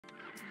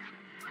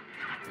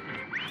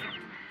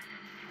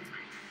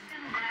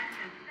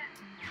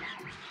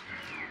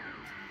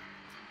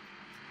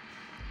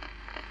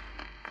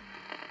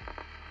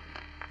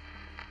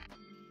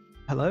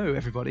Hello,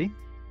 everybody.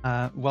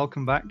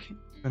 Welcome back to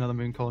another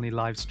Moon Colony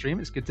live stream.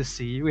 It's good to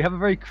see you. We have a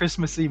very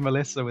Christmassy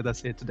Melissa with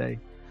us here today.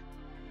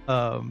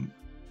 And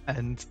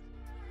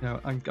you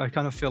know, I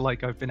kind of feel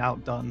like I've been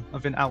outdone.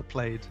 I've been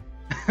outplayed.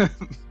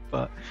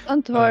 But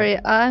don't worry,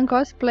 I'm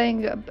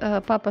cosplaying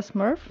Papa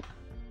Smurf.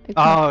 It's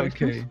oh,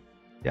 okay.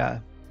 Yeah,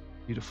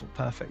 beautiful,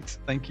 perfect.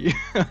 Thank you.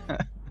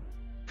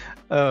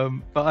 But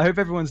I hope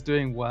everyone's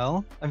doing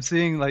well. I'm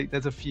seeing like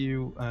there's a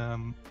few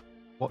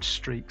watch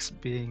streaks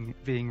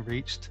being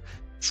reached.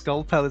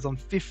 Skullpel is on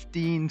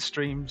 15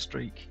 stream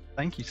streak.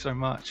 Thank you so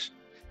much.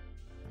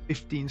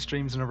 15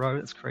 streams in a row.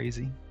 That's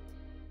crazy.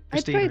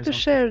 Christina I tried to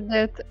share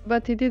that,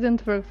 but it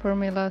didn't work for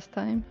me last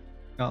time.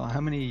 Oh, how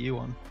many are you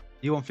on?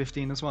 You on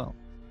 15 as well?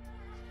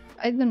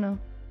 I don't know.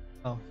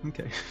 Oh,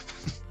 okay.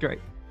 Great.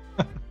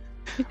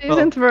 It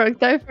didn't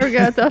work. I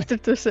forgot after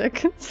 2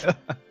 seconds.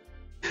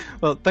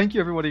 Well, thank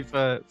you everybody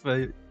for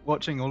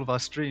watching all of our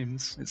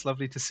streams. It's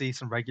lovely to see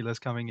some regulars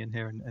coming in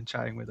here and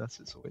chatting with us.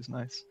 It's always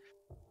nice.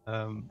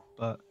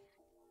 But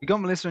we got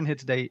Melissa in here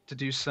today to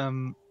do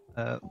some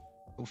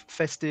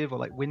festive or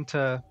like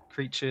winter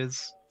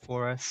creatures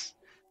for us.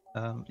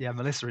 Yeah,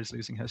 Melissa is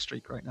losing her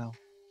streak right now.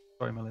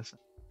 Sorry, Melissa.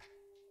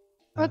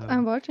 What?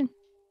 I'm watching.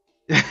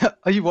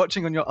 Are you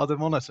watching on your other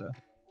monitor?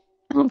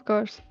 Of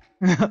course.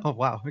 Oh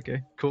wow,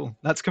 okay, cool.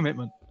 That's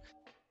commitment.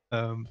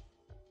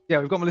 Yeah,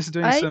 we've got Melissa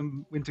doing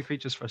some winter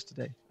creatures for us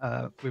today.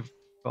 We've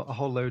got a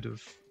whole load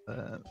of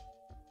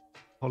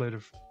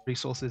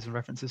resources and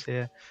references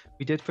here.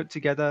 We did put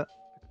together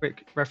a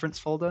quick reference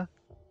folder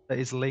that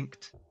is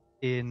linked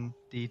in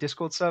the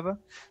Discord server.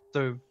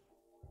 So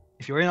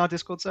if you're in our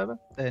Discord server,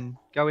 then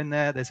go in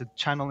there. There's a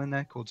channel in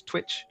there called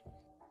Twitch,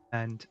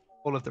 and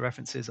all of the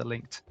references are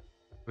linked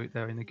right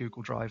there in the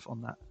Google Drive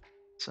on that.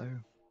 So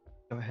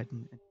go ahead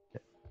and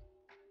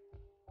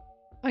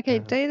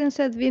okay, Jayden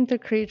said winter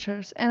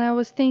creatures, and I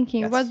was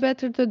thinking, yes. What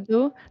better to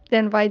do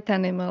than white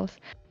animals?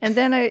 And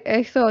then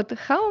I thought,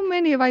 how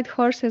many white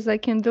horses I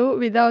can do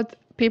without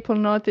people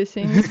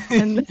noticing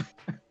and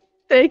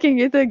taking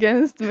it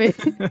against me.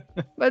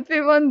 But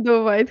we won't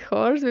do white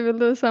horse. We will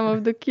do some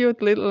of the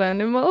cute little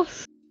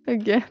animals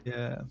again.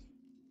 Yeah.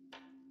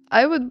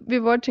 I would be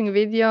watching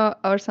video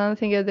or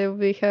something, and then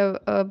we have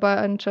a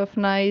bunch of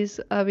nice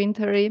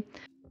wintry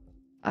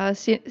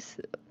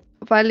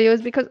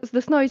values, because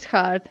the snow is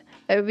hard.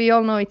 We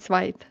all know it's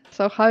white.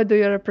 So how do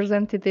you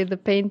represent it in the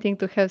painting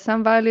to have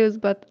some values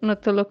but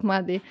not to look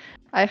muddy?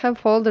 I have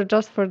folder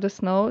just for the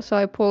snow, so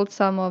I pulled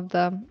some of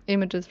the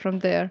images from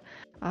there.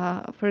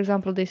 For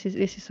example, this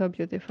is so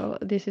beautiful.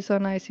 This is so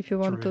nice if you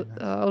want to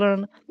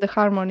learn the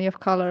harmony of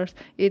colors.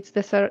 It's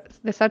the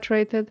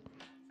saturated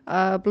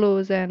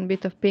blues and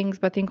bit of pinks,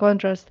 but in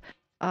contrast,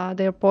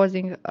 they're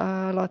posing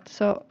a lot.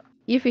 So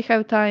if we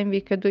have time, we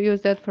could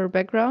use that for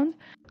background.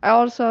 I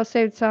also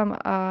saved some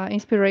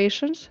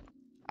inspirations.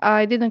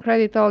 I didn't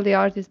credit all the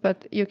artists,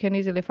 but you can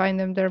easily find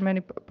them. There are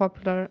many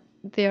popular.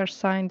 They are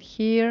signed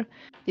here.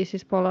 This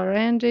is Polar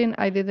Engine.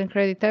 I didn't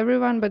credit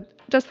everyone, but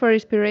just for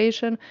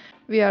inspiration,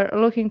 we are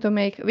looking to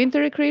make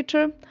wintry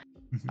creature.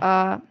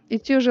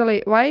 It's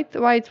usually white,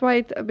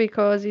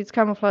 because it's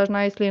camouflaged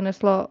nicely in a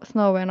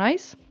snow and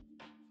ice.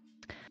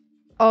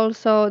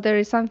 Also, there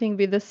is something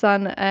with the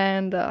sun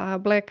and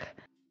black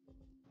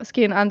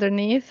skin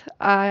underneath.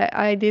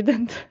 I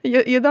didn't.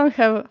 You don't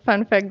have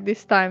fun fact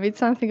this time. It's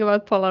something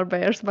about polar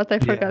bears, but I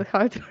forgot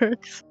how it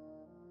works.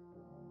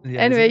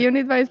 Yeah, anyway, you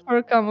need white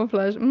for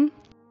camouflage. I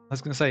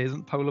was going to say,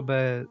 isn't polar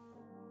bear?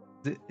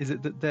 Is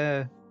it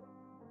that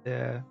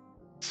their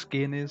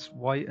skin is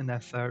white and their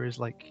fur is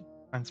like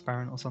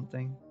transparent or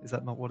something? Is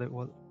that not what it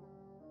was?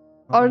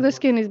 Or the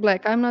skin is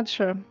black? I'm not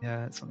sure.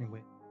 Yeah, it's something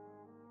weird.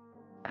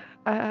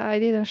 I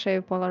didn't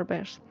shave polar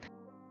bears.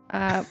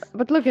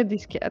 But look at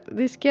this cat.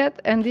 This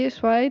cat and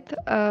this white,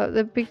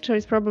 the picture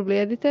is probably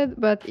edited,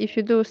 but if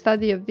you do a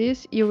study of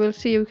this, you will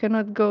see you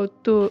cannot go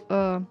too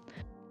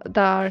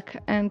dark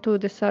and too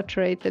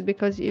desaturated,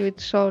 because you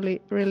would show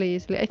really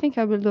easily. I think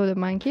I will do the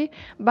monkey,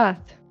 but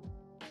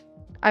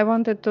I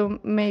wanted to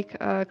make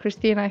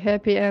Christina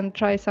happy and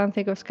try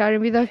something of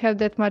Skyrim. We don't have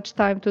that much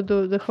time to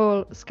do the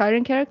whole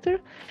Skyrim character.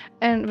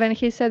 And when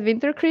he said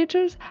winter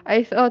creatures,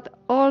 I thought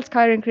all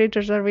Skyrim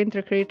creatures are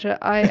winter creatures.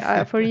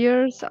 I for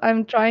years,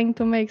 I'm trying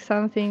to make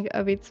something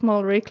with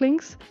small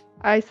wrigglings.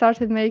 I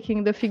started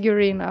making the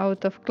figurine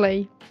out of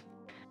clay.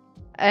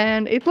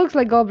 And it looks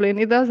like goblin.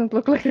 It doesn't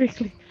look like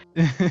wriggling.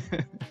 Yeah,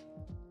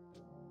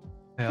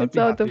 it's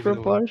out of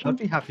proportion. I'd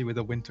be happy with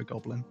a winter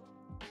goblin.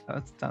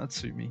 That would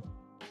suit me.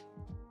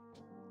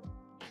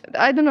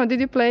 I don't know,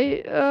 did you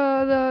play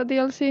the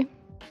DLC?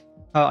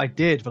 I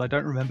did, but I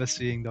don't remember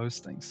seeing those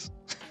things.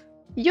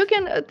 You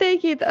can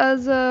take it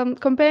as a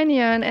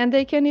companion, and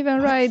they can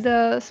even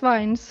ride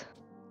swines.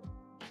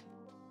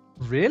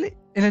 Really?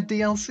 In a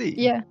DLC?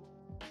 Yeah.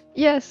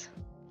 Yes.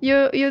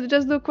 You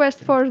just do quest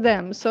for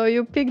them, so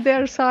you pick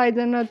their side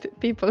and not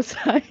people's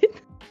side.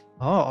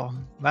 Oh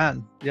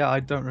man, yeah,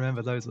 I don't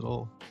remember those at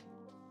all.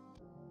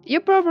 You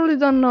probably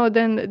don't know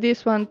then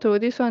this one too.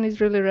 This one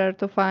is really rare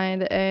to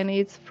find, and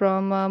it's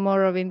from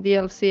Morrowind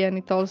DLC, and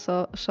it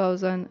also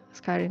shows on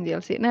Skyrim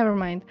DLC. Never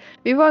mind.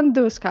 We won't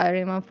do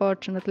Skyrim,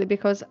 unfortunately,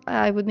 because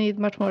I would need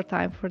much more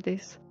time for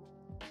this.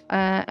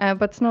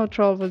 But Snow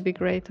Troll would be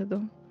great to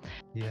do.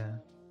 Yeah.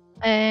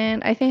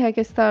 And I think I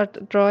can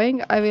start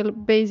drawing. I will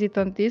base it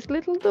on this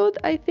little dude,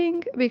 I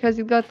think, because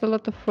it got a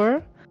lot of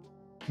fur.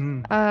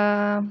 Hmm.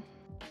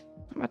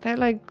 But I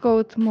like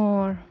goat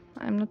more.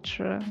 I'm not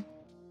sure.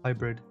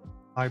 Hybrid.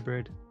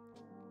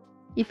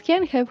 It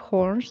can have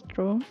horns,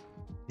 true.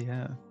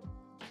 Yeah.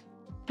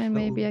 And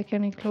maybe Little- I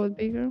can include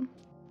bigger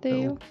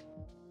tail.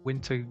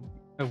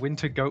 A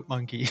winter goat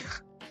monkey.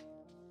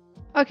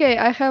 Okay,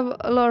 I have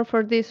a lore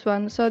for this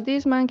one. So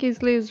these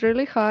monkeys live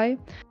really high,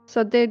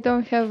 so they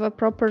don't have a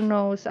proper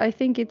nose. I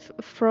think it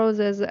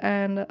freezes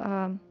and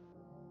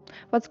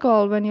what's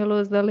called when you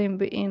lose the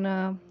limb in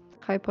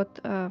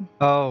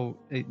Oh,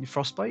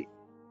 frostbite?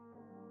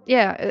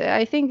 Yeah,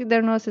 I think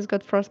their noses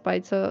got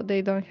frostbite, so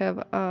they don't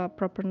have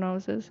proper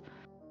noses.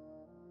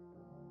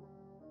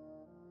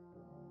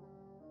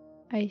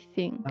 I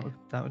think.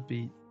 That'd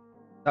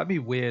be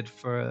weird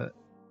for an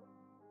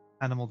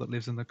animal that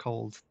lives in the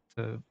cold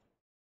to.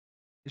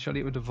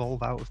 Surely it would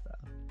evolve out of that.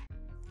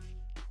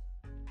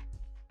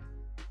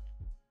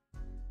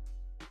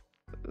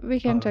 We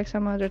can check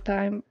some other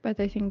time, but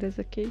I think that's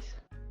the case.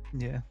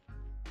 Yeah.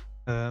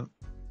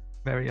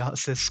 Mary Art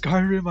says,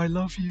 Skyrim, I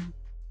love you.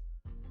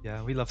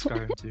 Yeah, we love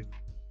Skyrim too.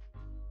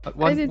 But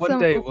one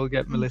day we'll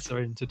get Melissa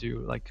in to do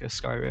like a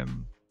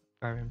Skyrim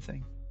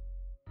thing.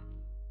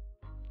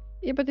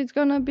 Yeah, but it's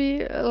gonna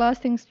be a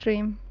lasting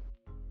stream.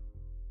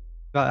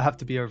 That'll have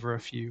to be over a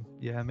few.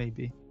 Yeah,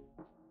 maybe.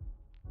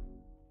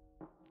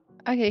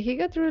 Okay, he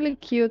got a really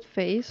cute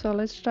face, so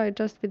let's try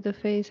just with the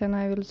face and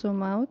I will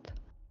zoom out.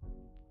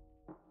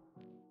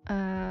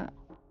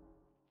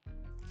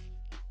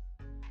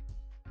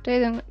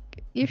 Jayden,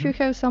 if you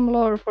have some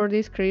lore for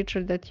this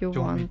creature that you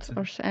want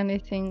or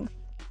anything,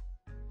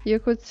 you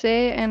could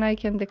say and I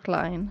can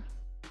decline.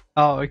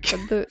 Oh, okay.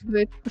 But do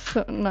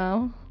it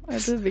now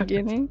at the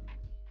beginning.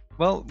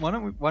 Well, why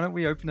don't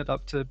we open it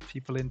up to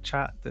people in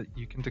chat that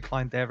you can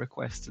decline their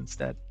requests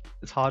instead?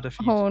 It's harder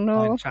for you to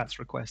decline chat's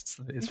requests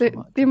than it is for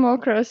mine.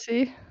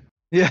 Democracy.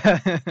 Yeah.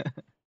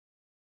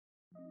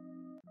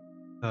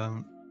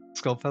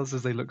 Skullpel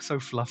says they look so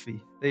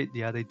fluffy. They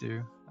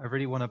do. I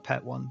really want to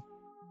pet one.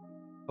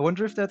 I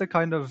wonder if they're the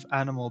kind of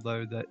animal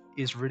though that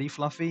is really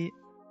fluffy,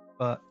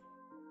 but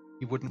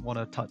you wouldn't want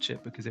to touch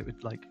it because it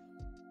would like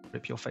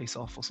rip your face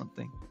off or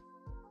something.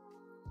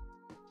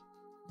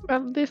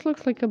 Well, this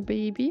looks like a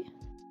baby.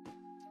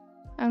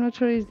 I'm not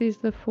sure is this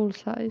the full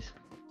size.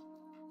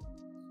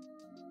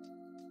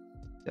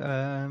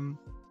 I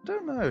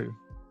don't know.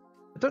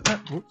 Do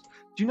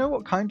you know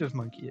what kind of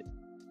monkey it?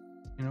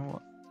 You know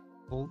what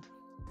it's called?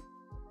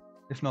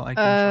 If not, I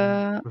can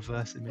try and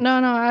reverse image. No,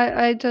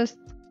 I just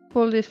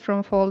pulled this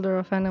from folder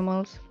of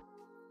animals.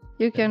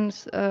 You can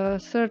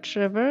search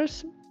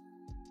reverse.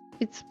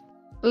 It's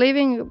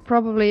living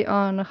probably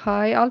on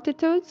high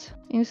altitudes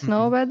in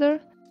snow weather.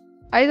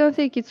 I don't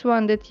think it's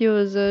one that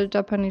use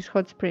Japanese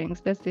hot springs.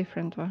 That's a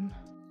different one,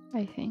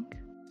 I think.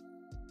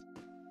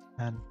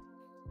 Man,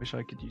 wish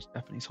I could use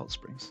Japanese hot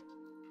springs.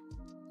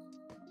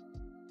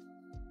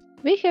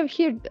 We have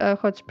here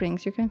hot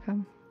springs. You can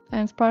come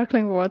and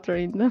sparkling water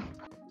in them.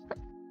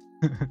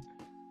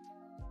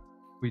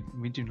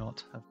 we do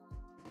not have,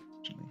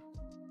 actually.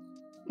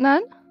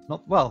 None?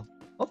 Not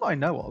that I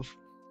know of.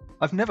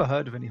 I've never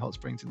heard of any hot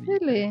springs in the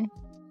UK. Really?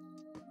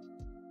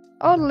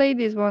 All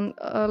ladies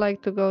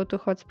like to go to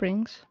hot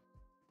springs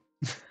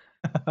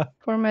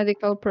for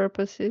medical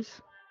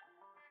purposes.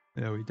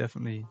 Yeah, I've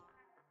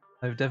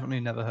definitely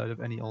never heard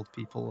of any old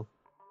people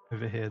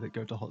over here that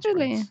go to hot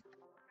Really? springs.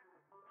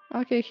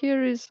 Okay,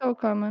 here is so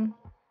common.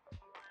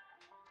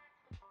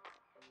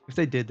 If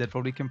they did, they'd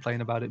probably complain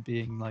about it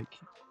being like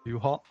too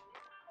hot.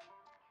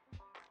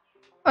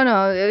 Oh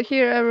no,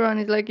 here everyone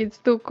is like it's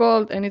too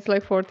cold and it's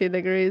like 40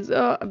 degrees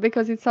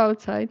because it's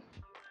outside.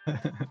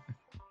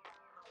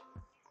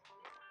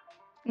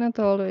 Not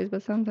always,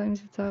 but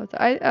sometimes it's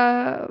outside.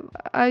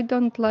 I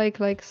don't like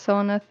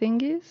sauna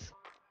thingies.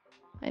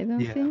 I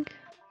don't think.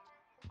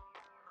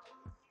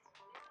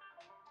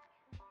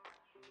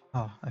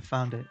 Oh, I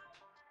found it.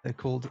 They're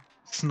called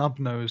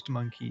snub-nosed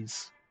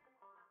monkeys.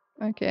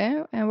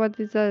 Okay, and what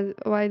is that?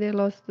 Why they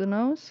lost the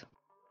nose?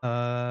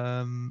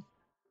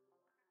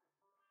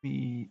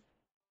 We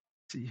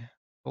see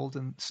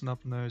golden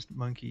snub-nosed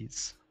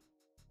monkeys.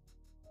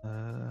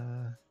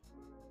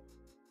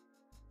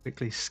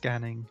 Quickly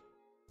scanning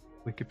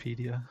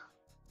Wikipedia.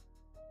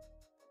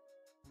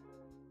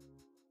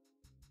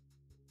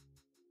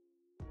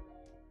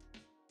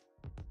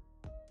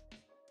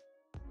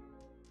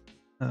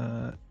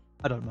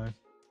 I don't know.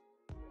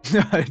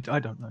 I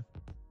don't know.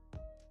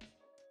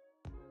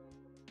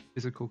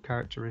 Physical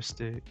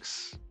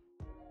characteristics.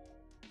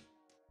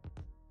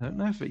 I don't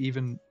know if it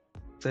even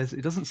says.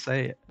 It doesn't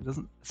say it. It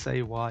doesn't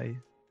say why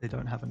they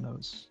don't have a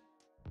nose.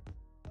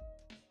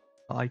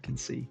 that I can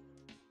see.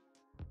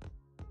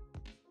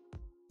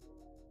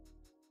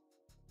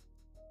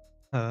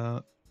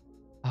 Oh,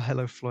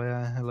 hello,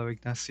 Floya. Hello,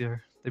 Ignacio.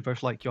 They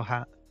both like your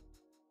hat.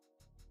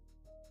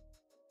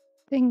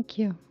 Thank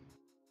you.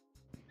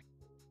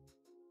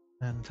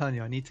 And I'm telling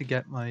you, I need to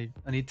get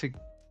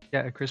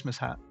a Christmas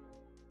hat.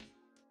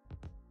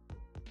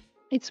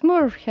 It's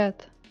Smurf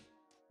hat.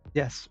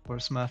 Yes, or a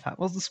Smurf hat.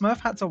 Well, the Smurf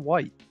hats are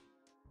white.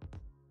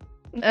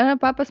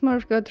 Papa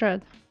Smurf got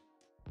red.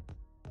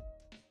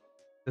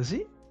 Does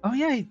he? Oh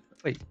yeah.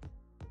 Wait.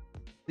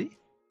 See?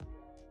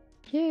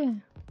 Yeah.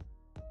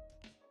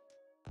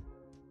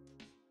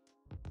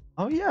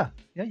 Oh yeah.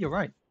 Yeah, you're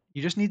right.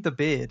 You just need the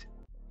beard.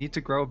 You need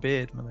to grow a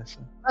beard, Melissa.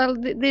 Well,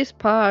 this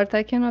part,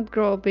 I cannot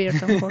grow a beard,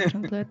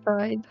 unfortunately. I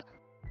tried.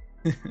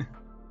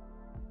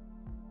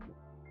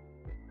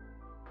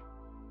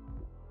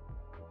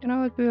 You know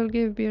what? We will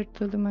give beard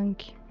to the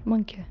monkey.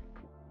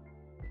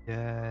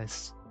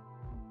 Yes.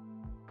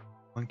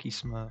 Monkey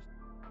Smurf.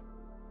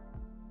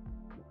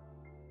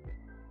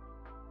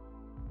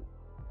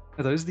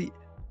 Are those the...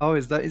 Oh,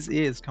 is that his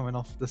ears coming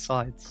off the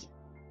sides?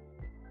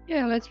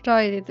 Yeah, let's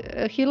try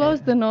it. He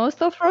lost the nose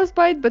to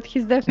frostbite, but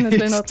he's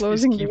definitely not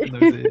losing he's the keeping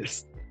those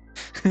ears.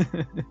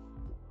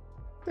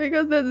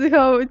 Because that's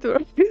how it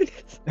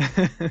works.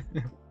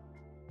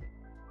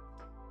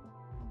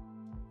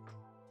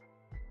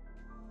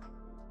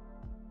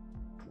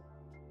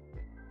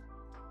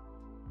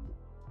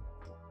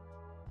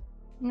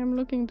 I'm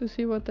looking to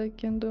see what I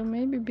can do.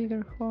 Maybe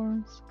bigger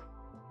horns.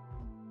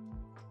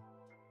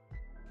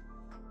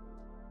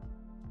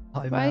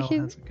 Why he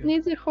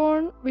needs a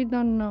horn, we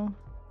don't know.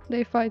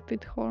 They fight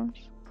with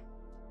horns.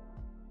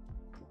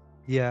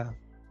 Yeah.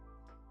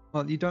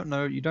 Well, you don't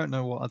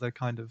know what other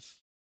kind of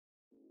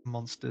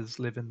monsters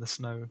live in the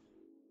snow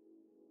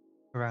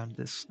around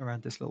this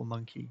little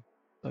monkey.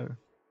 So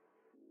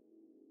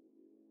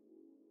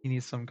he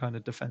needs some kind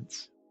of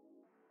defense.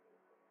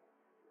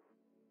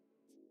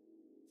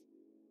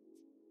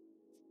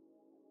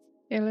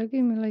 Yeah, look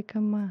at me like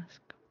a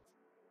mask.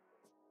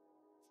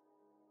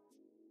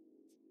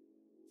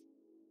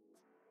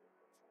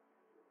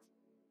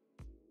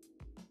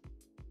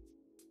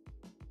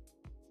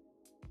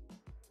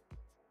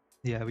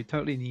 Yeah, we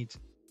totally need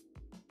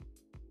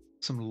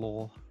some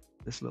lore,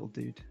 this little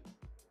dude.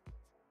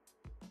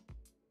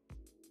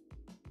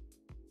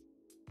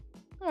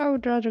 I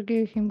would rather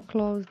give him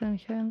claws than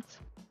hands.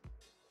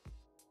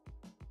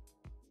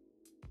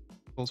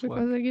 Claws because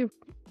work. I give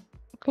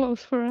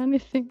claws for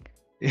anything.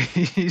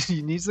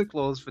 He needs the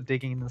claws for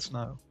digging in the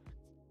snow.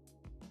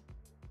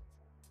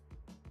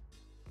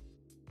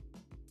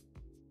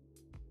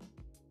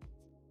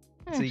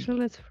 Actually,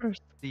 let's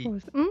first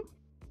pause.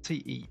 He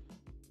eat.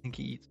 I think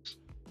he eats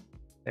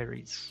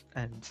berries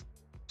and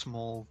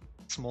small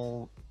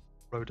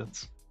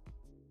rodents.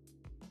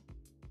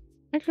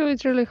 Actually,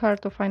 it's really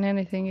hard to find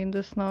anything in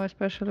the snow,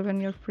 especially when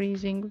you're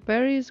freezing.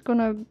 Berries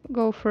gonna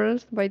go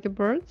first by the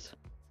birds.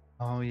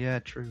 Oh yeah,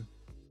 true.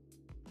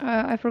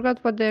 I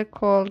forgot what they're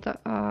called.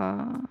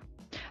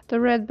 The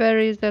red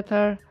berries that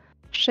are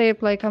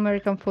shaped like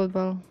American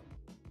football.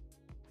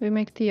 We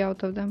make tea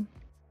out of them.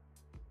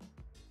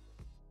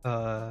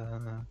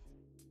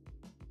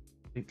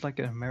 It's like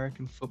an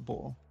American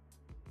football.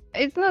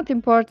 It's not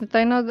important.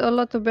 I know a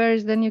lot of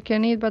berries that you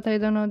can eat, but I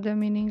don't know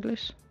them in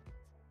English.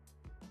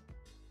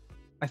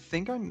 I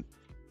think I'm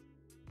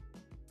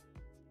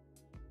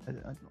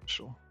not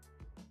sure.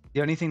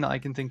 The only thing that I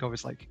can think of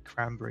is like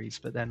cranberries,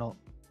 but they're not.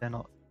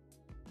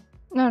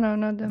 No, not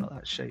them. They're not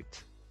that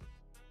shaped.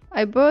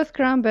 I bought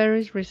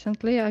cranberries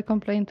recently. I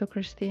complained to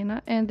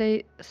Christina, and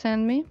they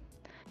sent me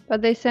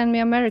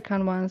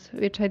American ones,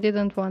 which I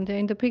didn't want.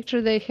 In the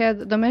picture, they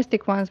had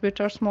domestic ones,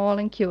 which are small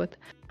and cute.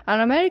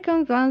 And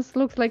American ones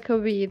look like a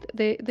weed.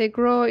 They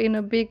grow in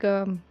a big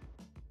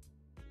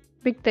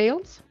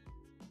tails,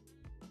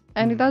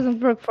 and it doesn't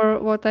work for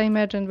what I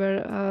imagined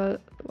where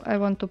I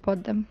want to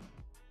pot them.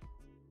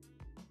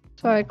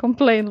 So I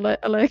complained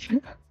like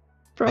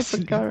proper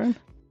Karen.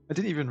 I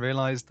didn't even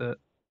realize that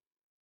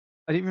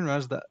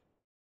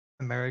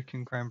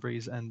American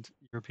cranberries and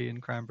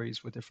European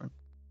cranberries were different.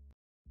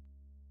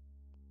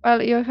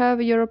 Well, you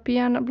have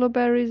European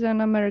blueberries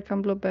and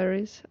American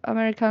blueberries.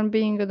 American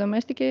being a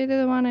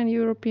domesticated one and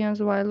Europeans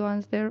wild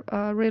ones. They're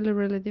really,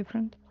 really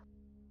different.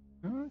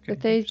 Oh, okay. The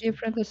taste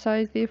different, the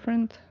size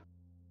different.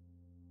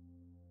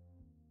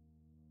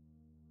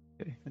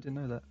 Okay, I didn't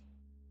know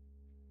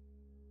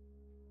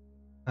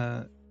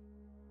that.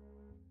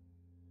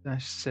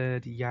 Dash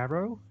said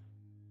yarrow.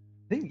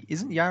 I think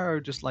isn't yarrow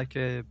just like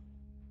a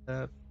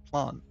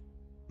plant,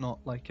 not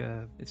like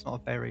it's not a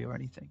berry or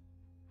anything.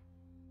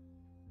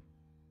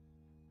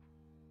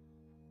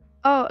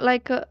 Oh,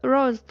 like a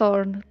rose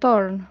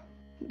thorn.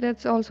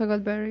 That's also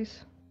got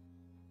berries.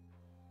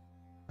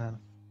 I'm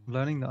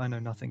learning that I know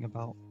nothing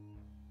about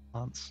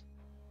plants.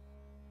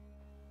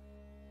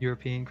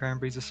 European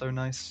cranberries are so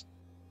nice.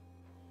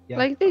 Yeah,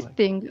 like this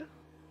thing.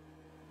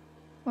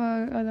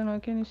 I don't know.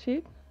 Can you see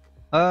it?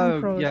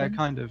 Oh, yeah,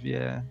 kind of,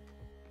 yeah.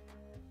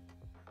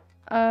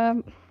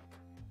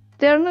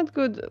 they're not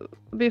good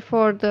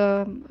before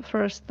the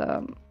first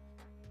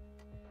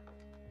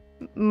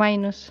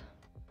minus,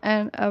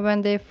 and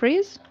when they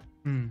freeze,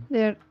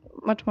 they're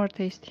much more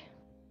tasty.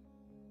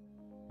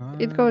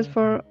 It goes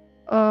for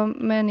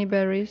many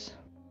berries.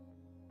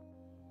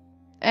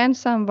 And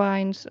some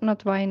wines,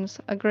 not wines,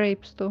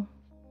 grapes too.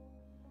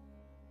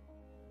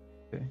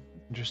 Okay,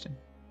 interesting.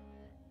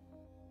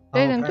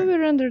 Jayden, do we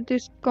render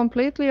this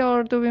completely,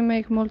 or do we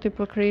make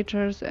multiple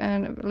creatures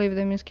and leave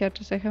them in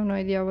sketches? I have no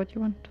idea what you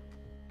want.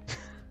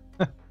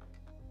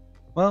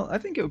 Well, I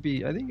think it would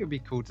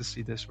be cool to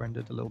see this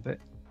rendered a little bit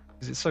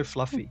because it's so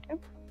fluffy.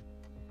 Okay.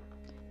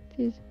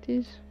 It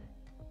is.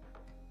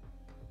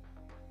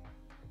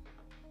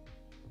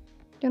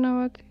 You know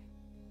what?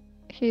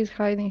 He's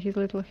hiding his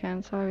little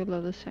hands. I will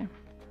do the same.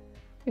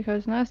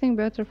 Because nothing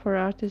better for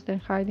artists than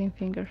hiding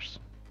fingers.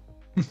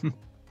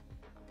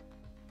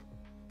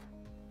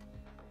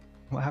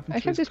 What happened to I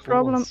have his this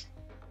claws?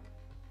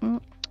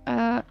 problem.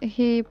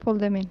 He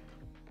pulled them in.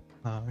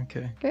 Oh,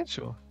 okay. Okay.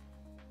 Sure.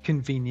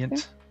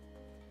 Convenient.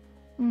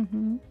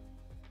 Okay.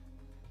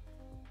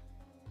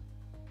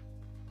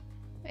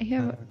 I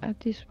have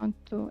this one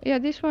too. Yeah,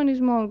 this one is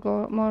more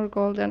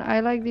golden. I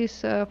like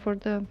this for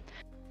the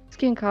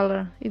skin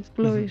color. It's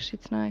bluish.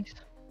 It's nice.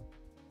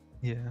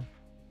 Yeah.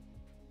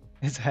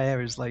 His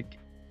hair is like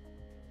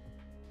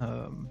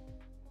a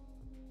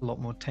lot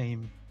more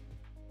tame.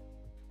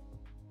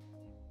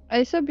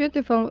 I saw a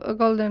beautiful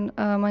golden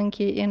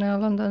monkey in a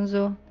London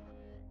Zoo,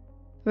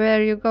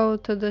 where you go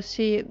to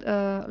see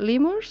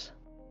lemurs.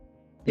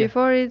 Yeah.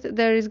 Before it,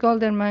 there is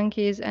golden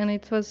monkeys, and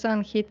it was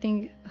sun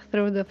hitting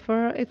through the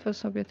fur. It was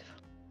so beautiful,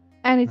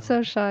 and it's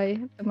so shy,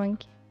 the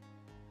monkey.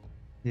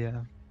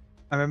 Yeah,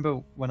 I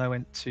remember when I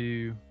went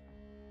to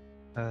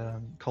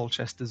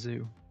Colchester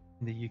Zoo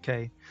in the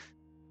UK,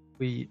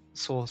 we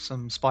saw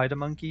some spider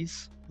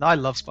monkeys. Now, I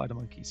love spider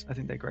monkeys. I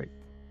think they're great.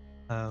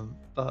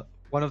 But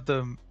one of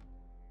them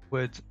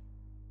would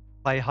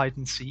play hide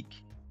and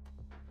seek.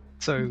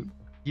 So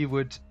you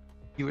would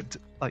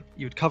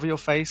cover your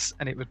face,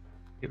 and it would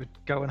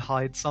go and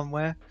hide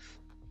somewhere,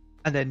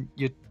 and then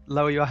you'd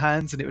lower your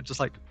hands, and it would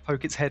just like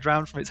poke its head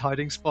round from its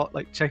hiding spot,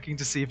 like checking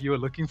to see if you were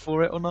looking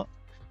for it or not.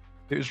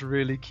 It was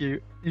really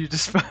cute. You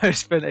just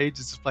spent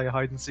ages to play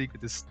hide and seek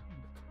with this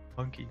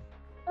monkey.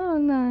 Oh,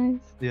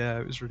 nice. Yeah,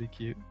 it was really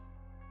cute.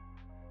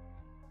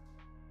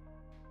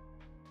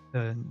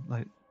 And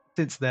like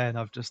since then,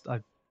 I've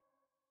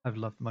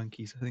loved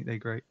monkeys. I think they're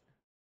great.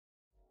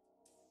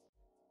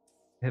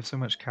 They have so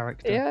much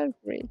character. They are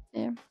great.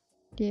 Yeah.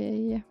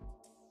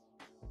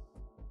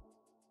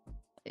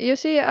 You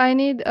see, I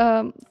need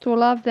to not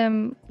love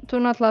them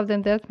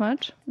that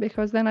much,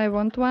 because then I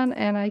want one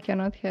and I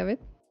cannot have it.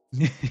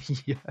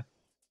 Yeah.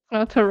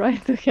 Not a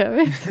right to have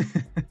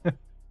it.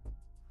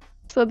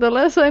 So the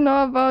less I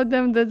know about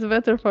them, that's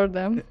better for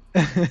them.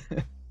 I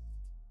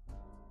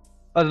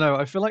don't know.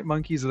 I feel like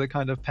monkeys are the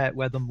kind of pet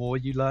where the more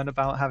you learn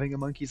about having a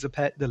monkey as a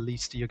pet, the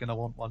least you're gonna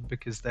want one,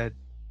 because they're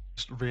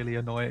just really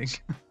annoying.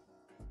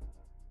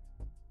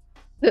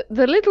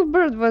 The little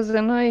bird was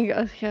annoying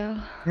as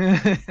hell.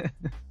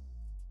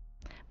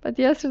 But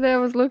yesterday I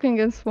was looking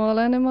at small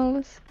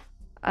animals.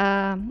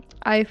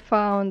 I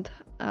found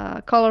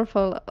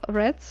colorful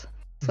rats,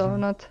 so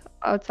not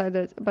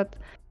outsiders, but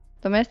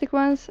domestic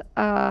ones.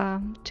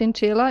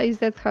 Chinchilla, is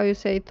that how you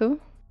say it too?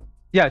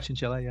 Yeah,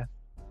 chinchilla, yeah.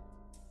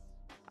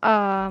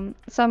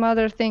 Some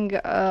other thing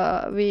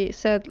we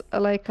said,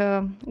 like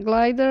a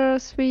glider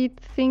sweet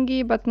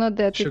thingy, but not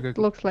that. It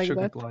looks like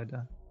sugar that.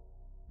 Glider.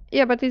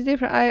 Yeah, but it's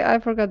different. I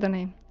forgot the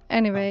name.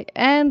 Anyway,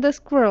 and the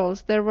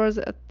squirrels. There was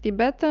a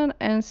Tibetan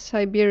and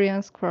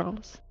Siberian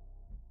squirrels,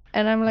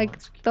 and I'm like,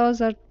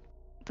 those are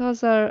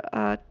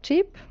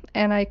cheap,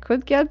 and I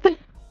could get them,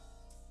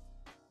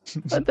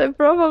 but I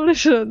probably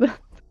should.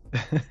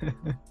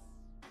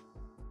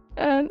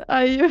 And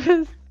I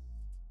used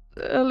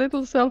a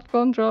little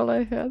self-control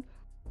I had.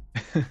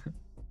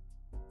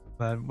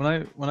 Man,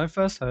 when I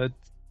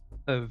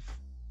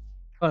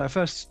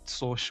first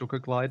saw sugar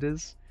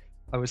gliders,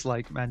 I was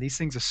like, man, these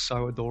things are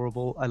so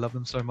adorable. I love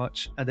them so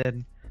much. And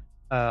then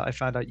I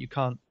found out you're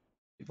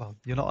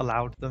not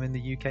allowed them in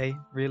the UK,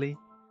 really.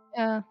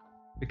 Yeah.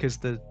 Because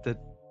the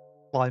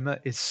climate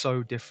is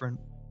so different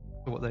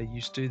to what they're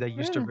used to. They're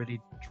used to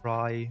really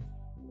dry,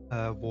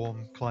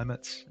 warm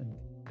climates, and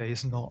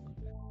it's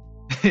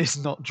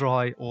not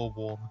dry or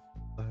warm.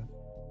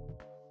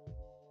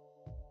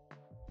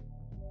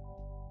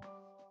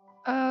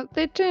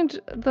 They change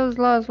those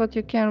laws, what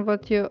you can,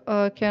 what you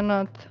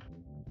cannot,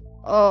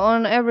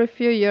 on every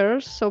few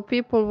years. So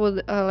people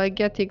would like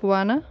get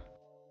iguana.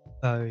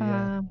 Oh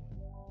yeah.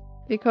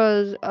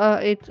 Because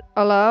it's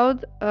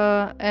allowed,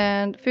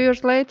 and few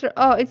years later,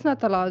 it's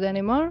not allowed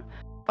anymore,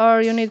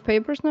 or you need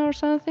papers now or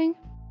something,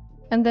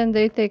 and then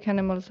they take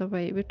animals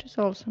away, which is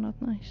also not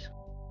nice.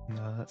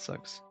 No, that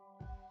sucks.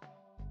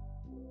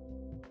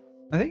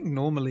 I think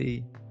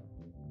normally,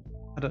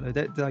 I don't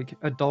know, like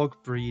a dog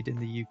breed in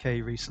the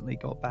UK recently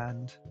got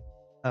banned.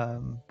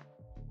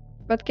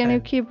 But can you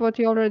keep what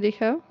you already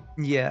have?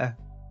 Yeah,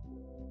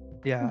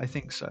 I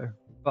think so.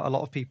 But a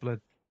lot of people are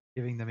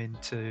giving them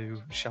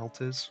into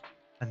shelters,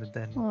 and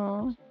then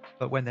Oh.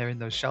 but when they're in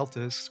those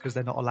shelters, because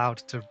they're not allowed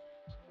to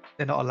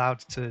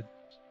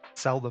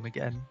sell them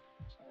again,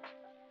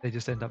 they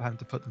just end up having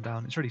to put them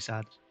down. It's really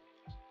sad.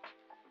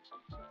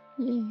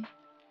 Yeah.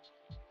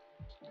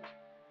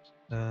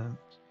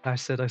 I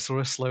said I saw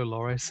a slow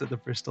loris at the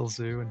Bristol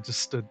Zoo and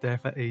just stood there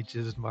for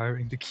ages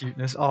admiring the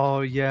cuteness.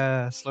 Oh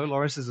yeah, slow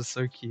lorises are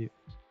so cute.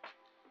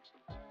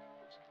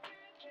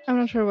 I'm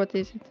not sure what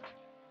is it.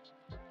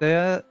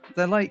 They're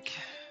like.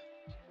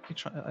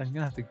 I'm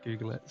gonna have to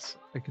Google it. So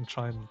I can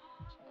try and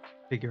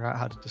figure out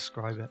how to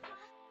describe it.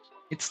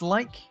 It's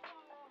like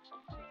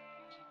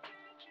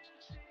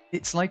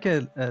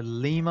a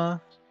lemur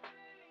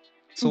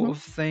sort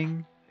of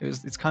thing.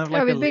 It's kind of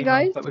like a with big lemur,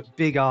 eyes? but with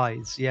big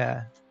eyes.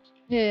 Yeah,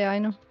 Yeah, I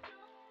know.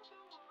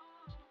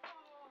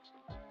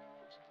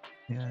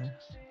 yeah,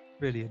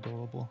 really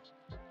adorable.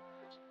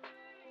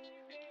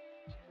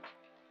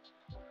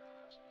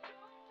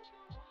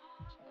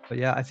 But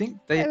yeah, I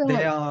think they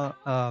are.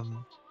 I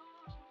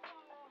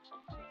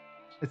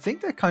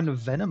think they're kind of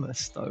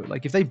venomous though.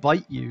 Like if they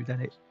bite you,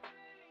 then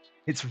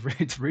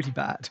it's really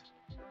bad.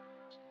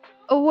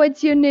 Oh,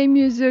 what's your name?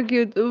 You're so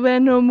cute.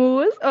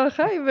 Venomous. Oh,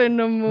 hi,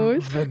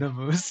 Venomous.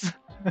 Venomous.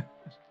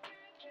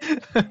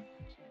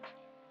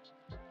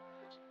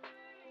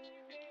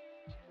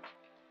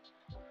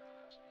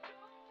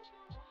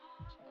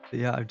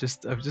 Yeah, I've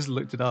just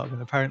looked it up,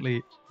 and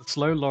apparently the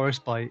slow loris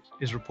bite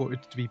is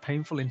reported to be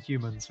painful in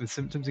humans, with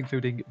symptoms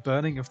including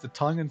burning of the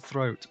tongue and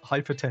throat,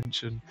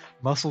 hypertension,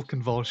 muscle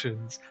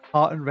convulsions,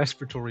 heart and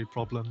respiratory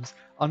problems,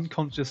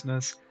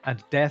 unconsciousness,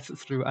 and death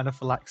through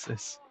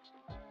anaphylaxis.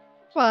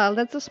 Well,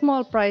 that's a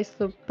small price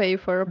to pay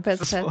for a pet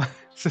pet.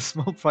 It's a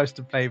small price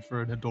to pay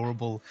for an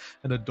adorable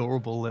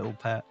little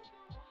pet.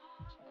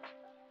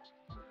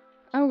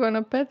 I'm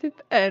gonna pet it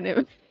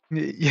anyway.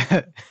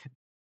 Yeah.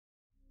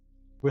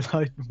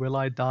 Will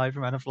I die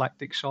from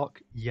anaphylactic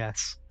shock?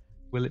 Yes.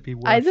 Will it be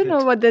worth it? I don't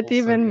know what that Also,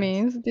 even yes.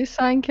 means. This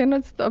sign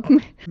cannot stop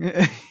me.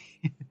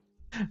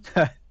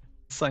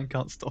 Sign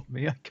can't stop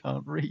me. I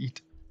can't read.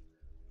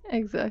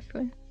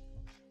 Exactly.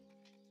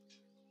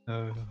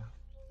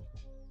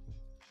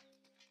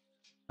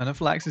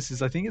 Anaphylaxis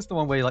is, I think it's the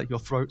one where like your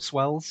throat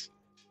swells,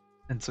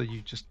 and so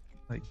you just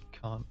like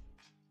can't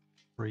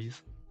breathe.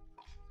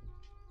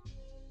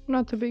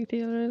 Not a big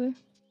deal, really.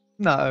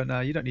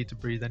 No, you don't need to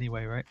breathe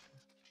anyway, right?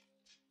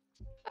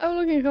 I'm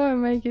looking how I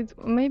make it.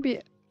 Maybe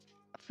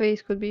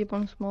face could be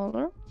even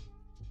smaller.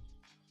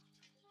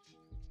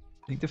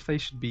 I think the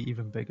face should be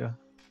even bigger.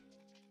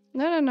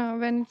 No.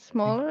 When it's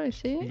smaller, you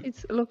see,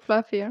 it's look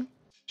fluffier.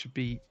 Should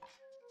be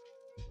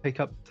take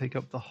up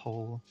the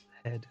whole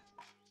head.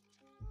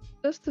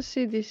 Just to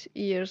see these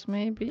ears,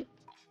 maybe.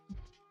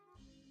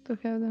 To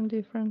have them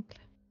differently.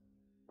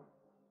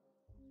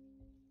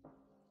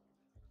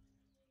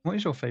 What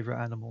is your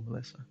favorite animal,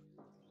 Melissa?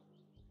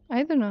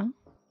 I don't know.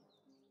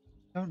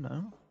 Oh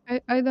no.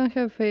 I don't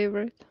have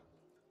favorite.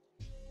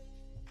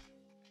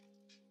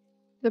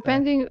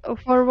 Depending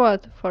for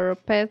what? For a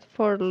pet,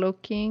 for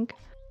looking,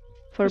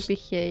 for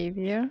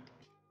behavior,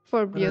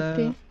 for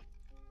beauty.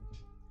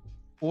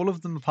 All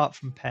of them apart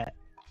from pet,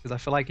 because I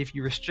feel like if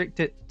you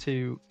restrict it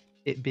to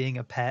it being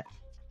a pet,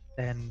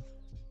 then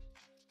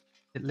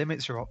it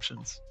limits your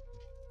options.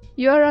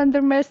 You are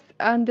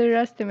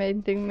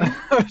underestimating me.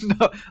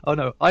 Oh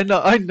no!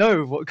 I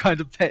know what kind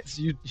of pets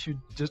you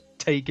just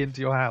take into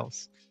your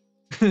house.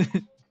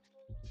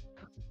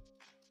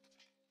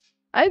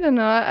 I don't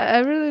know. I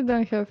really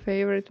don't have a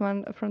favorite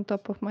one from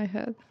top of my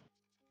head.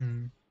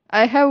 Mm.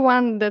 I have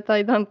one that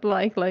I don't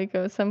like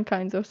some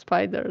kinds of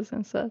spiders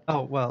and such.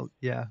 Oh well,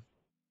 yeah.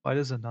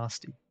 Spiders are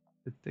nasty.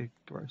 They're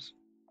gross.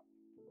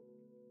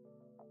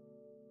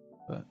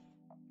 But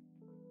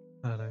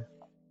I don't know.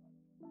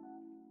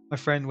 My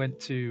friend went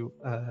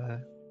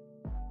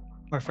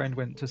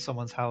to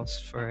someone's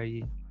house for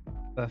a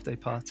birthday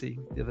party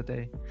the other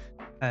day,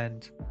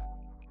 and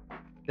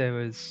there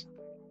was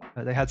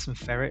they had some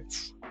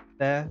ferrets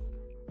there.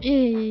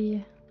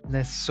 Yeah. And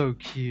they're so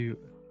cute.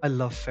 I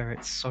love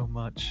ferrets so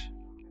much.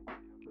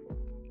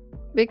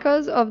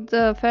 Because of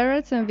the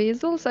ferrets and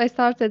weasels, I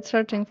started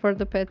searching for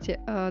the pets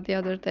the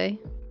other day.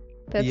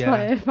 That's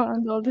why I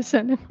found all this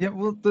animals. Yeah,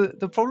 well,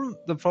 the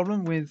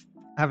problem with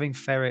having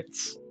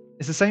ferrets,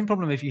 it's the same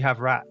problem if you have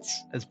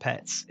rats as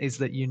pets, is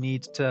that you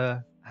need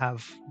to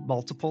have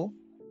multiple.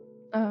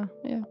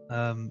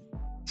 Yeah.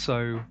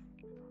 So,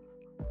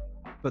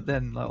 but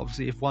then like,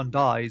 obviously if one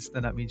dies,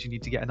 then that means you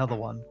need to get another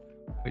one,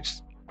 which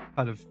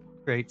kind of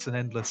creates an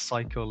endless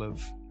cycle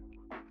of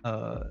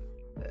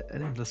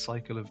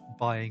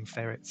buying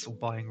ferrets or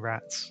buying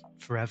rats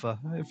forever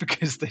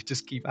because they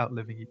just keep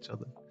outliving each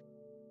other.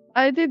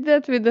 I did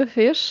that with the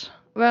fish.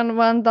 When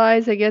one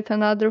dies, I get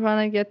another one.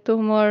 I get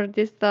two more.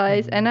 This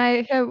dies, and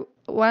I have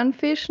one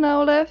fish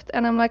now left,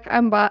 and I'm like,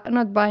 I'm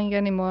not buying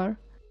anymore.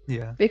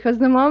 Yeah. Because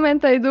the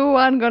moment I do,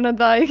 one gonna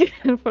die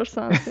again for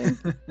something.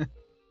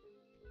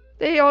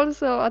 They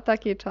also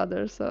attack each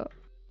other, so.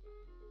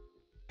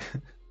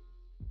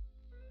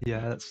 Yeah,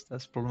 that's the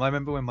problem. I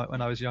remember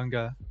when I was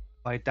younger,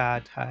 my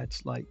dad had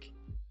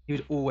he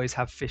would always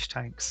have fish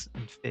tanks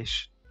and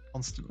fish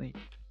constantly.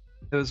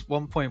 There was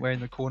one point where in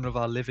the corner of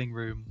our living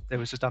room there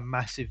was just a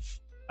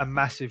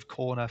massive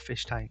corner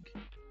fish tank.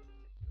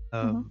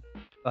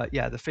 But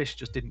yeah, the fish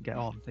just didn't get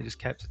on. They just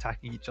kept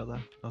attacking each other.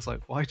 I was like,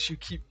 why do you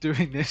keep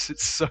doing this?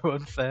 It's so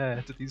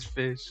unfair to these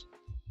fish.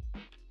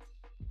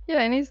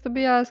 Yeah, it needs to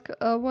be asked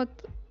what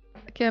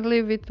can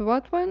live with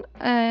what one,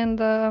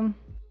 and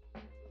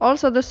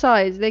also the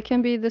size. They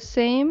can be the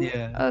same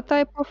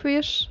type of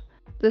fish,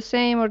 the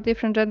same or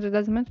different gender,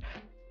 doesn't matter.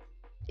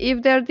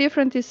 If they're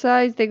different in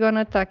size, they're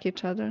gonna attack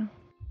each other.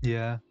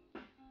 Yeah.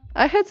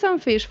 I had some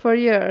fish for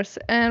years,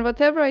 and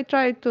whatever I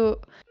try to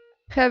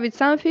have with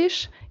some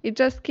fish, it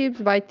just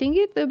keeps biting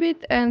it a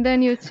bit, and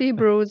then you see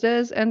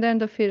bruises, and then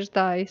the fish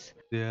dies.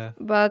 Yeah.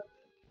 But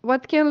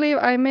what can live,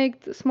 I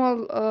make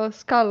small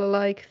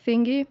skull-like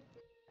thingy,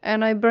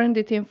 and I burned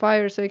it in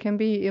fire so it can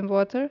be in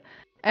water.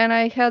 And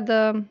I had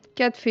a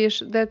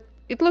catfish that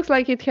it looks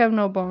like it have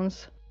no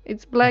bones.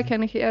 It's black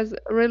and he has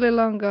a really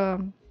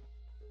long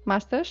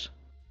mustache.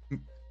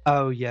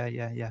 Oh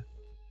yeah.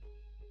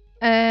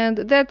 And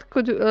that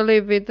could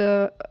live with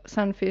the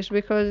sunfish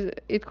because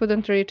it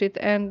couldn't reach it,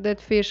 and that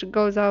fish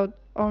goes out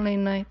only at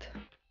night.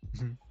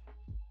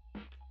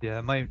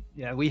 Yeah,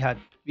 we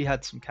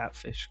had some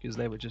catfish because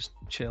they were just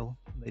chill.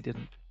 They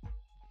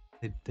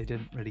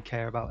didn't really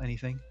care about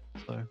anything,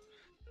 so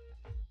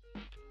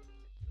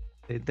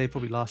they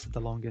probably lasted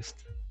the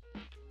longest.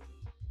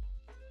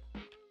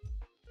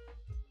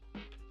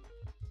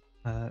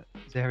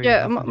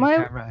 Zaria, my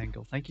camera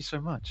angle. Thank you so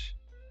much.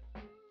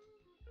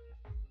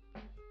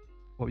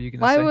 What were you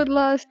gonna say? I would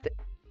last,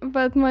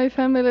 but my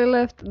family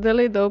left the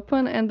lid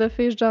open and the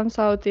fish jumps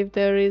out if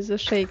there is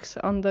shakes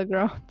on the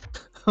ground.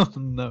 Oh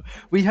no,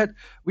 we had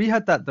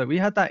that though. We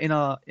had that in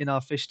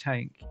our fish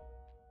tank,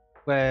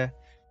 where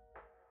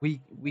we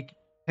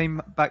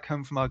came back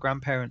home from our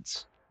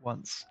grandparents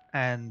once,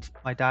 and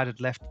my dad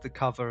had left the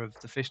cover of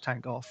the fish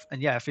tank off,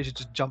 and yeah, a fish had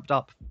just jumped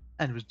up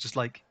and was just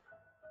like,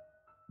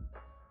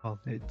 well,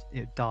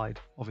 it died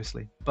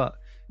obviously, but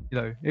you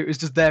know, it was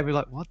just there. We're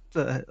like, what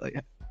the,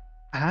 like,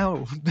 how?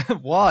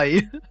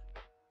 Why?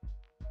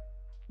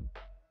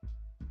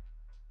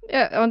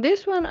 Yeah, on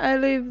this one I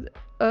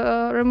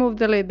removed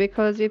the lid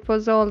because it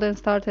was old and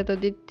started to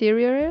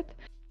deteriorate,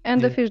 and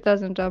the fish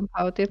doesn't jump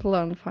out. It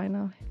learned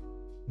finally.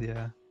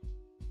 Yeah.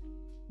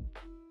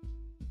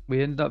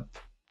 We ended up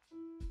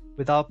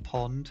with our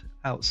pond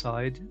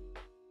outside.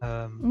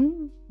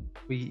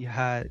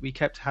 We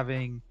kept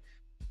having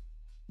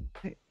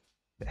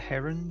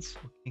herons.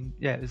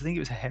 Yeah, I think it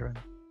was a heron.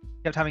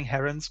 We kept having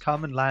herons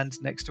come and land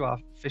next to our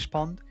fish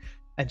pond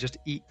and just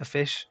eat the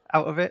fish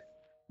out of it.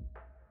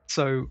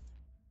 So,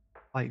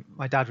 like,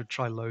 my dad would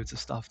try loads of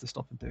stuff to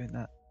stop him doing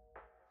that.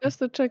 Just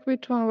to check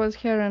which one was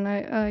heron,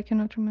 I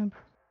cannot remember.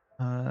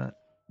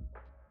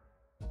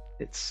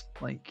 It's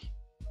like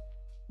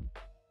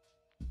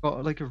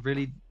got like a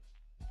really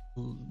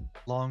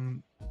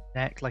long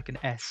neck, like an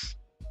S.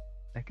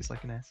 Neck is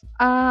like an S.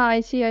 Ah,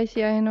 I see,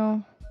 I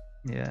know.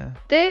 Yeah.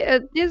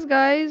 These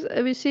guys,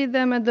 we see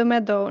them at the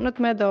meadow, not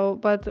meadow,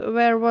 but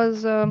where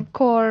was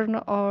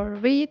corn or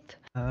wheat.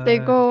 They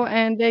go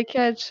and they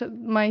catch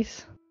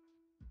mice.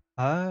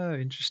 Oh,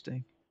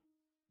 interesting.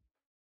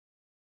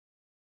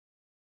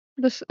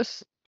 The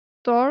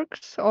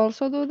storks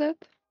also do that?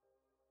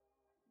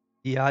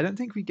 Yeah, I don't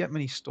think we get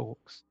many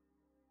storks.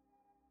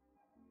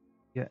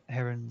 We get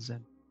herons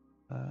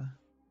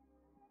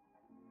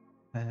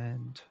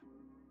and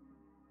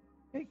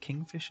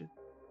kingfishers.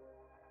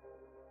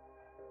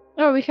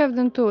 Oh, we have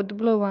them too, the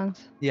blue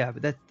ones. Yeah,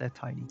 but they're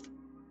tiny.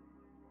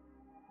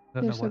 I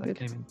don't know why that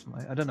came into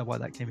my. I don't know why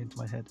that came into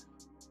my head.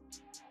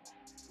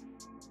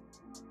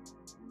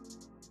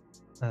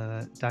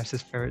 Dash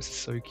says ferrets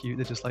are so cute.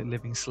 They're just like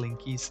living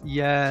slinkies.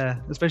 Yeah,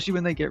 especially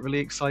when they get really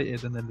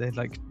excited and then they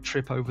like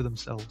trip over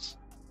themselves.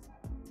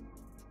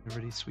 They're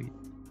really sweet.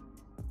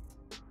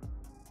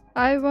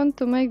 I want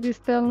to make this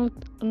tail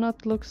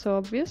not look so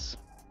obvious,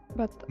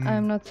 but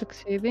I'm not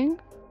succeeding.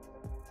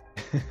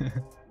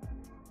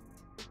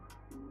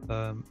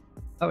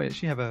 Oh, we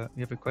actually have a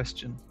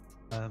question.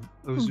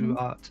 Ozu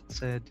Art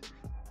said,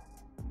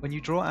 when you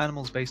draw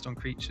animals based on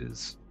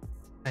creatures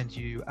and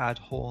you add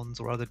horns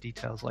or other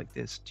details like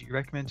this, do you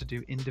recommend to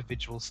do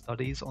individual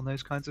studies on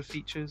those kinds of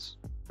features?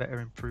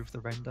 Better improve the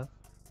render?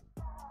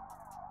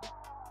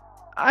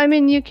 I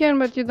mean, you can,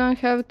 but you don't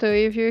have to.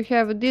 If you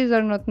have, these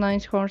are not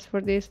nice horns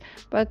for this,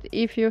 but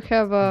if you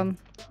have a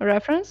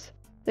reference,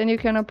 then you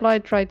can apply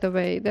it right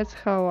away. That's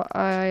how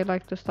I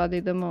like to study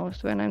the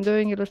most. When I'm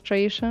doing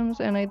illustrations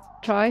and I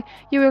try,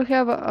 you will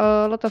have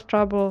a lot of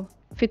trouble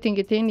fitting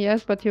it in,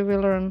 yes, but you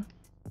will learn.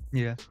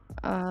 Yeah.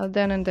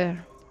 Then and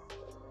there.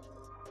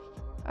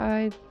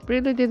 I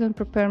really didn't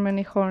prepare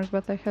many horns,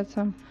 but I had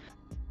some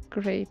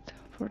great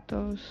for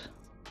those.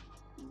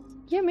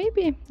 Yeah,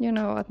 maybe, you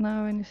know what,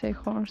 now when you say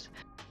horns,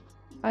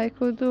 I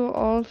could do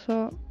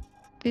also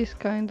this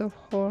kind of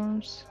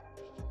horns.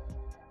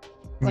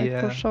 Like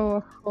for show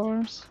of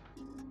horns.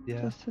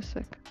 Yeah. Just a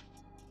sec.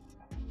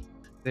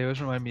 They always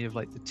remind me of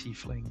like the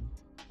tiefling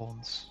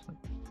horns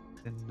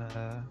in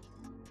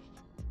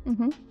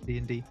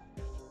D&D.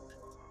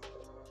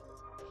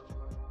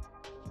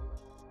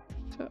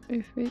 So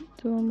if we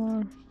do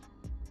more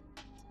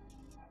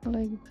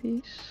like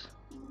this.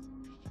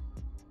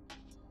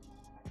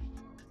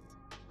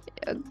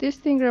 Yeah, this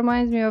thing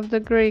reminds me of the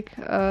Greek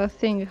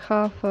thing,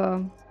 half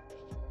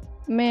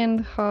man,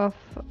 half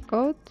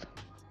goat.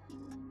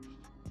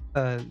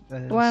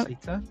 One,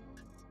 Satyr?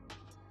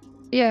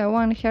 yeah,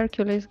 one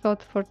Hercules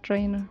god for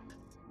trainer.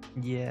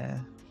 Yeah.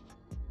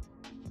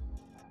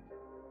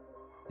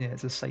 Yeah,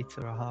 it's a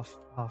satyr, a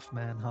half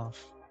man, half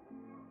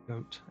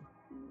goat.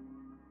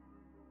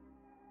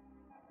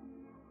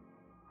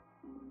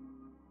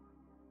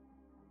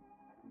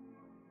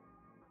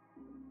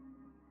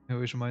 It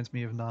always reminds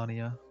me of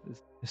Narnia.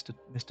 There's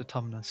Mr.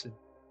 Tumnus in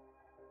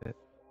it.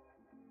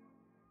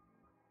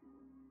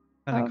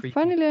 Kind of creepy.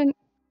 Finally,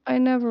 I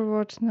never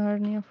watched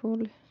Narnia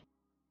fully.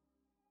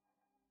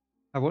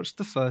 I watched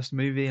the first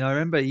movie, and I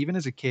remember even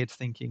as a kid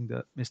thinking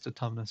that Mr.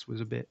 Tumnus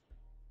was a bit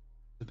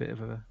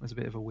of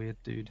a weird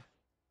dude.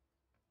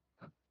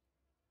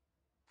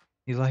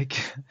 He's like,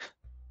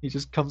 he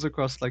just comes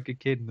across like a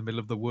kid in the middle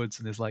of the woods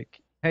and is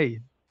like, "Hey,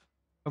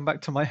 come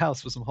back to my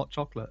house for some hot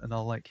chocolate, and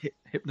I'll like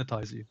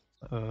hypnotize you."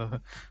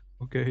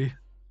 Okay.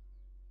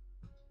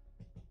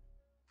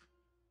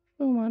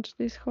 Too much.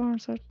 These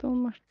horns are too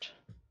much.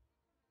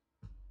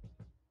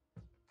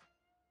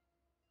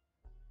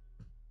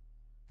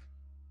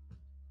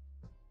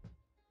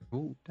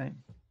 Oh,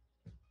 dang.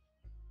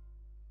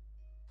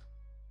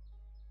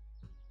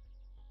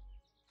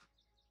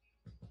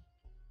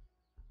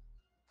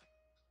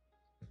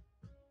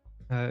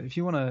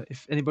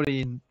 If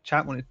anybody in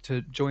chat wanted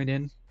to join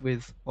in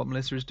with what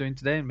Melissa is doing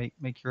today and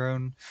make your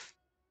own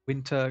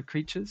winter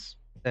creatures,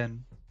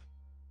 then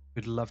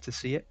we'd love to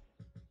see it.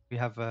 We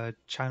have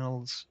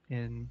channels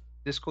in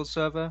Discord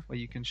server where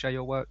you can share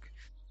your work,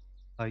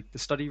 like the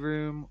study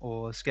room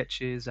or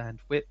sketches and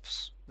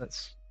whips.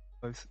 That's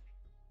both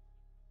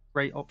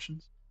great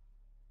options.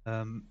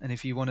 And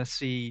if you want to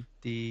see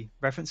the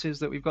references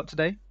that we've got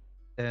today,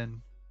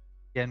 then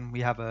again, we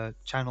have a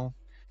channel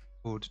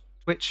called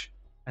Twitch,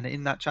 and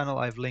in that channel,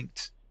 I've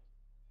linked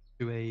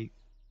to a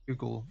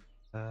Google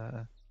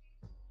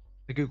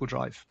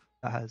Drive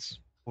that has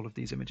all of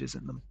these images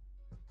in them.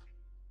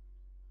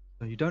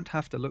 So you don't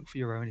have to look for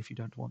your own if you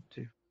don't want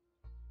to.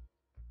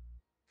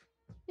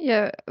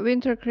 Yeah,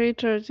 winter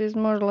creatures is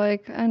more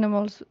like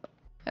animals,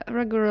 a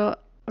regular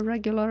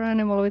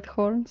animal with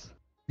horns.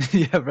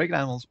 Yeah, regular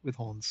animals with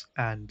horns,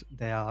 and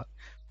they are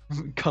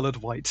colored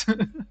white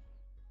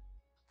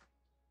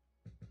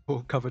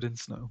or covered in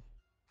snow.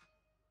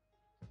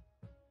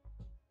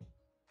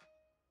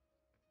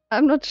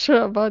 I'm not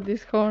sure about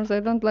these horns. I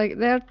don't like.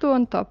 They are too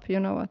on top.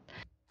 You know what?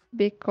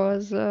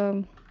 Because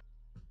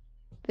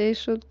they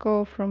should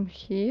go from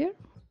here.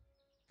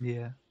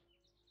 Yeah.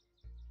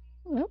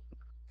 Yep.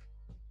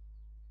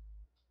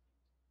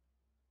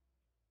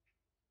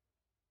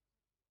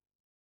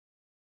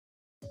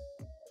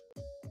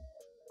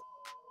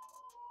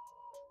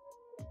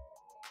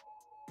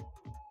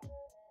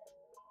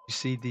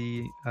 Do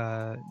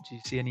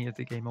you see any of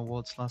the Game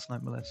Awards last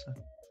night, Melissa?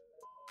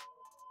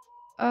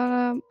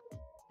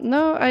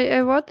 No,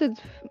 I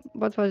voted.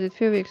 What was it? A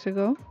few weeks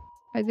ago.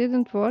 I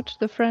didn't watch.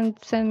 The friend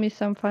sent me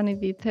some funny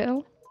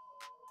detail.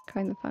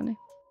 Kind of funny.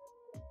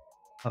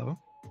 Oh,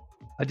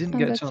 I didn't And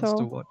get a that's chance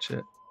to all. watch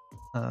it.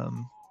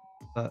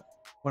 But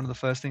one of the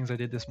first things I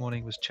did this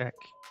morning was check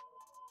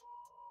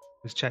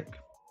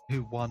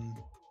who won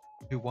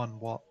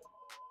what.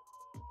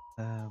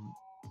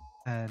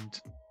 And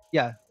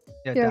yeah,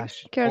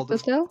 Dash. Care to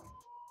tell?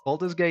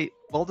 Baldur's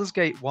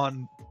Gate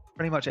won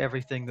pretty much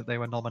everything that they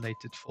were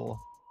nominated for.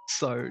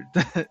 So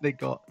they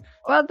got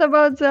What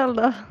about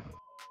Zelda?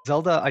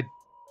 Zelda. I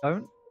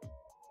don't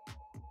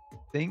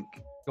think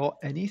got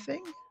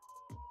anything.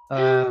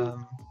 Let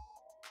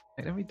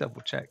me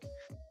double check.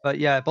 But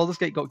yeah, Baldur's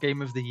Gate got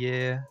Game of the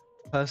Year.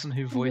 The person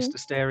who voiced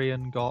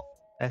Astarion got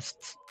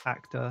Best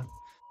Actor.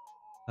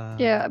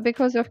 Yeah,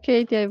 because of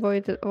Katie, I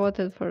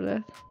voted for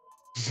that.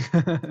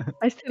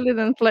 I still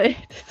didn't play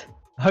it.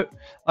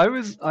 I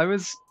was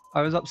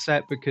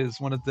upset because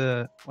one of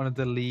the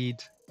lead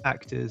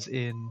actors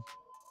in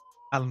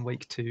Alan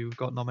Wake 2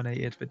 got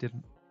nominated but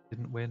didn't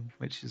win,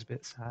 which is a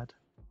bit sad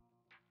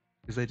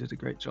because they did a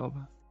great job.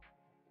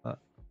 But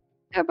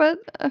yeah, but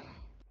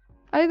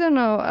I don't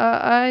know.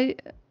 I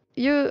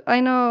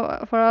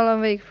know for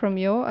Alan Wake from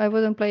you, I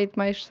wouldn't play it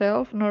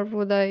myself, nor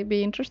would I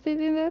be interested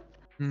in that.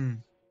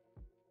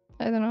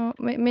 I don't know.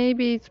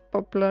 Maybe it's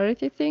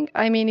popularity thing.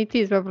 I mean, it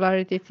is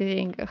popularity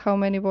thing. How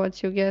many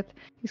votes you get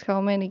is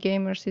how many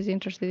gamers is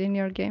interested in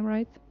your game,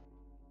 right?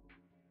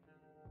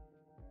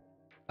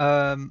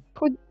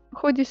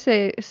 Who do you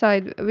say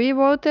side? We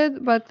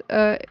voted, but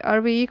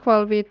are we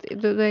equal with?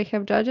 Do they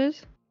have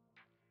judges?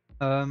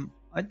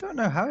 I don't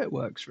know how it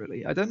works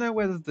really. I don't know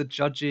whether the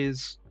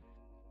judges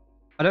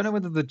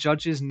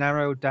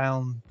narrow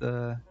down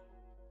the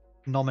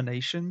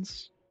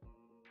nominations.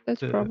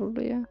 That's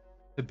probably, yeah.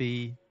 To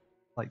be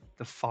like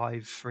the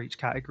 5 for each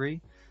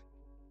category,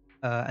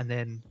 and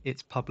then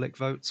it's public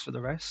votes for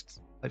the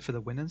rest, like for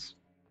the winners.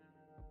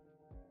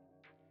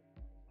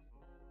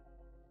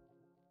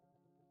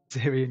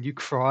 Zarian, you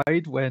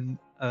cried when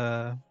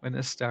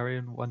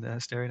Astarion won, the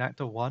Astarion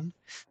actor won.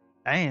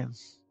 Damn.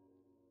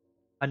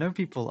 I know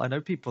people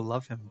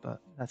love him, but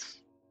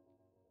that's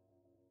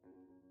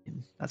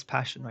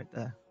passion right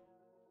there.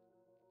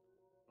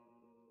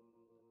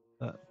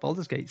 But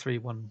Baldur's Gate 3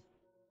 won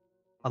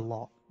a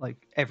lot,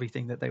 like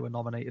everything that they were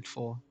nominated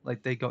for.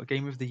 Like they got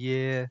Game of the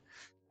Year,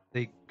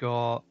 they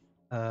got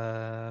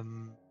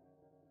obviously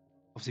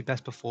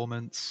Best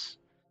Performance,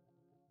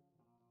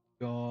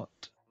 got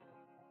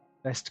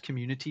Best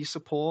Community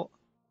Support,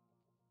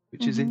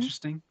 which is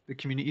interesting. The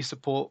community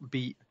support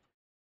beat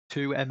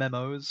 2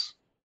 MMOs.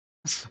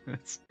 So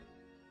that's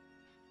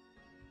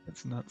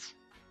nuts.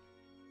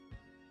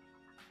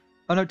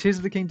 Oh no, Tears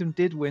of the Kingdom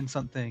did win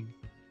something.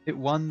 It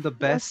won the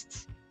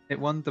best. It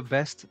won the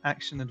best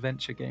action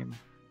adventure game.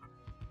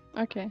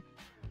 Okay.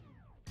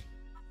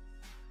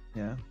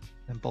 Yeah,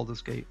 and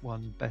Baldur's Gate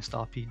won best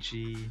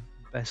RPG,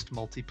 best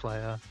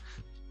multiplayer.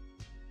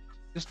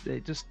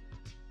 Just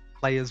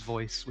player's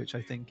voice, which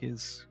I think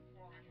is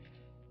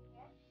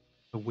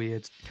a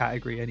weird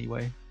category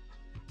anyway.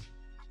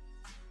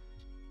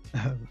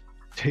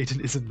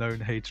 Jayden is a known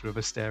hater of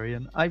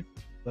Astarion.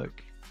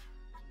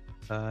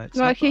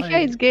 No, he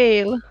hates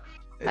Gale.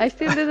 I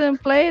still didn't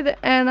play it,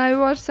 and I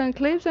watched some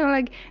clips, and I'm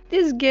like,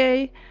 this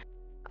gay,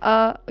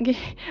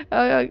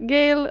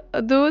 Gale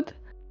dude,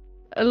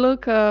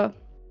 look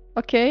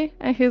okay,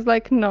 and he's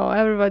like, no,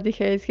 everybody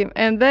hates him.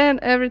 And then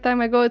every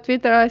time I go to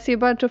Twitter, I see a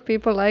bunch of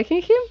people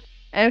liking him,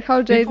 and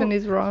how Jayden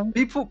is wrong.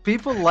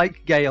 People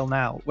like Gale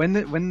now. When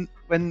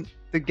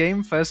the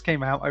game first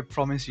came out, I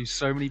promise you,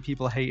 so many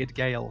people hated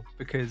Gale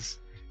because,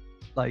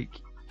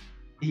 like,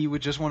 he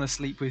would just want to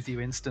sleep with you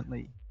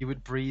instantly. You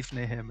would breathe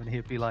near him, and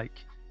he'd be like,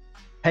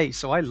 "Hey,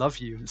 so I love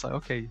you." And it's like,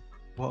 okay,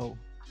 whoa,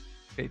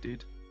 okay,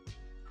 dude.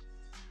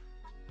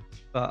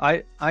 But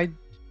I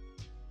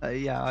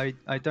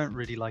don't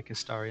really like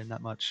Astarion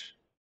that much.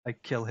 I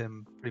kill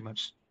him pretty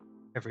much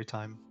every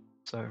time.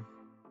 So.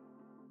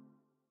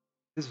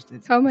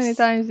 How many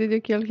times did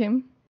you kill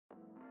him?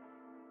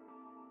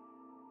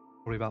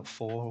 Probably about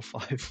 4 or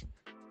 5.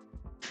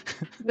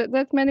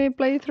 That many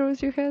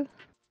playthroughs you had?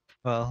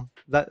 Well,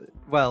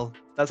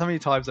 that's how many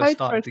times I've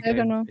started the game. I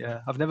don't know.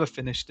 Yeah, I've never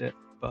finished it,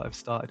 but I've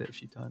started it a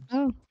few times.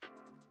 Oh.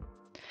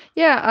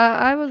 Yeah,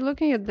 I was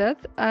looking at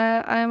that.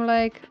 I'm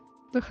like,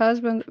 the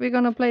husband, we're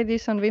gonna play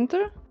this on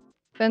winter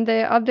when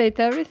they update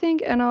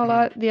everything and all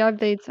the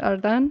updates are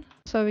done,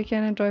 so we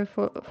can enjoy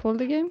full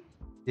the game.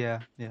 Yeah.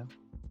 Yeah,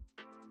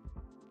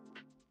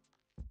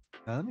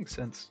 that makes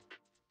sense.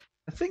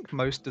 I think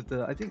most of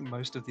the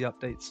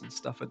updates and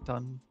stuff are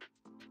done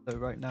though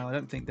right now. I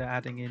don't think they're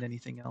adding in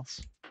anything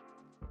else.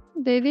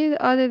 They did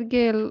added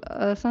Gale,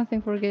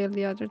 something for Gale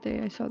the other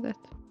day. I saw that.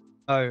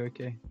 Oh,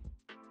 okay.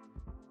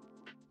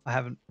 I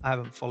haven't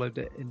followed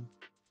it in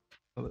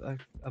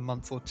a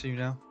month or 2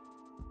 now.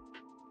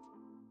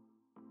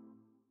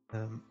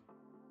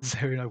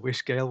 Zarian, I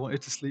wish Gale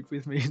wanted to sleep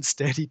with me.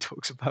 Instead, he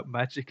talks about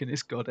magic and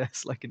his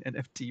goddess like an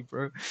NFT,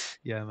 bro.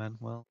 Yeah, man.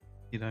 Well,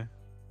 you know,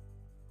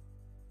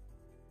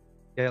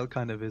 Gale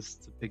kind of is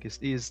the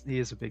biggest. He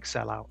is a big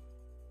sellout.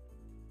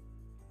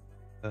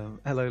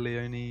 Hello,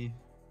 Leonie.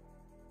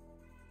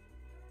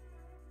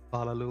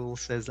 Balalul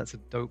says that's a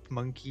dope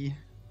monkey.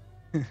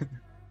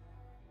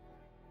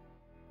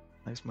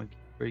 Nice monkey,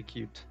 very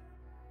cute.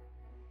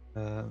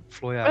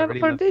 Floya, I really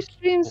for love these the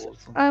streams,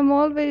 I'm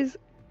always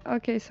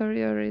okay.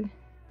 Sorry, already.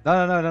 No.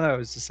 I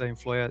was just saying,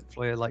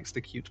 Floya likes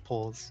the cute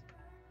paws.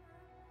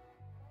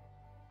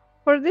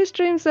 For these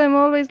streams, I'm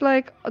always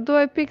like, do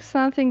I pick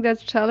something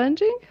that's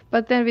challenging,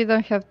 but then we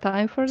don't have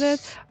time for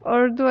that,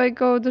 or do I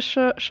go the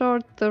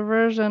short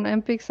version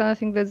and pick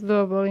something that's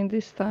doable in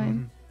this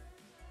time?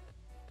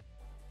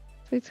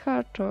 So it's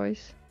hard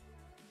choice.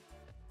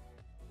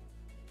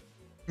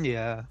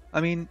 Yeah,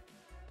 I mean,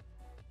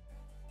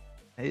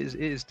 it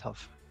is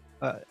tough.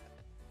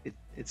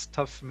 It's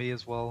tough for me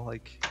as well.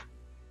 Like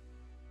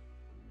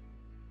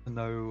to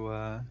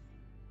know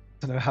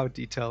how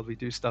detailed we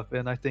do stuff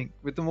in. I think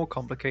with the more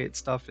complicated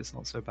stuff, it's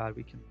not so bad.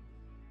 We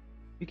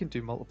can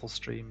do multiple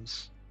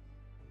streams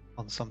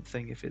on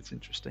something if it's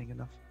interesting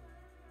enough.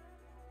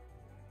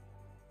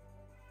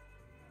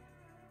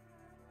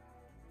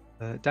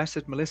 Dash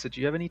said, Melissa, do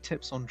you have any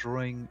tips on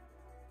drawing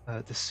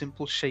the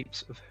simple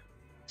shapes of?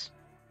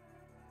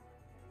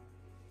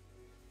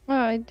 Oh,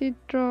 I did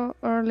draw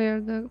earlier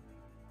though.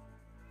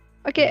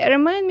 Okay,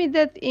 remind me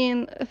that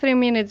in 3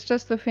 minutes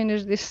just to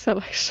finish this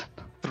selection.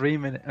 3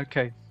 minutes,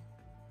 okay.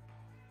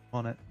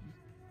 On it.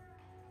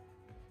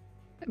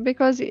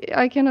 Because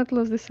I cannot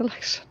lose this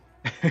selection.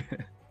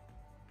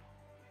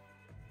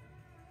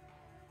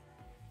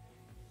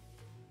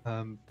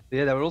 Yeah,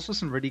 there were also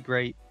some really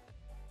great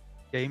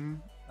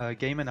game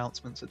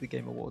announcements at the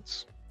Game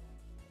Awards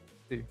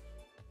too.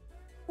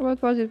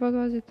 What was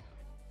it?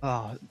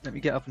 Oh, let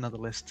me get up another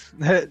list.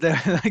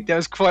 There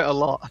was quite a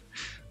lot.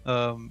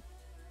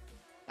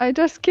 I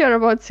just care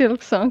about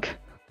Silksong.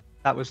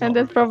 That was not and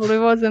that probably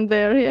wasn't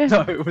there yet.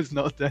 No, it was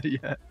not there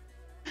yet.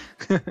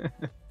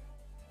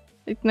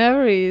 It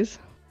never is.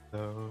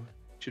 No,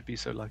 should be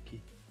so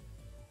lucky.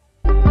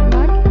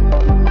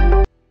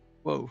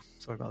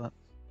 sorry about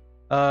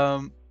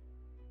that.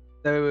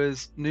 There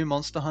was new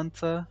Monster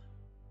Hunter.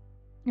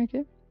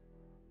 Okay.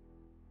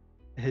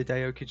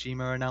 Hideo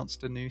Kojima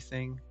announced a new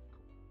thing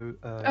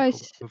I, called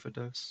s-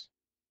 Overdose.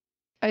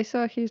 I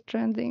saw he's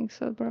trending,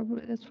 so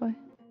probably that's why.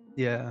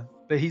 Yeah,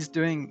 but he's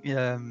doing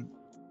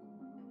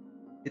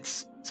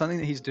it's something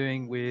that he's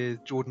doing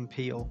with Jordan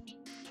Peele,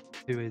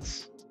 who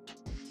is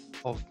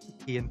of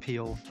Key and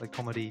Peele, the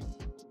comedy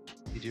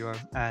duo,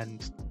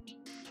 and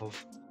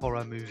of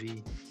horror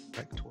movie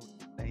director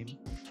name.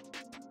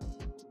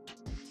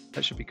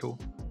 That should be cool.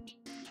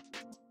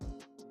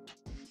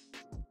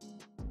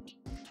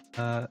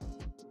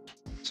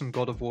 Some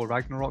God of War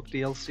Ragnarok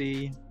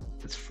DLC.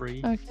 It's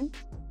free. Okay.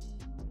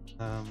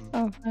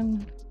 Oh,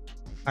 and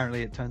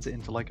apparently it turns it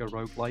into like a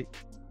roguelike.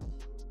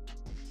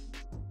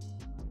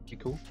 Be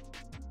cool.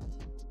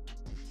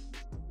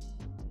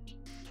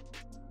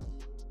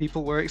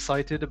 People were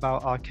excited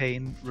about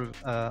Arcane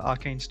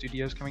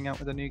Studios coming out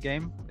with a new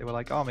game. They were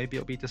like, "Oh, maybe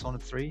it'll be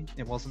Dishonored 3."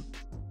 It wasn't.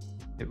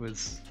 It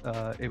was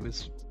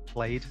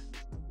Blade,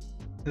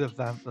 the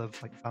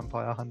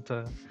Vampire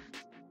Hunter.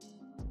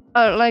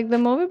 like the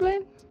movie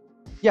Blade?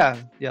 Yeah,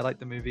 like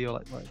the movie or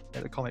like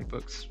the comic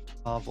books,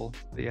 Marvel.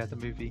 But yeah, the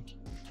movie.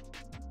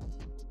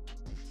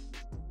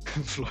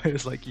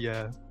 Floya's like,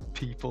 yeah,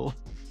 people.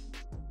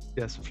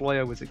 Yes,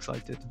 Floya was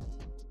excited.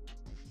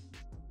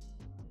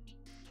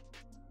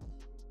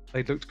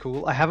 They looked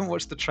cool. I haven't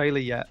watched the trailer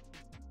yet,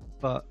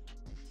 but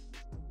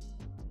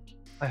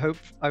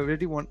I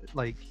really want,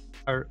 like,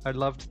 I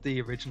loved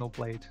the original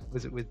Blade.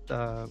 Was it with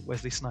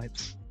Wesley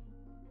Snipes?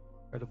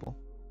 Incredible.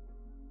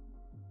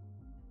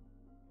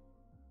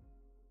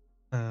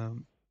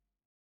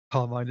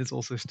 Carmine is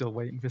also still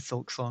waiting for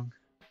Silk Song.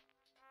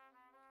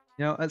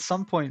 You know, at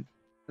some point,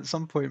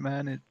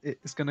 man,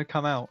 it's gonna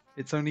come out.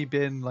 It's only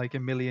been like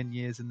 1,000,000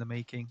 years in the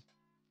making.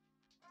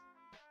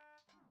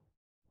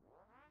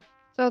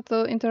 So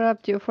to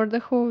interrupt you, for the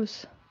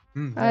hooves,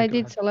 I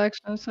did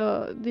selection,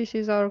 so this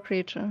is our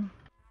creature.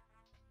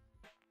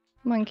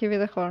 Monkey with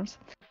the horns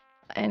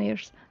and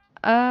ears.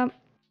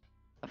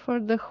 For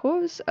the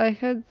hooves, I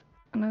had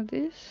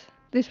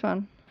this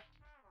one.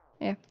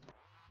 Yeah.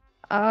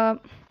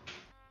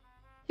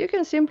 You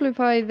can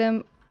simplify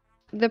them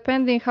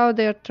depending how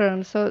they are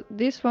turned. So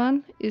this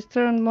one is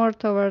turned more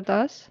toward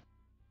us.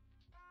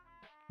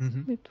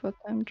 With what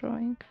I'm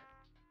drawing.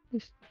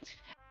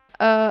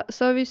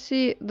 So we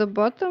see the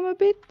bottom a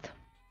bit,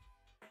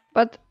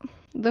 but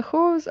the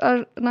hooves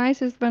are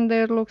nicest when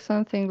they look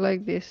something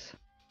like this.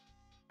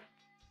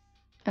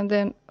 And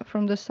then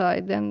from the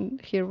side, then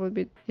here would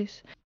be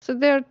this. So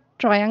they're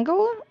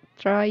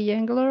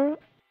triangular,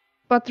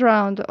 but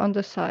round on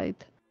the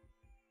side.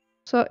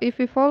 So if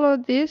we follow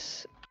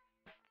this,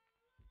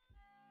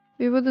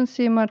 we wouldn't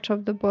see much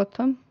of the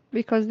bottom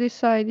because this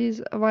side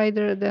is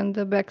wider than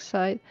the back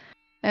side.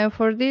 And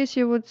for this,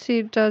 you would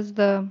see just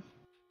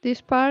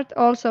this part.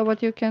 Also,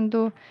 what you can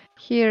do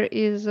here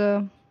is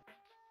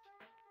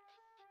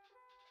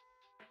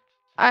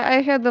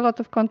I had a lot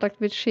of contact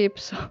with sheep,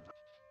 so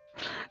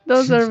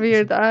those are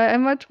weird.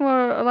 I'm much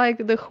more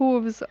like the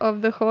hooves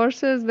of the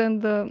horses than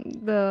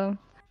the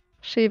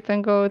sheep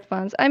and goat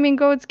ones. I mean,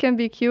 goats can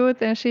be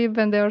cute and sheep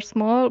when they are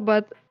small,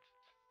 but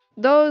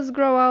those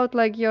grow out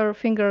like your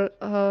finger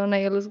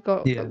nails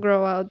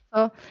grow out.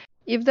 So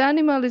if the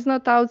animal is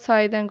not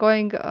outside and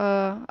going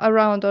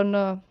around on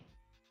a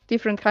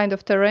different kind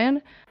of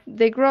terrain,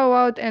 they grow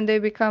out and they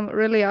become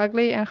really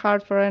ugly and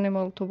hard for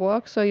animal to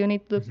walk. So you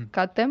need to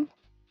cut them.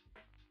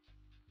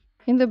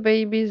 In the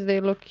babies, they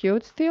look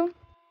cute still.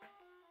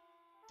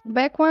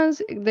 Back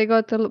ones, they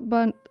got a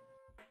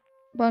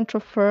bunch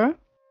of fur,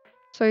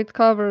 so it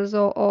covers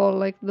all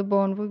like the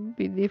bone would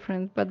be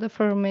different, but the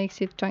fur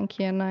makes it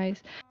chunky and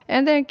nice.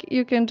 And then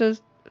you can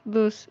just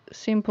do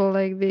simple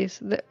like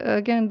this,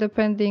 again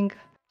depending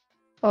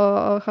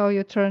on how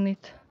you turn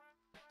it.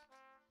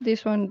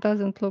 This one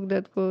doesn't look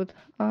that good.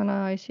 Oh,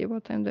 now I see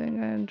what I'm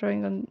doing. I'm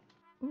drawing on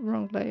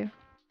wrong layer.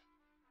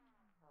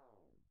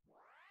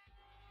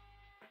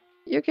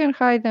 You can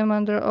hide them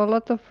under a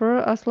lot of fur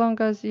as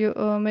long as you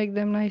make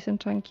them nice and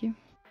chunky.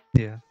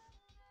 Yeah.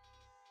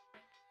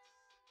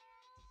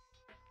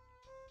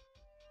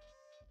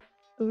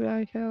 Do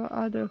I have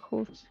other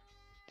hooves?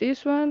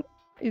 This one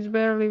is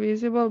barely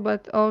visible,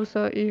 but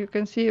also you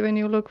can see when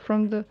you look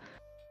from the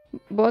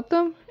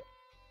bottom,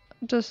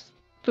 just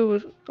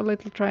two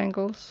little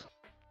triangles.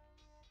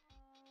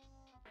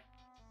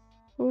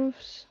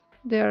 Hooves.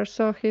 They are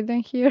so hidden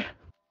here.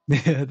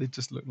 Yeah, they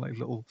just look like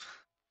little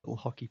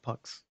hockey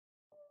pucks.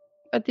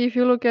 But if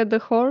you look at the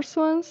horse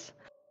ones,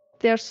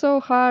 they're so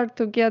hard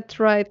to get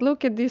right.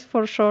 Look at this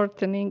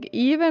foreshortening.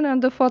 Even on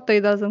the photo, it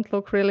doesn't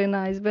look really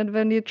nice. But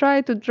when you try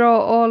to draw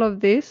all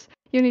of this,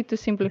 you need to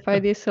simplify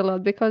this a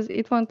lot because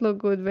it won't look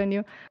good when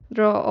you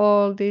draw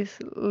all these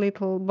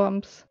little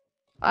bumps.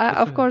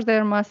 Of course,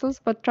 they're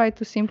muscles, but try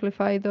to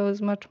simplify those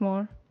much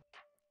more.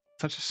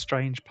 Such a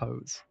strange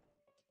pose.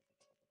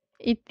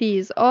 It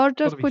is. Or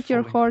just put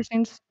your horse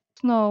in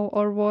snow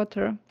or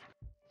water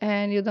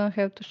and you don't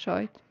have to show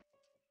it.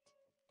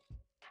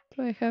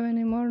 Do I have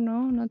any more?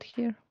 No, not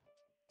here.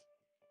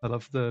 I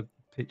love the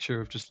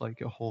picture of just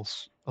like a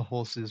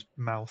horse's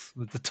mouth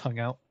with the tongue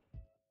out.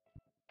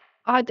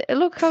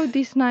 Look how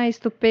this nice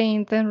to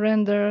paint and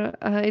render.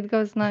 It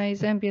goes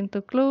nice ambient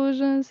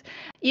occlusions.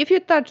 If you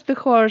touch the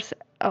horse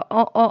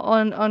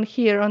on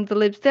here on the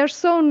lips, they're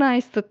so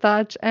nice to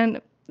touch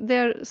and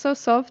they're so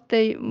soft.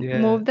 They Yeah.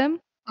 move them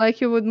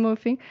like you would move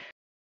things.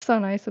 So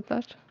nice to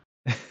touch.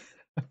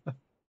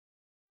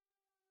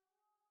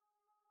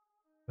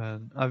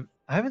 Man, I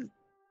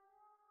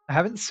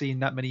haven't seen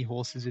that many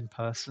horses in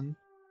person.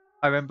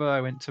 I remember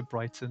I went to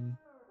Brighton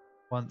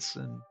once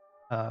and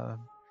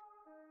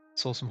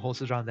saw some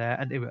horses around there,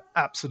 and they were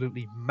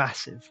absolutely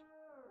massive.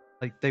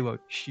 Like they were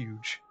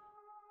huge.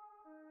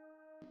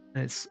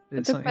 And it's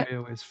something I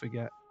always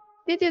forget.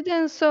 Did you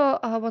then saw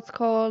what's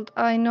called?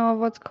 I know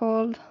what's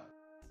called.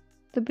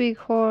 The big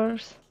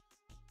horse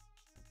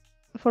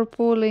for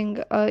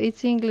pulling.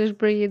 It's English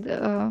breed.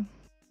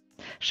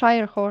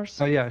 Shire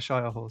horse. Oh yeah,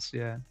 Shire horse.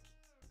 Yeah,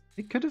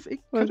 it could have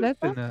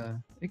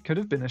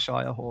been a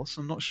Shire horse.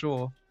 I'm not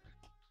sure,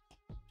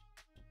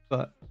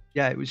 but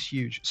yeah, it was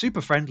huge.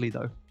 Super friendly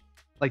though.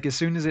 Like as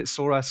soon as it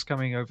saw us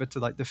coming over to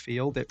like the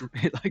field, it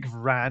like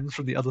ran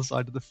from the other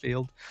side of the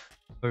field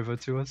over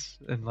to us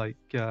and like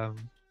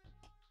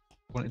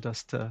wanted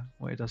us to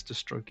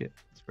stroke it.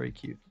 It's very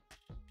cute.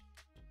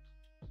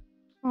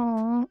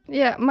 Oh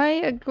yeah,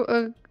 my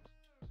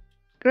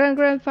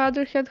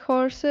grandfather had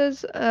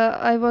horses.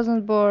 I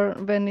wasn't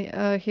born when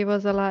he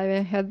was alive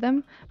and had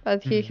them,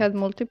 but he had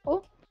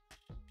multiple.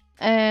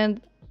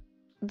 And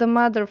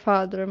the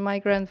father, my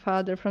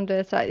grandfather from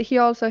that side, he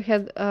also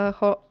had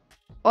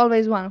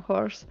always one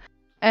horse,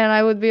 and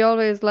I would be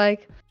always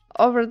like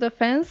over the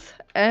fence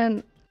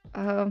and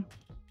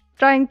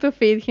trying to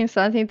feed him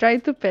something,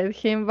 trying to pet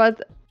him,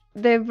 but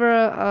they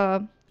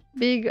were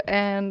big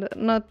and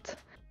not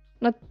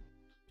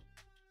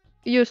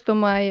used to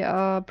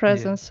my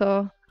presence,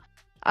 so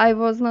I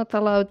was not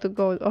allowed to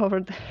go over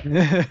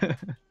there.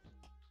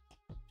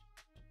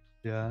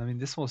 Yeah, I mean,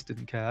 this horse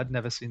didn't care. I'd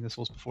never seen this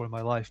horse before in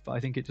my life, but I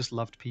think it just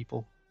loved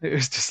people. It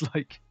was just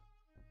like,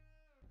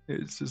 it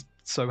was just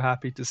so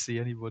happy to see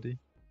anybody.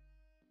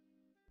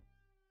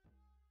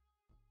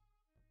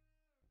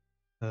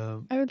 I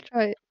will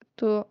try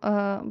to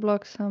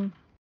block some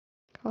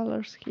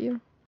colors here.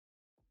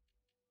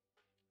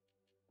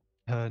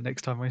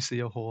 Next time I see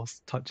a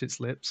horse touch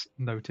its lips,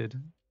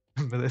 noted.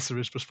 Melissa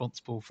is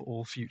responsible for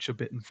all future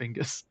bitten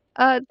fingers.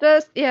 Have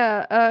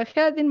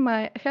in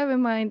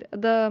mind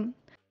the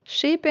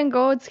sheep and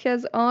goats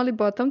has only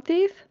bottom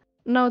teeth,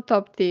 no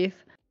top teeth,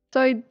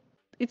 so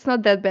it's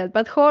not that bad.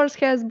 But horse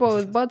has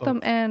both bottom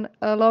and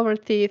lower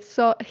teeth,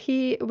 so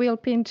he will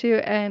pinch you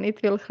and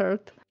it will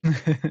hurt.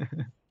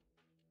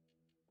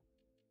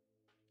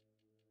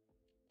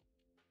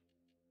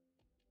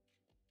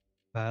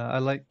 I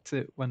liked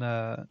it when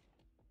I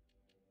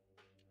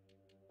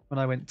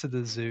went to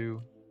the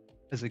zoo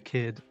as a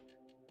kid.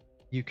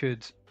 You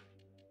could,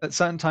 at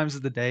certain times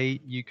of the day,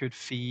 you could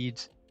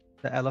feed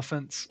the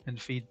elephants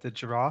and feed the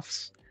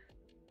giraffes,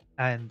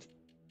 and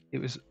it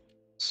was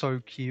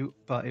so cute,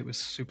 but it was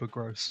super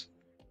gross.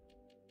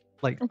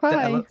 Like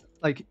Why?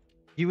 like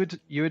you would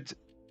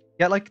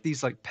get like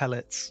these like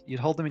pellets. You'd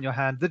hold them in your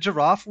hand. The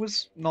giraffe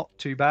was not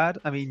too bad.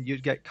 I mean,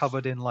 you'd get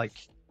covered in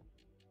like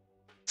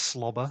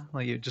slobber.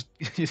 Like you'd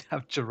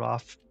have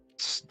giraffe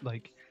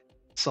like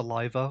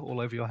saliva all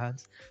over your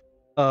hands.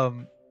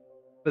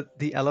 But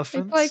the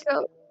elephants. It's like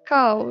a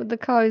cow. The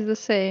cow is the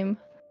same.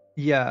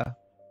 Yeah,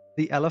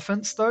 the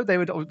elephants though they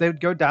would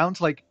go down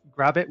to like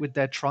grab it with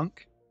their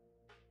trunk,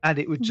 and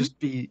it would just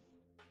be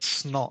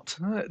snot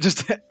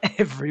just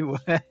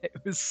everywhere.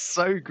 It was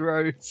so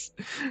gross.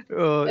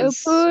 Oh,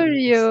 poor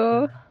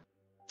you.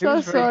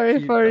 So sorry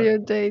cute, for though. you,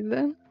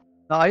 Jayden.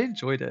 No, I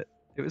enjoyed it.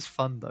 It was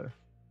fun though.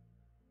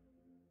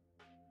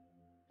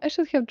 I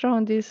should have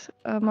drawn these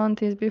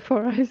mountains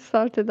before I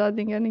started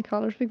adding any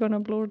colors. We're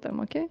gonna blur them,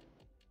 okay?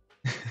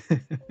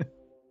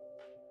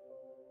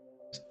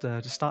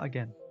 Just start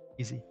again.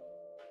 Easy.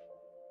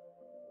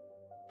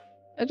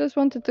 I just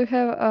wanted to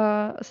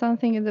have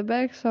something in the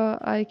back so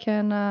I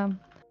can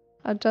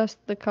adjust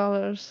the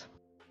colors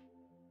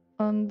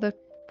on the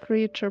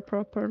creature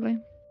properly.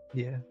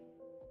 Yeah.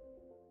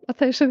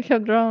 But I should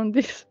have drawn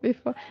this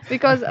before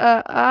because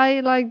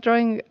I like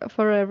drawing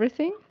for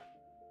everything.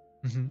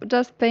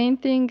 Just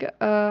painting,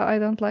 I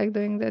don't like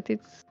doing that.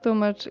 It's too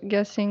much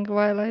guessing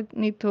while I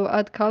need to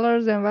add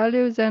colors and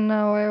values, and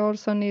now I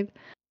also need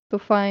to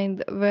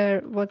find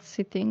what's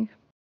sitting.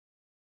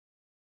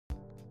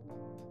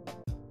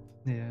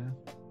 Yeah.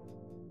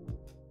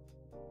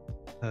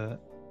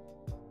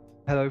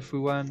 Hello,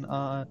 Fuan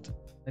Art.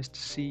 Nice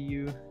to see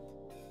you.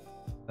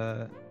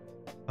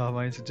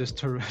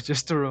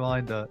 Just a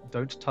reminder,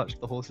 don't touch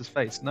the horse's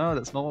face. No,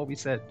 that's not what we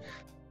said.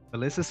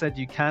 Melissa said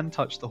you can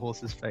touch the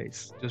horse's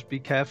face. Just be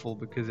careful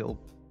because it'll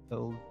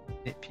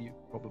nip you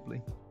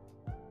probably.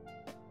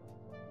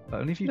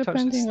 But only if you touch the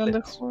slits. Depending on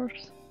the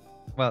horse.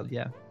 Well,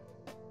 yeah.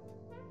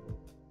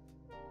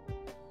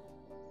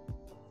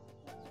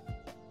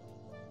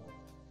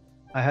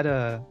 I had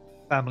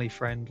family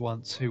friend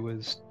once who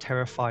was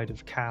terrified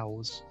of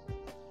cows,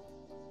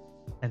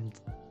 and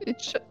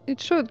It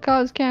should.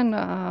 Cows can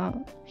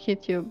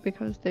hit you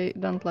because they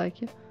don't like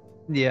you.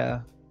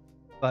 yeah,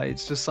 but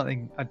it's just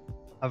something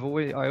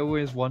I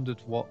always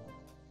wondered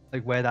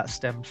where that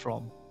stemmed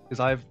from, because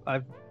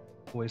I've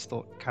always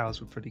thought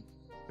cows were pretty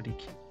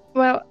cute.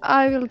 Well,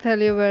 I will tell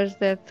you where's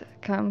that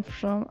come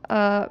from.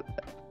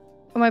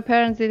 My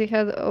parents did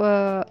have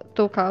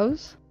 2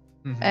 cows.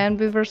 Mhm. And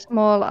we were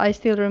small. I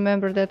still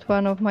remember that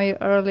one of my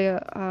earlier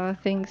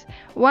things.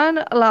 One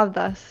loved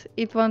us.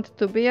 It wanted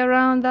to be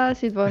around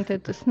us. It wanted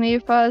to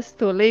sniff us,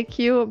 to lick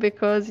you,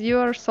 because you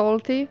are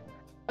salty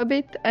a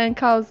bit, and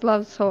cows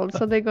love salt.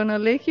 So they're gonna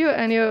lick you,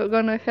 and you're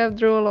gonna have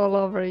drool all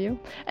over you.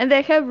 And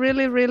they have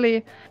really, really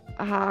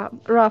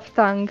rough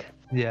tongue.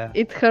 Yeah,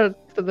 It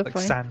hurts to the like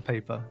point.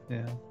 sandpaper.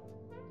 Yeah.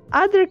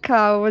 Other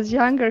cow was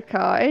younger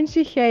cow, and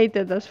she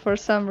hated us for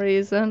some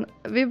reason.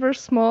 We were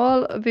small.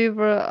 We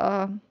were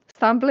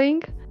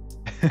stumbling.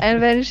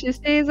 And when she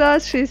sees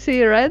us, she see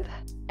red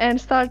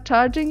and start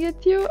charging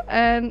at you.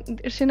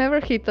 And she never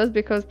hit us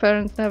because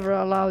parents never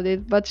allowed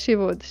it, but she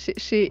would.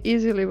 She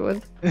easily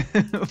would.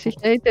 She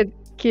hated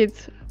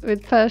kids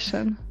with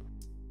passion.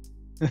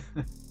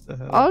 The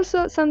hell?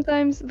 Also,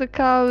 sometimes the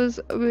cows,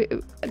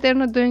 they're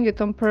not doing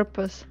it on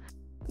purpose.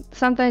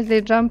 Sometimes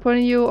they jump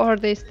on you or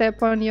they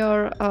step on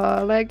your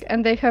leg,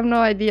 and they have no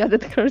idea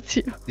that hurts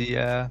you.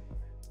 Yeah.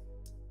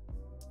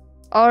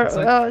 Or It's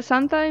like-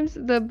 sometimes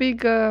the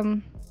big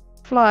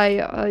fly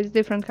is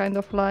different kind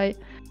of fly.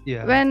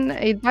 Yeah. When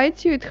it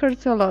bites you, it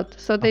hurts a lot.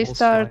 So they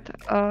horsefly.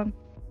 start,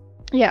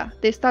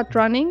 they start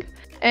running.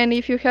 And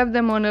if you have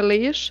them on a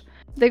leash,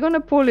 they're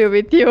gonna pull you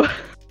with you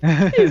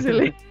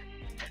easily,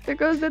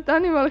 because that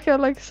animal had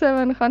like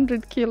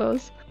 700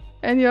 kilos,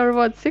 and you're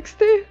what,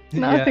 60?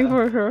 Nothing Yeah.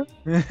 for her.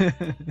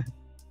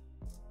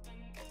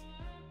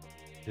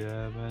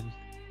 Yeah, man.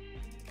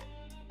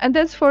 And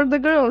that's for the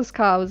girls'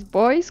 cows.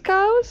 Boys'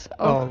 cows?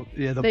 Oh,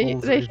 yeah, the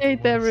bulls. They are even hate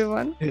worse.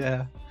 everyone.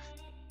 Yeah.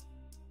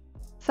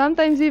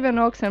 Sometimes even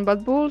oxen,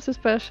 but bulls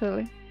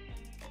especially.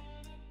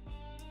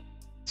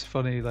 It's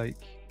funny, like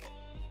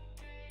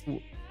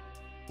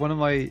one of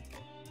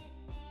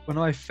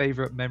my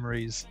favorite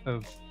memories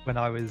of when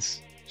I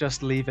was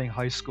just leaving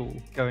high school,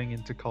 going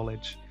into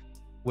college,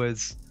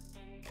 was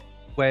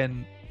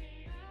when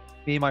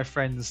me and my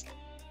friends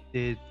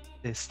did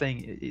this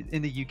thing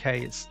in the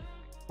UK. It's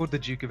called the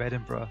Duke of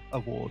Edinburgh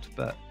Award,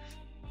 but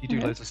you do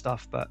Okay. loads of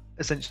stuff. But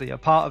essentially, a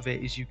part of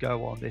it is you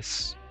go on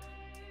this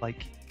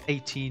like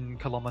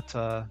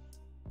 18-kilometer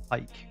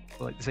hike,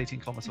 or like this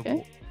 18-kilometer Okay.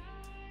 walk.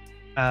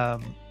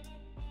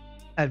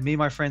 And me and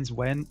my friends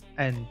went,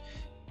 and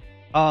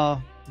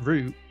our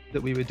route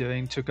that we were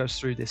doing took us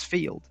through this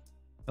field.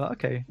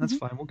 Okay, that's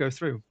fine, we'll go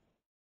through.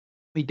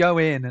 We go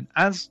in, and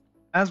as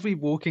we're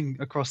walking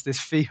across this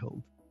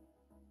field,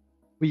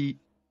 we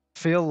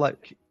feel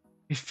like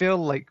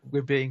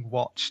we're being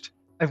watched,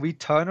 and we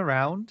turn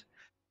around,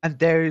 and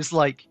there's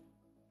like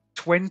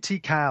 20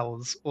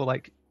 cows or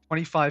like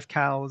 25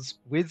 cows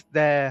with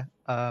their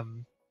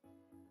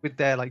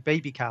like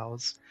baby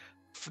cows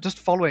just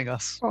following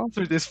us Oh.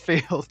 through this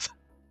field.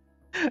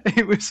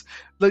 It was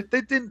like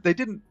they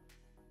didn't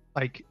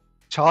like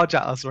charge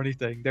at us or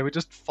anything. They were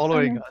just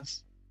following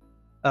us.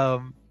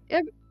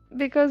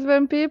 Because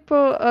when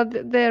people,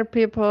 they're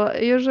people,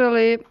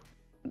 usually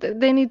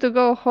they need to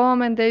go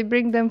home and they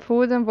bring them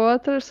food and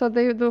water, so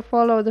they do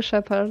follow the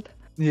shepherd.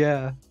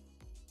 Yeah,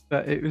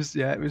 but it was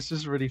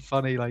just really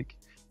funny. Like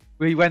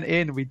we went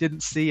in, we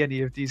didn't see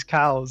any of these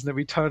cows, and then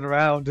we turn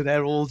around and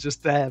they're all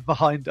just there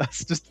behind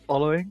us, just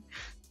following.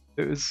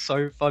 It was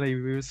so funny.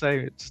 We were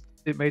saying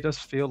it made us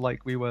feel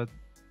like we were,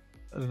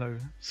 I don't know,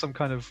 some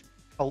kind of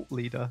cult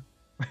leader.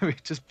 We were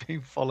just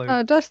being followed.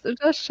 No, just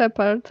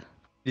shepherd.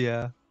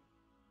 Yeah,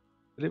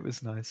 but it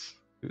was nice.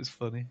 It was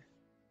funny.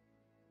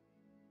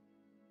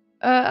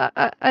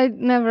 I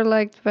never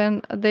liked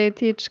when they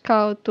teach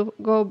cow to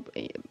go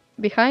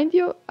behind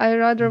you. I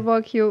rather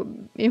walk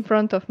you in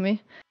front of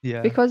me.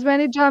 Yeah. Because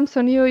when it jumps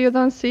on you, you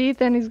don't see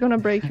it and it's gonna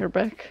break your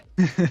back.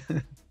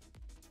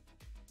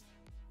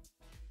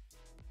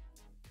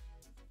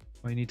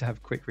 Well, you need to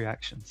have quick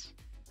reactions.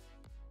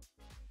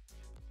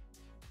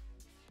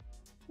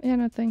 Yeah,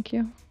 no, thank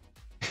you.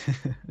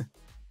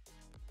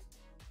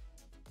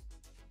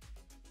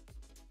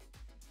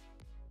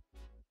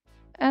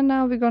 And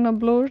now we're gonna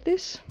blur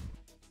this.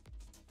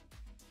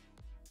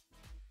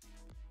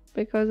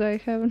 Because I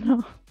have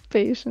no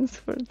patience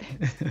for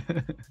this.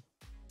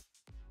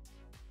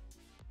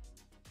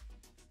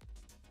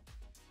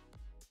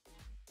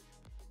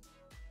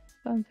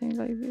 Something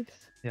like this.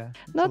 Yeah.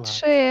 Not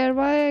share.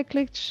 Why I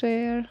clicked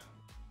share?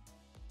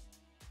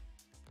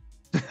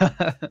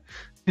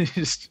 It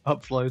just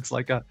uploads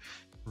like a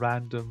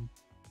random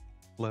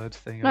blurred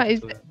thing. No,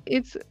 onto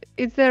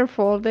it's their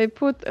fault. They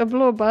put a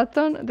blue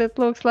button that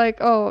looks like,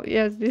 oh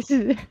yes, this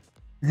is it.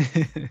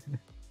 it.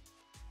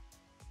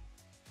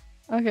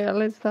 Okay,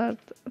 let's start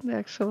the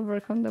actual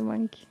work on the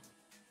monkey.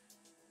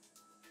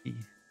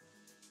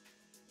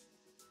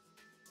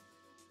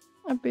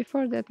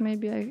 Before that,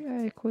 maybe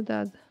I could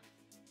add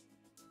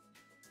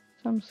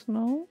some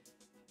snow.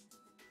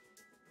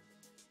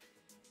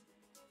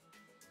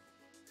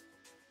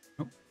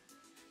 Oh.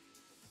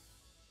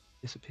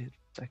 Disappeared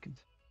for a second.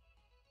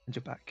 And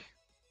you're back.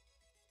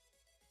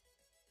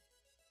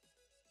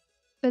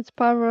 That's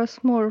power of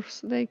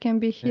Smurfs. They can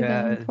be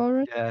hidden in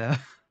forest. Yeah.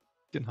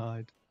 You can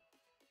hide.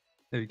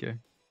 There we go.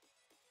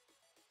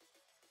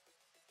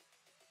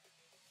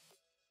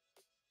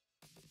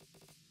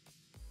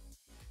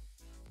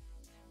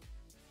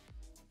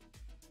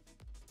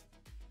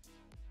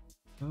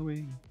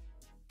 Going.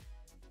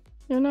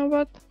 You know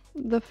what?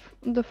 The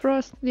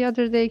frost the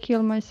other day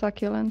killed my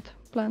succulent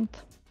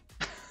plant.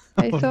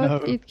 I Oh,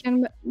 thought no. it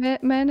can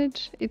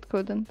manage. It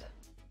couldn't.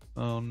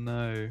 Oh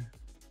no.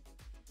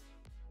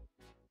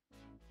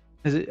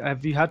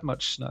 Have you had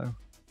much snow?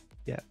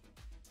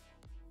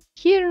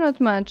 Here, not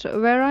much.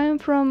 Where I am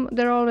from,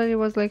 there already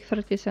was like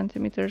 30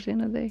 centimeters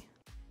in a day.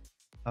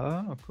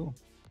 Oh, cool.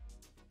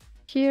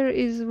 Here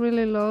is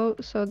really low,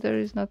 so there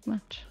is not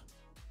much.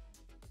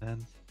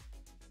 And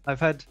I've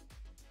had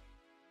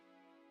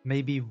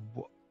maybe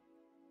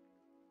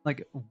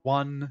like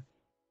 1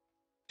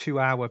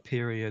 2-hour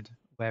period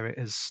where it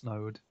has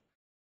snowed,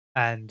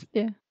 and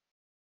Yeah.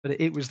 but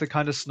it was the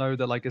kind of snow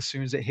that like as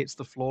soon as it hits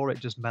the floor, it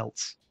just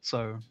melts.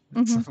 So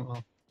it's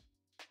well,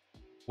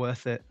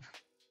 worth it.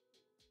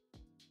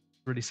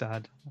 Really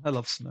sad. I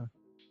love snow.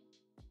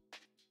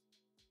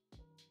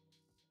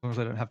 As long as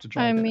I don't have to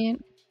drive I it.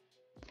 mean,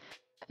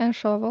 and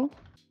shovel.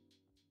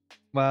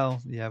 Well,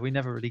 yeah, we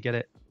never really get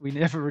it. We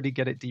never really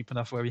get it deep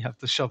enough where we have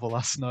to shovel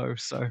our snow.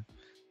 So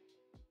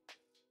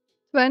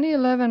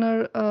 2011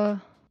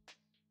 or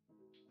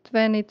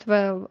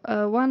 2012,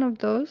 one of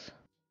those.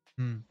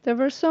 There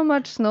was so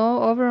much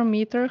snow, over a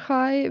meter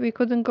high. We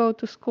couldn't go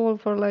to school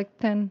for like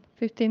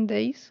 10-15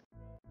 days.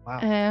 wow.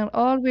 And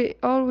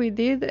all we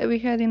did, we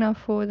had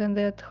enough food and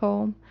at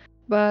home.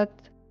 But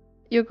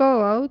you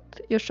go out,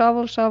 you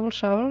shovel,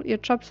 you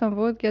chop some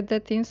wood, get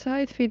that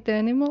inside, feed the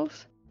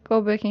animals,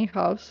 go back in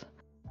house.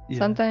 Yeah.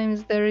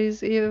 Sometimes there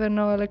is even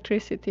no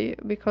electricity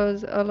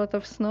because a lot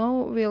of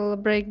snow will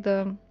break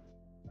the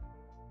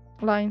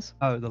lines.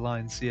 Oh, the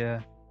lines,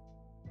 yeah.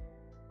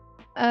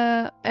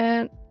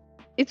 And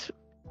it's,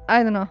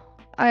 I don't know,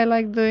 I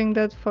like doing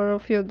that for a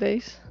few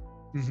days,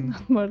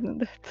 not more than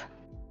that.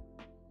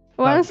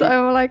 Once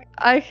I'm like,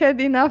 I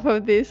had enough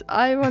of this.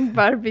 I want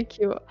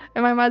barbecue.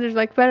 And my mother's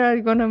like, where are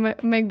you gonna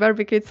make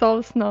barbecue? It's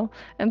all snow.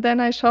 And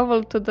then I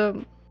shovel to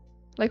the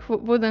like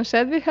wooden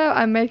shed we have.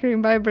 I'm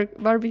making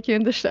barbecue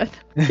in the shed.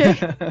 Okay.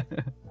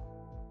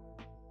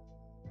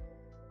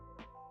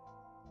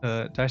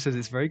 Dash says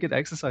it's very good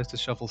exercise to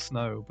shovel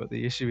snow, but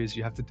the issue is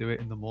you have to do it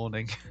in the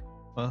morning.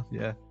 Well,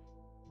 yeah.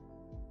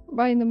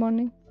 Why in the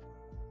morning?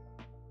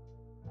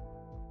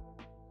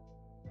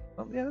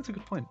 Well, yeah, that's a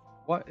good point.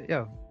 Why?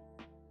 Yeah.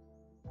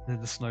 And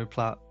then the snow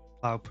plow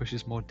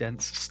pushes more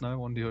dense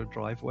snow onto your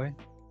driveway.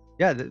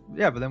 Yeah,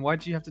 yeah, but then why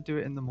do you have to do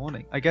it in the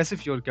morning? I guess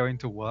if you're going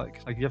to work,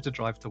 like you have to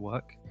drive to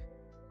work.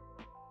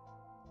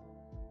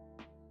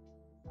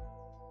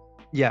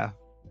 Yeah,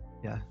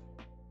 yeah.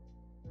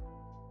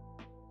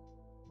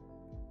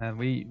 And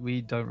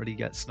we don't really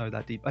get snow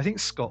that deep. I think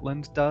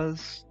Scotland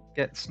does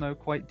get snow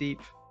quite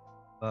deep,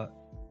 but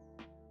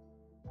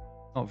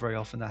not very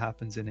often that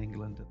happens in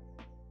England.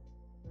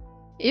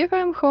 If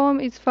I'm home,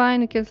 it's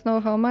fine. You can snow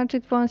how much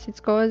it wants. It's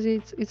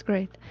cozy. It's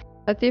great.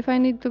 But if I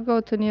need to go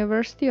to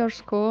university or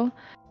school,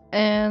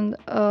 and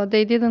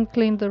they didn't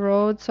clean the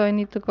road, so I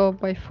need to go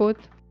by foot.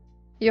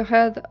 You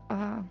had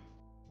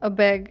a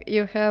bag,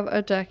 you have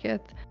a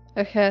jacket,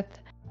 a hat,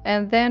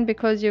 and then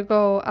because you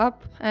go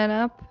up and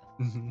up,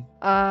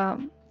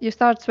 you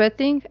start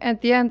sweating. At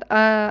the end,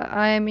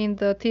 I am in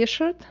the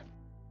t-shirt,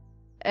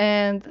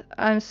 and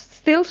I'm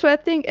still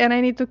sweating, and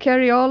I need to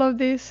carry all of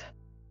this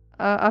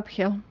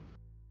uphill.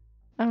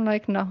 I'm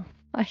like, no,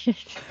 I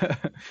hate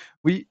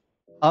it.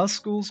 Our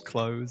schools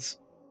close.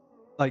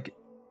 Like,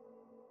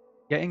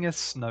 getting a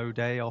snow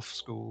day off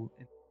school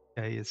in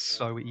the UK is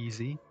so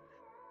easy.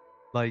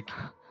 Like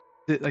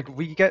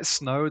we get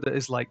snow that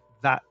is like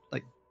that,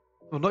 like,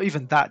 well, not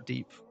even that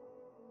deep.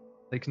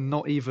 Like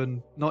not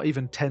even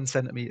 10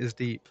 centimeters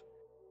deep,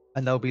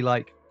 and they'll be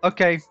like,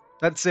 okay,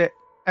 that's it.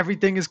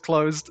 Everything is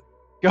closed.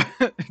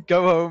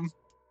 Go home.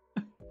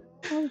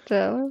 I'm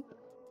jealous.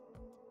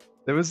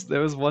 There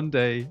was one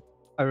day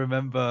I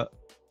remember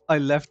I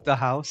left the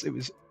house. It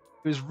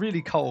was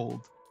really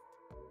cold.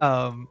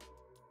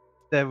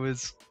 There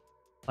was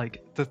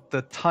like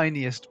the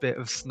tiniest bit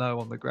of snow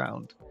on the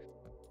ground,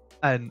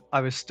 and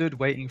I was stood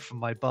waiting for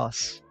my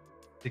bus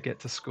to get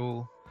to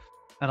school,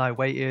 and I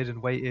waited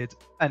and waited,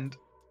 and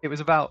it was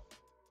about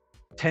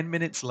 10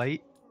 minutes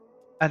late,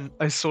 and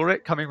I saw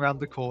it coming around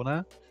the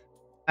corner,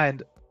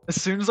 and as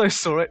soon as I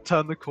saw it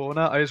turn the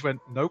corner, I just went,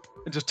 nope,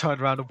 and just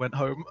turned around and went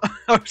home.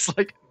 I was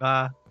like,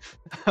 nah,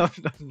 I'm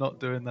not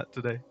doing that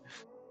today.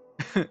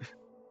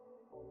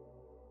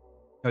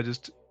 I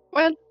just...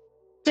 Well,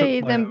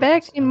 say them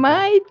back in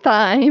my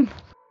time.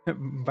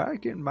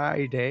 Back in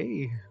my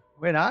day,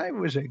 when I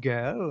was a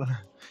girl,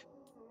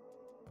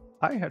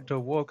 I had to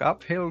walk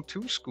uphill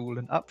to school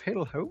and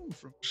uphill home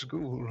from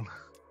school.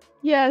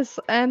 Yes,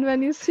 and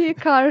when you see a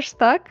car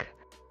stuck,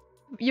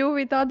 you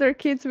with other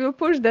kids will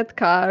push that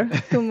car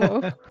to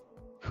move.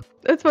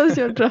 That was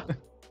your job.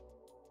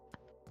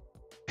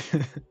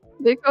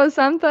 Because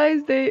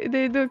sometimes they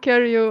do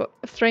carry you,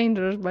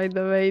 strangers by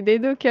the way, they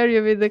do carry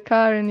you with the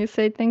car and you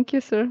say, thank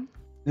you, sir.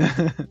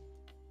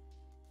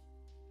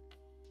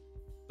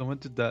 Someone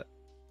did that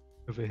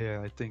over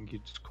here. I think you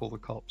just call the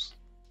cops.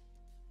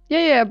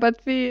 Yeah, but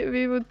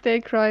we would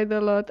take ride a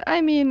lot.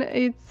 I mean,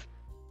 it's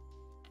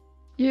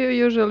you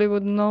usually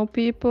would know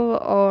people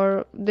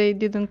or they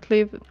didn't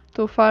live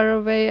too far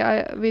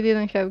away. We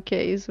didn't have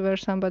case where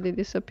somebody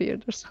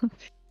disappeared or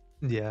something.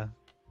 Yeah.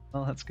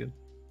 Well, that's good.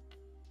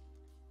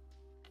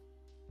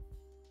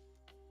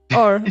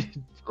 Or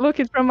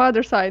look it from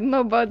other side.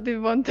 Nobody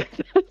wanted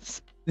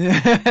us.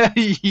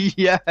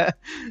 Yeah.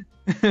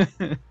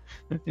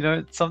 You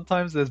know,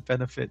 sometimes there's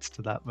benefits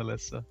to that,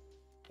 Melissa.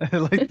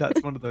 Like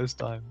that's one of those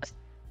times.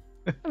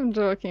 I'm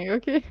joking,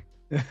 okay?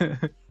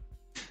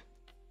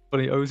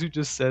 Funny, Ozu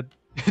just said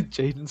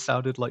Jayden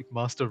sounded like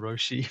Master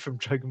Roshi from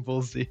Dragon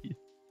Ball Z.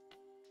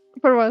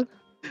 For what?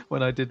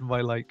 When I did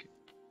my like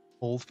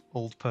old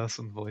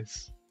person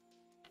voice.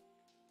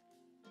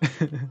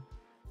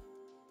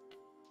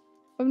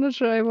 I'm not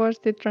sure I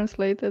watched it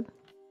translated.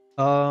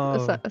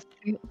 Oh.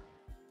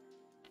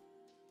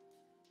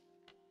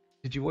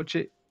 Did you watch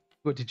it?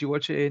 What, did you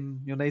watch it in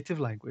your native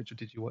language or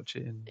did you watch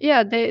it in?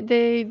 Yeah,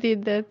 they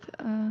did that.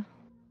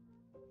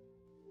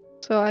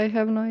 So I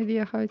have no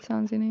idea how it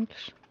sounds in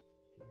English.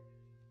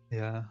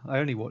 Yeah, I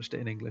only watched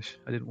it in English.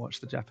 I didn't watch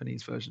the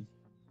Japanese version.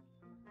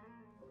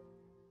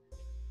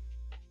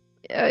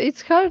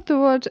 It's hard to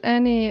watch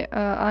any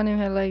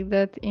anime like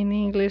that in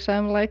English.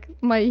 I'm like,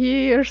 my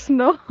ears,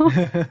 no.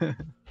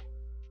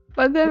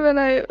 But then when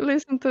I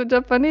listen to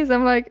Japanese,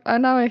 I'm like,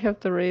 now I have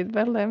to read,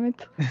 but damn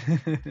it.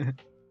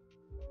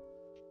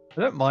 I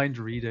don't mind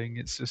reading,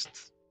 it's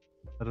just,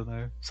 I don't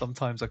know,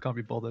 sometimes I can't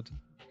be bothered.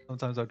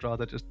 Sometimes I'd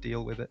rather just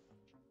deal with it.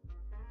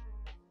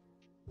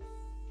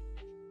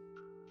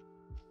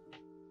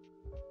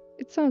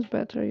 It sounds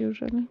better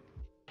usually.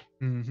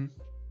 Mm-hmm.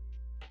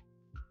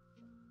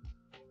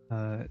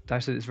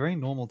 Dash said it's very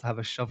normal to have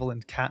a shovel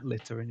and cat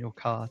litter in your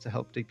car to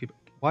help dig people.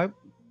 Why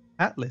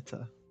cat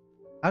litter?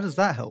 How does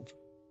that help?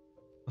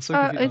 I'm so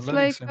confused. It's I'm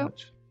learning like so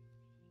much.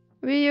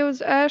 we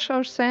use ash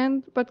or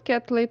sand, but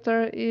cat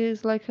litter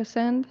is like a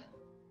sand.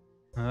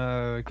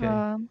 Oh,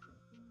 okay.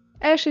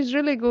 Ash is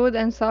really good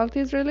and salt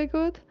is really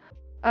good.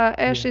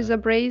 Ash is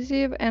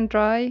abrasive and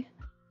dry,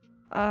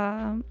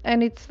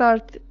 and it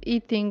starts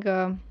eating.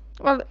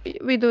 Well,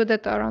 we do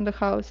that around the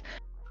house.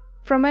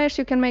 From ash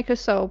you can make a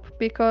soap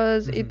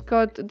because it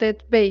got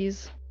that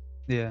base.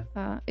 Yeah.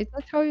 Is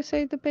that how you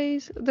say the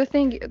base? The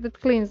thing that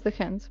cleans the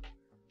hands.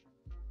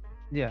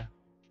 Yeah.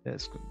 Yeah,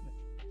 it's good.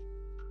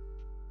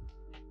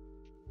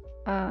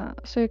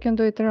 So you can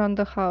do it around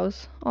the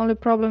house. Only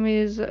problem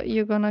is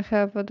you're gonna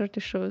have dirty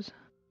shoes.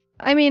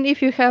 I mean,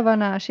 if you have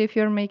an ash, if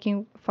you're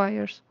making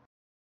fires.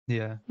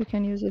 Yeah. You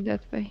can use it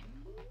that way.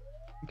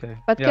 Okay.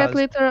 But cat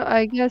litter,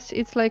 I guess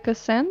it's like a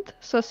sand.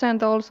 So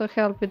sand also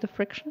help with the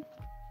friction.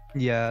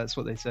 Yeah, that's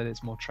what they said.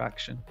 It's more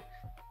traction.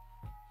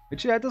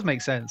 Which it does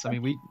make sense. I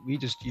mean, we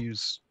just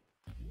use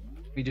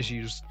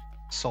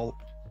salt,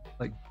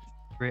 like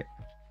grit.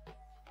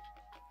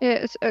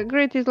 Yeah,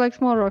 grit is like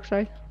small rocks,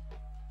 right?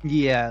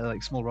 Yeah,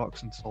 like small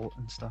rocks and salt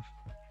and stuff.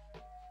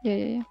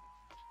 Yeah.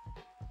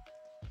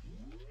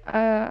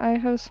 I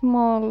have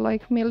small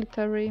like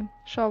military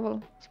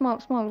shovel, small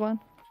one.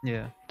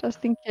 Yeah.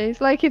 Just in case,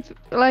 like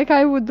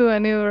I would do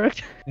any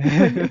work.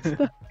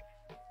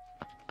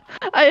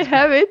 I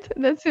have it.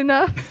 That's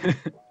enough. I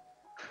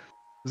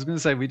was gonna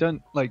say we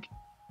don't like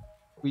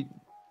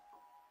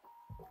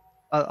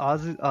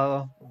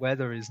our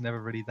weather is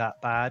never really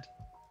that bad.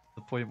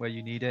 The point where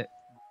you need it.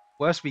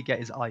 Worst we get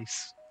is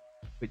ice,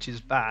 which is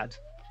bad.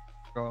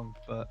 Wrong,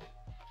 but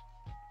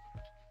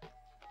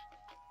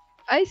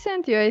I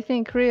sent you, I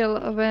think, reel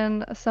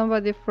when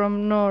somebody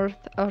from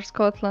North or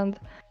Scotland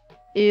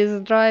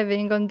is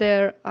driving on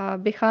their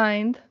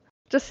behind,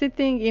 just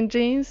sitting in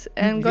jeans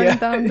and going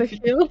down the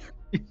hill.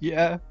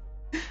 Yeah.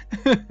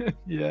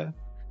 Yeah.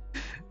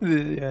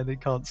 Yeah, they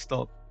can't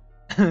stop.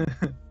 It's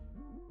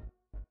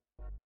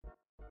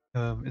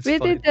we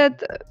funny. did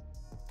that.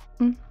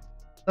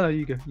 Oh,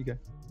 you go.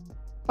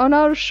 On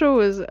our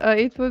shoes,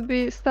 it would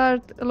be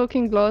start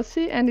looking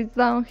glossy and it's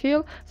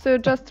downhill, so you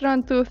just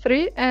run 2,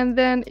 3 and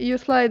then you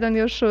slide on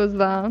your shoes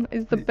down.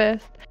 It's the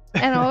best.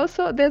 And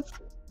also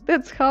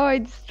that's how I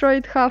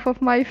destroyed half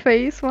of my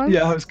face once.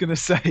 Yeah, I was gonna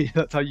say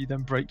that's how you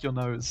then break your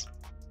nose.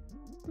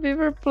 We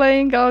were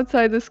playing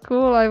outside the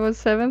school. I was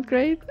 7th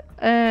grade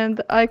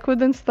and I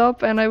couldn't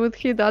stop and I would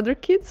hit other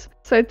kids.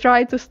 So I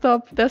tried to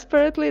stop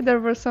desperately.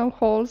 There were some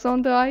holes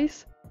on the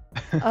ice.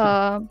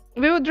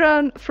 We would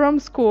run from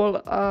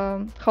school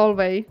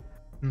hallway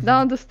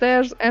down the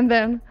stairs and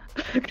then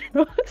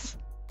across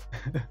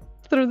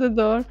through the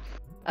door.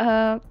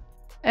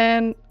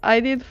 And I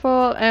did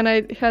fall and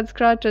I had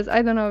scratches.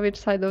 I don't know which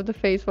side of the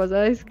face was.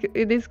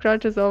 It did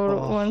scratches over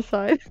one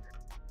side.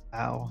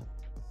 Ow.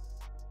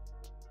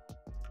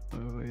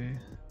 we?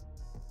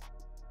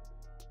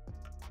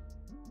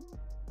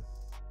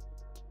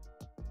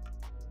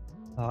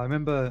 I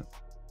remember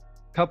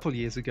a couple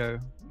years ago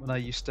when I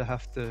used to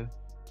have to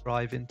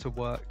drive into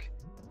work.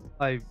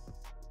 I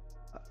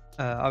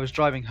was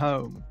driving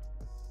home,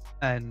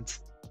 and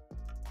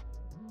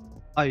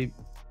I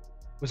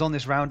was on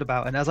this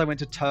roundabout, and as I went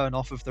to turn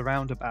off of the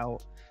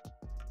roundabout,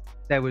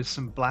 there was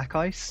some black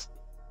ice.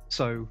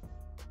 So,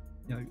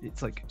 you know,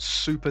 it's like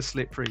super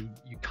slippery.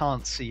 You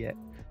can't see it.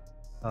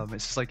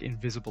 It's just like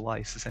invisible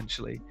ice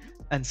essentially.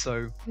 And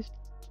so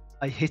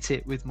I hit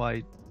it with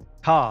my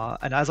car,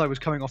 and as I was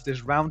coming off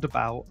this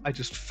roundabout, I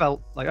just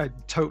felt like I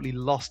totally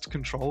lost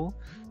control.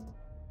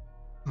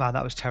 Man,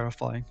 that was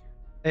terrifying.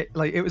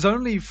 It was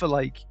only for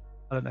like,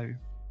 I don't know,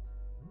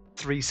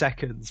 3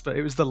 seconds, but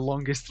it was the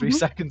longest 3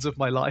 seconds of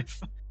my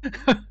life.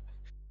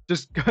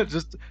 just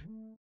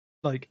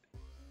like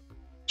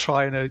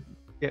trying to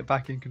get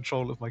back in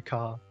control of my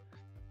car.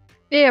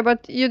 Yeah,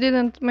 but you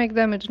didn't make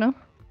damage, no?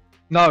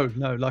 No,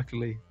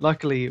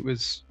 luckily it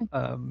was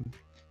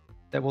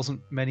there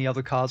wasn't many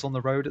other cars on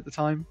the road at the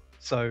time,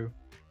 so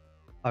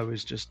it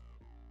was just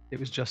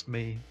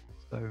me.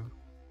 So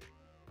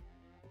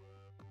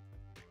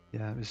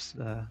yeah, it was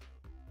I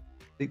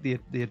think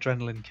the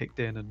adrenaline kicked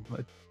in, and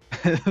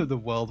the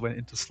world went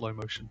into slow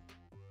motion.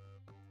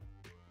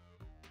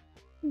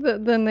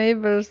 The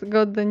neighbors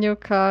got the new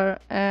car,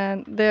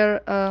 and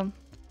they're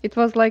it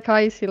was like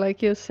icey,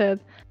 like you said,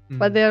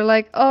 but they're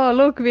like, oh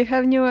look, we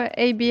have new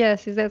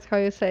ABS. Is that how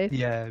you say it?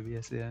 Yeah,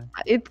 ABS, yeah.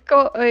 It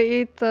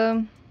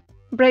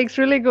brakes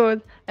really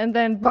good, and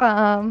then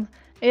bam.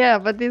 Yeah,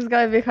 but this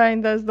guy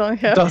behind us don't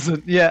have.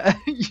 Doesn't, yeah.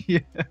 Yeah.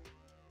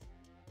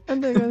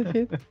 And they got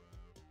hit.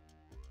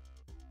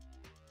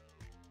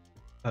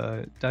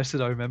 Dash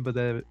said, I remember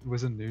there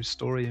was a news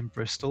story in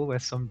Bristol where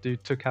some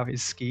dude took out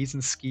his skis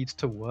and skied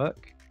to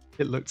work.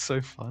 It looked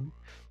so fun.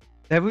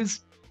 There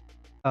was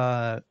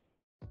where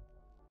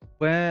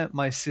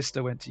my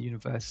sister went to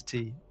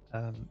university,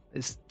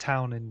 it's a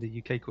town in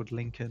the UK called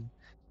Lincoln,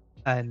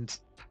 and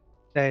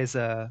there's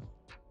a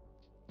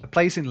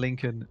place in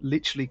Lincoln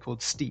literally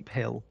called Steep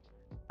Hill,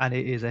 and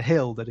it is a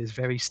hill that is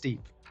very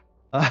steep.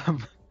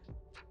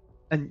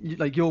 And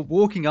you're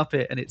walking up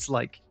it, and it's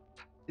like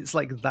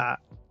that.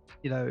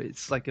 You know,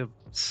 it's like a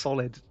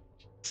solid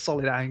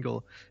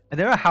angle, and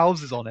there are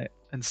houses on it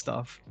and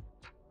stuff.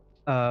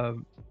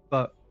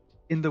 But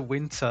in the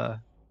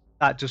winter,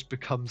 that just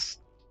becomes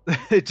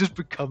it just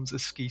becomes a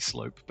ski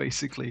slope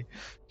basically.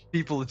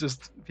 People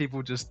just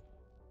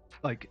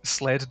like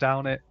sled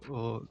down it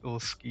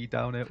or ski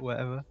down it,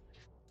 whatever.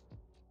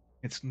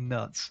 It's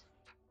nuts.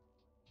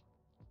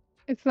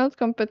 It's not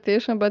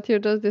competition, but you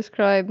just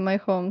described my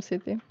home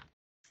city.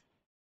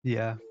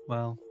 Yeah,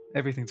 well,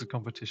 everything's a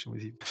competition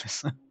with you,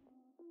 Melissa.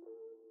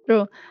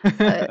 True.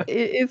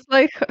 It's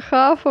like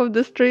half of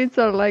the streets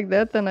are like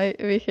that, and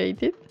we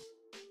hate it.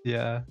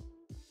 Yeah,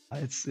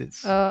 it's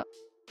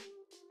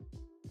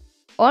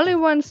only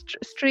one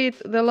street,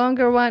 the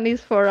longer one,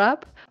 is for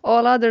up.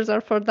 All others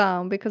are for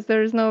down, because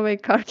there is no way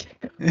car can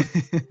go.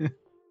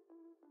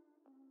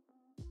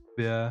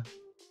 Yeah.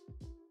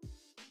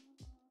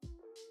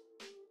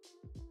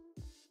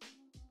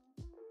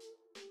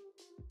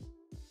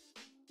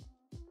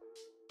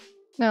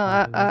 No,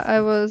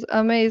 I was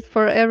amazed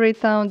for every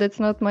town that's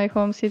not my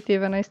home city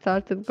when I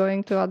started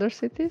going to other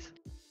cities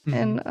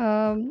and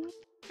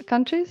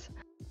countries.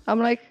 I'm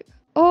like,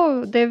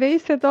 oh, they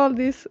wasted all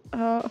this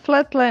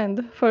flat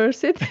land for a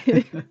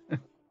city.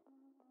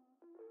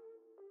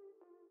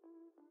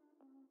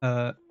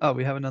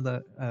 We have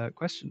another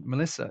question.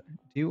 Melissa,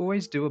 do you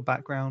always do a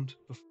background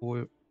before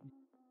you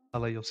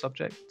color your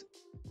subject?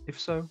 If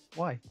so,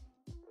 why?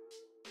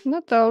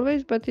 Not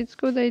always, but it's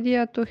good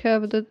idea to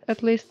have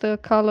at least the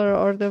color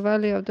or the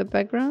value of the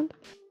background.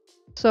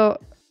 So,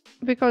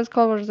 because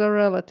colors are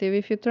relative,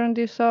 if you turn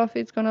this off,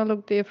 it's gonna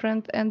look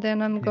different, and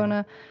then I'm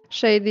gonna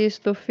shade this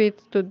to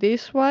fit to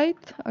this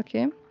white,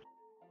 okay?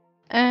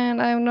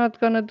 And I'm not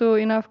gonna do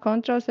enough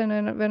contrast, and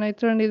then when I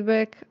turn it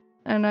back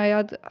and I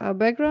add a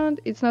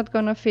background, it's not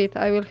gonna fit.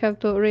 I will have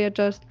to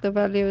readjust the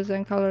values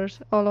and colors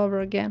all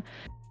over again.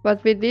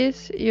 But with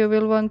this, you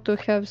will want to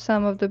have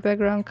some of the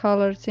background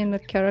colors in the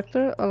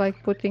character,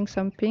 like putting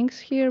some pinks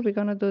here. We're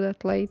gonna do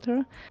that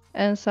later,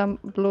 and some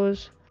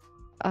blues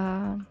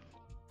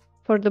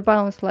for the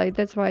bounce light.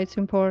 That's why it's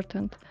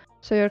important.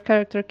 So your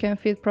character can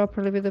fit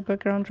properly with the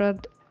background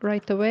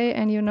right away,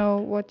 and you know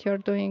what you're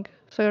doing.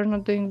 So you're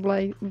not doing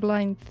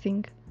blind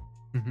thing.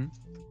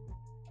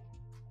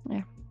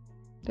 Yeah,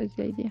 that's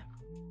the idea.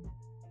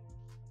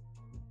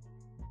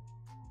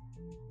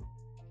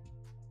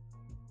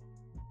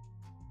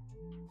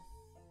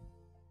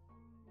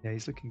 Yeah,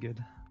 he's looking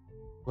good.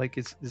 Like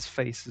his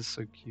face is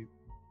so cute.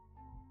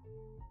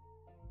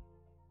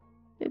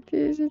 It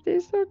is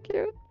so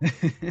cute.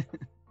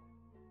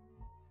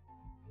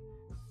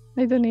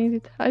 I don't need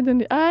it. I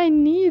need it. I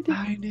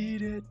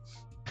need it.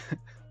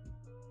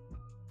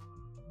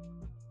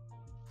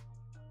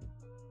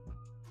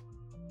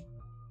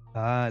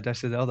 Dash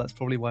said, oh, that's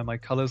probably why my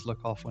colors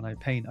look off when I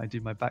paint. I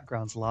do my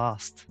backgrounds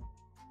last.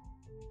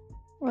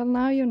 Well,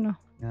 now you know.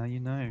 Now you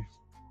know.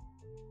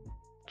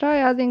 Try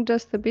adding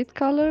just a bit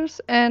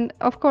colors, and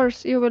of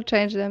course you will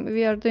change them.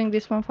 We are doing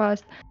this one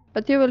fast,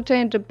 but you will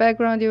change the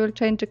background, you will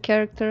change the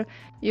character,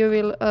 you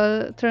will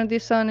turn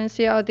this on and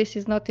see, oh, this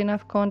is not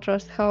enough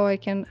contrast, how I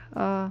can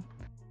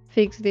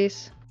fix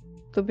this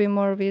to be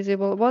more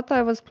visible. What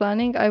I was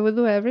planning, I will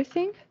do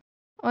everything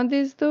on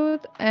this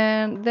dude,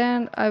 and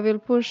then I will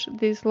push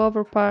this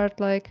lower part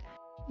like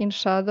in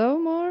shadow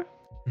more,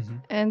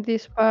 and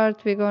this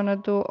part we're gonna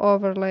do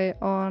overlay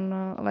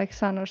on like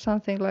sun or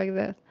something like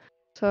that.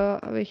 So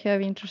we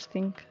have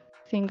interesting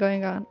thing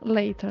going on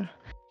later.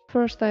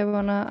 First I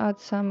wanna add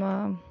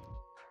some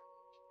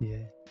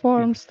Yeah.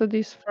 forms to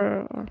this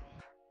fur.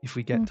 If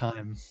we get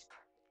time.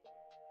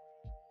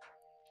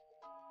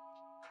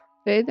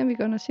 Jayden, we're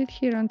gonna sit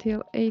here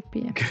until 8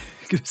 p.m.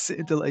 Gonna sit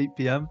until 8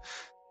 p.m.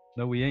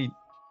 No, we ain't.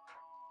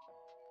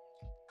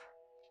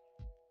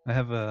 I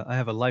have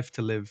a life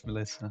to live,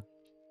 Melissa.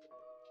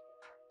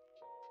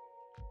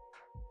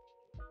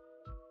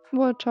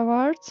 Watch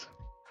awards.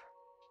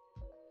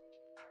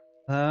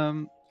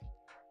 No,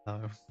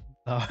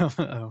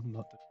 I'm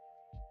not.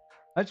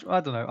 I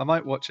don't know. I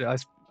might watch it. I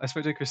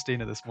spoke to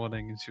Christina this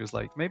morning, and she was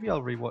like, maybe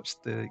I'll rewatch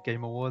the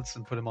Game Awards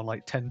and put them on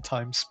like 10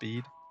 times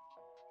speed.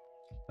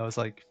 I was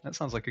like, that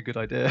sounds like a good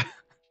idea.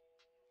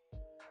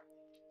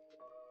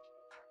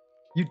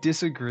 You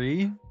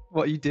disagree?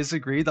 What, you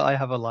disagree that I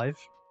have a life?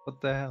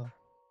 What the hell?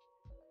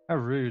 How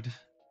rude.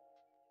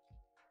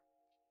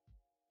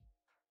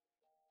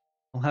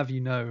 I'll have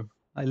you know,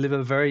 I live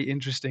a very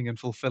interesting and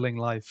fulfilling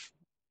life.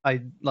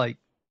 I like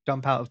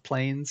jump out of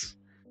planes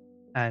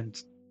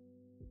and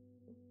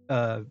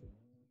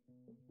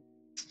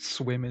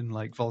swim in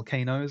like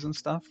volcanoes and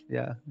stuff.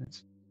 Yeah,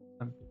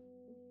 I'm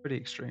pretty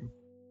extreme.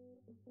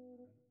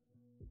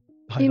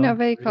 In a Bionic,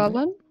 way, really?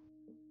 Colin.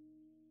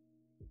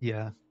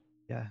 Yeah,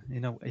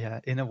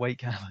 in a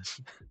wake,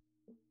 Alice.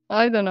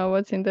 I don't know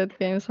what's in that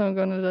game, so I'm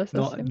gonna just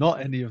assume.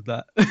 Not any of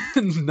that.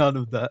 None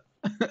of that.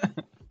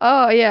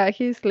 Oh yeah,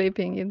 he's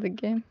sleeping in the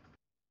game.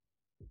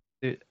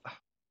 It,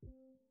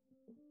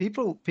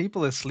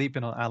 people are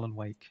sleeping on Alan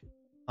Wake,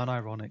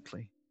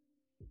 unironically.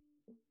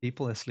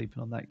 People are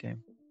sleeping on that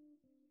game.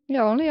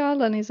 Yeah, only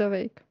Alan is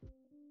awake.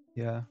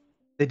 Yeah,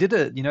 they did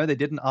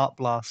an art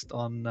blast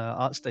on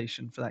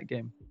ArtStation for that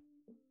game.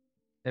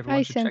 Everyone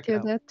I should sent check it you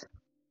out. that.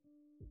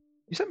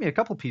 You sent me a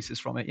couple pieces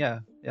from it. Yeah.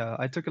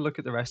 I took a look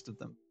at the rest of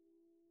them.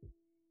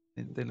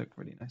 They look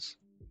really nice.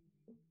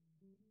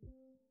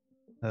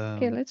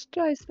 Okay, let's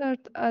try start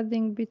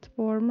adding bit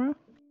warmer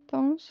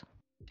tones.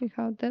 See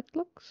how that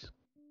looks.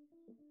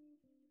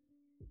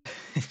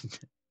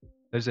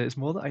 It's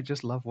more that I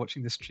just love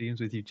watching the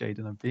streams with you,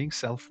 Jayden. I'm being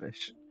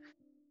selfish.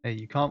 Hey,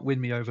 you can't win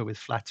me over with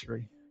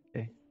flattery.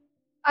 Okay.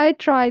 I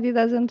tried, it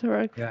doesn't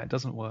work. Yeah, it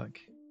doesn't work.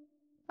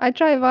 I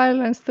try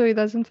violence too, it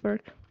doesn't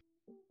work.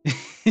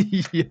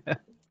 Yeah.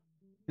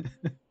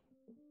 It's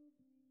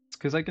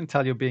because I can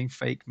tell you're being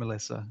fake,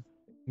 Melissa.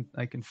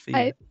 I can feel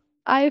it.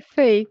 I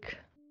fake.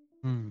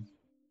 Hmm.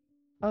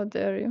 How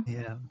dare you?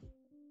 Yeah.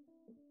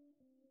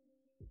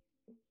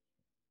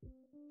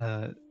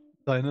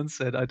 Dinan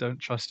said, I don't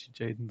trust you,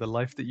 Jayden. The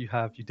life that you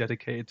have, you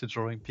dedicated to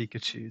drawing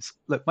Pikachus.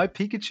 Look, my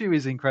Pikachu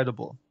is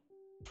incredible.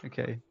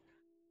 Okay.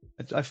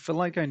 I feel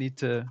like I need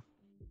to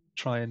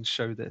try and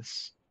show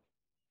this.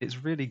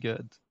 It's really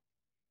good.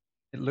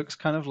 It looks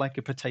kind of like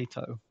a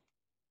potato.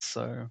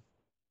 So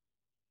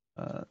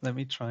let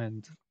me try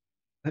and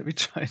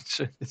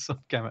show this on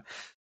camera.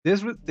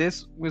 This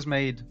was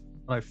made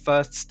when I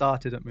first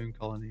started at Moon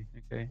Colony.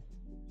 Okay.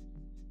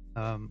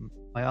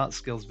 My art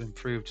skills have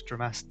improved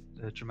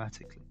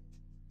dramatically.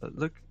 But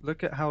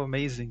look at how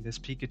amazing this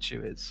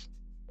Pikachu is.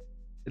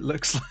 It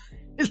looks like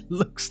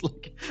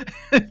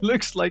it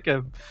looks like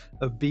a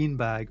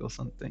beanbag or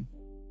something.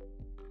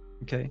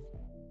 Okay.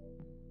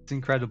 It's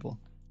incredible.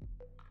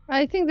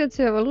 I think that's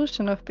the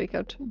evolution of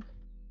Pikachu.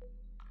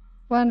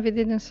 One we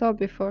didn't saw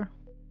before.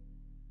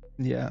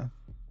 Yeah.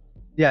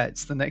 Yeah,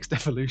 it's the next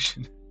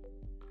evolution.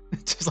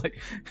 It's just like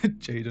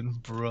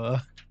Jayden,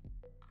 bruh.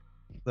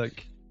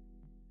 Look.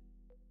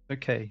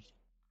 Okay.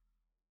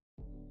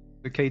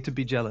 Okay to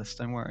be jealous,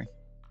 don't worry.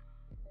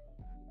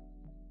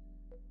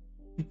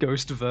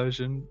 Ghost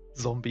version,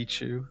 Zombie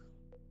Chew.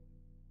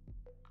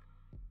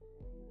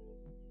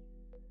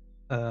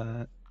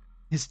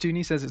 His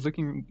Toonie says it's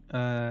looking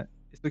good.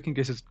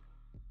 As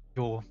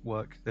your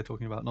work they're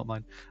talking about, not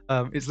mine.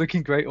 It's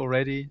looking great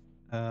already.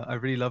 I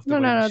really love the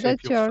way you shape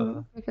That's your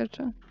your fur.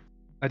 Pikachu.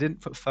 I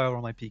didn't put fur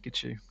on my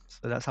Pikachu,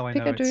 so that's how I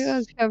know Pikachu it's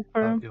does have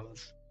fur. about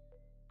yours.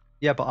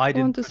 Yeah, but I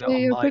didn't Want to put it see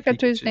on your my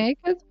Pikachu is Pikachu.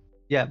 naked?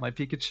 Yeah, my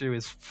Pikachu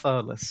is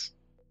furless.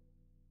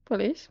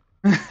 Please.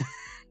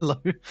 Hello,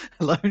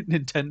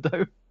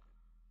 Nintendo.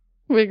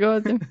 We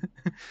got him.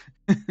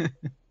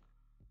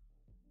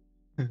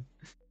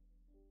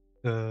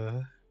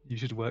 You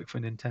should work for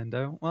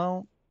Nintendo.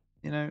 Well,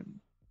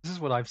 this is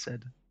what I've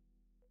said.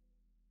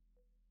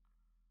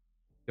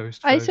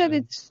 Ghost I said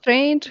version. it's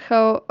strange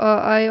how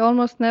I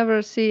almost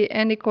never see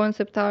any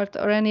concept art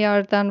or any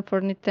art done for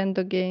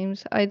Nintendo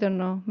games. I don't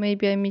know.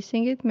 Maybe I'm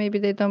missing it. Maybe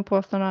they don't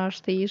post on our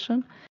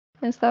station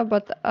and stuff,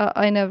 but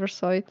I never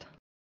saw it.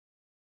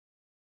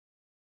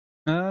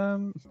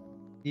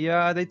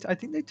 Yeah, I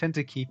think they tend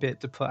to keep it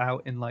to put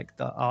out in like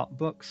the art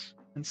books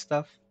and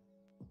stuff.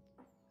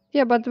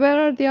 Yeah, but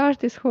where are the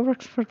artists who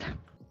works for them?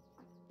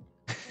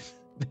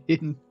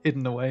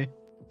 hidden away.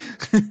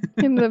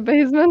 In the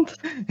basement?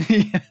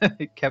 Yeah,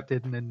 kept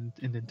hidden in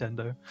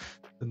Nintendo,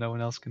 so no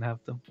one else can have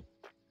them.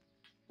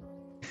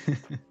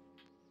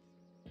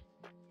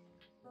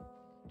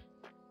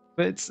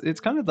 But it's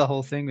kind of the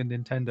whole thing with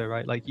Nintendo,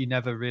 right? Like you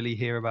never really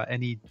hear about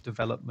any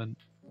development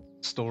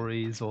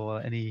stories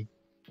or any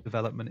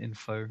development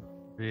info,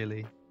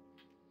 really.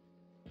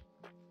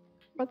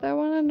 But I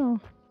wanna know.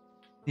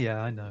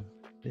 Yeah, I know.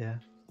 Yeah.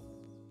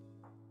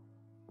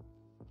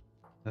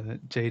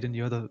 Jayden,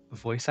 you're the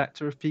voice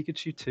actor of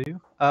Pikachu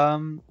too?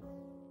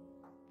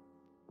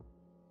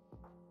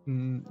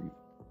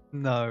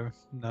 No.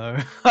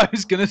 I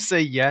was gonna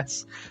say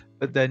yes,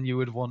 but then you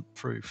would want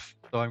proof.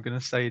 So I'm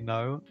gonna say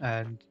no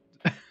and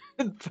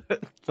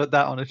put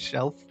that on a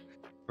shelf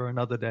for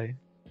another day.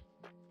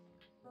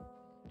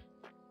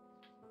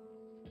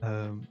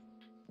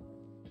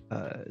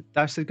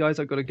 Dash said, guys,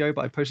 I've got to go,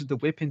 but I posted the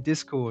whip in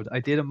Discord. I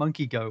did a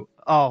monkey go.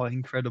 Oh,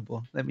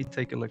 incredible. Let me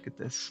take a look at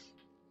this.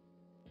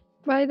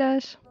 Bye,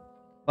 Dash.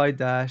 Bye,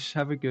 Dash.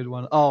 Have a good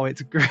one. Oh,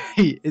 it's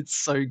great. It's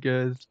so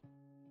good.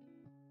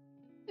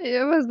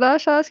 It was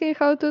Dash asking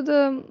how to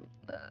the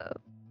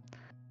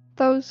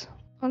those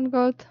on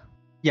God.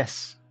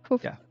 Yes.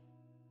 Hoof. Yeah.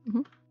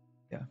 Mhm.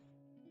 Yeah.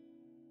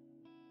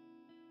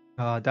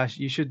 Dash,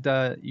 you should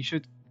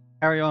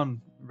carry on,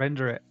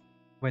 render it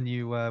when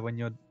you're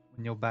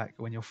back,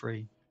 when you're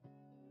free.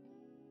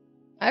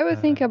 I will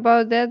think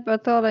about that,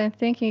 but all I'm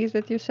thinking is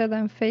that you said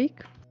I'm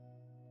fake.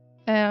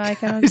 And I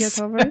cannot get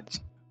over it.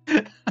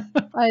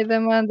 I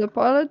demand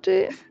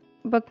apology,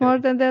 but more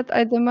than that,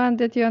 I demand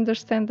that you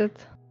understand that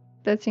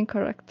that's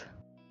incorrect.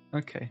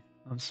 Okay.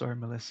 I'm sorry,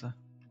 Melissa.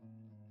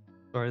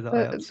 Sorry that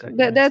I upset you.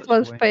 That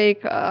was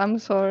fake. I'm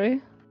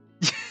sorry.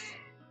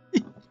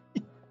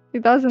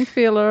 It doesn't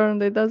feel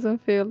earned. It doesn't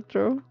feel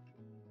true.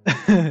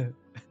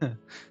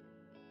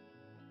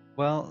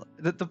 Well,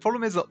 the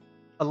problem is that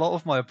a lot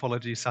of my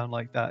apologies sound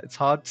like that. It's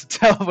hard to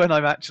tell when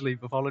I'm actually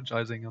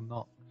apologizing or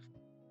not.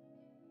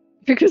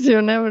 Because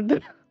you never do.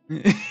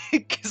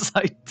 Because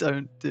I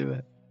don't do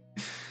it.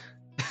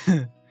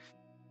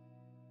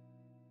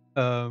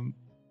 But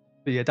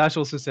yeah, Dash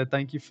also said,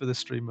 thank you for the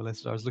stream,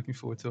 Melissa. I was looking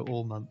forward to it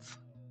all month.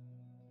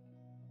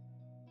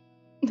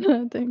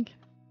 Thank you.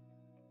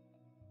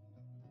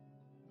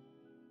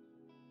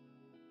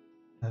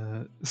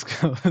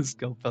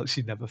 Skull felt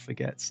she never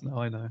forgets. No,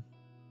 I know.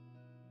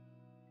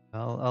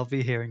 I'll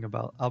be hearing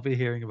about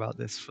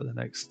this for the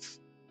next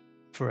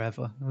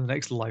forever, the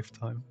next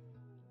lifetime.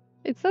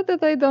 It's not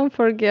that I don't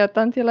forget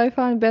until I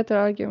find better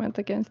argument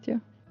against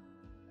you.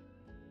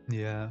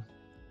 Yeah.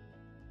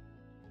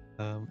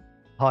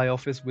 Hi,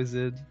 Office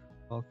Wizard.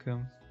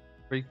 Welcome.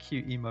 Very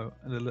cute emote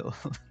and a little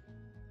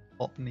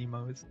pop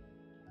Nemos.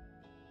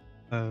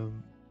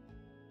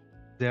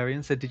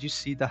 Darian said, did you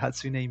see the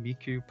Hatsune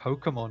Miku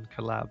Pokemon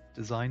collab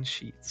design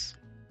sheets?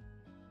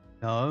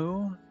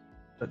 No,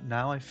 but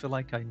now I feel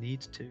like I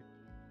need to.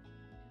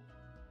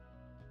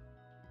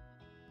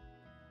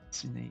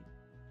 Hatsune.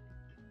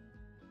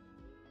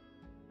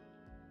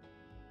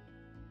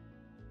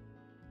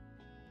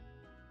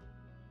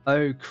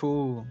 Oh,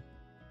 cool.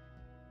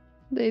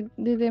 Did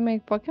they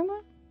make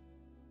Pokemon?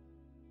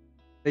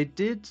 They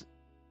did.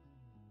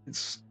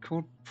 It's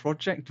called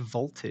Project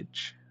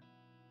Voltage.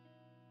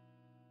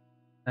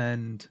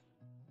 And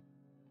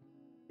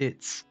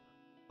it's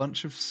a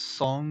bunch of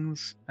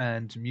songs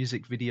and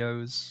music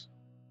videos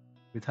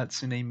with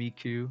Hatsune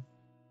Miku.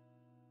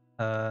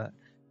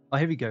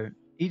 Here we go.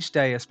 Each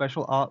day, a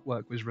special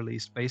artwork was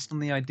released based on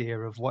the idea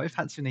of what if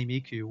Hatsune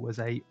Miku was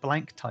a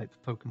blank type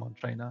Pokemon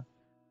trainer,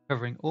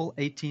 covering all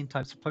 18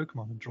 types of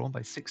Pokemon and drawn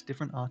by 6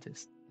 different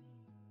artists.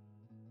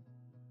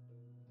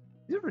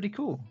 These are really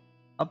cool.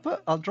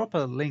 I'll drop a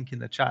link in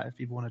the chat if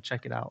people want to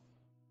check it out,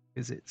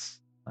 because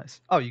it's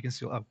nice. Oh, you can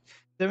see. Oh,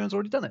 everyone's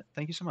already done it.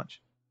 Thank you so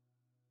much.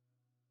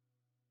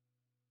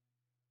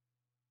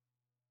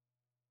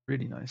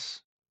 Really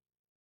nice.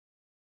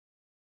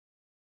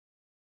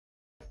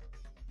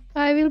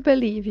 I will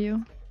believe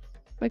you,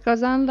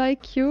 because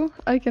unlike you,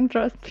 I can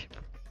trust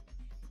people.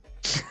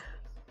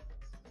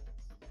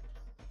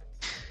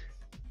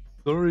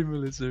 Sorry,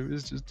 Melissa. It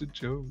was just a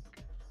joke.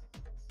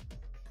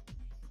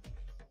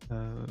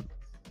 But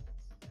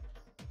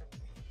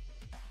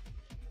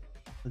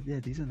yeah,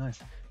 these are nice.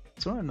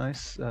 It's not a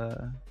nice.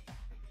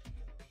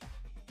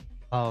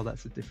 Oh,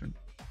 that's a different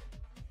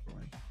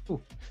drawing.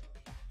 Oh,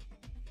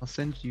 I'll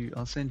send you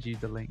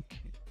the link.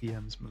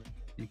 DMs, Melissa.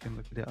 You can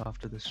look at it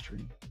after the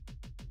stream.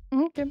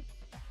 Okay.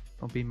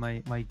 It'll be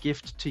my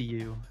gift to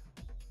you.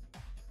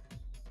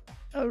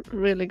 Oh,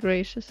 really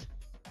gracious.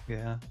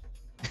 Yeah.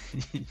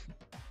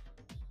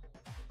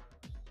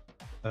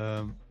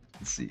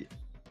 Let's see.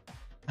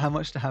 How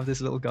much to have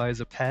this little guy as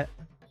a pet?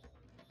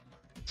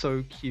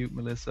 So cute,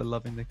 Melissa,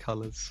 loving the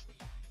colors.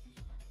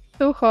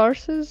 2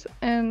 horses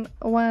and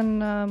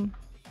 1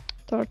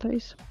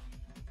 tortoise.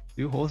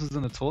 2 horses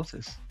and a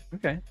tortoise.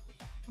 Okay.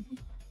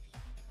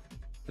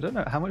 I don't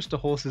know, how much do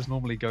horses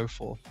normally go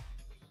for?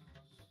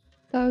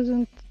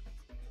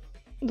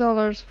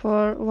 $1,000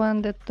 for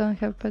one that don't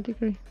have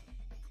pedigree.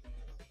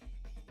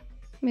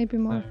 Maybe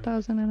more,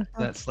 1,500.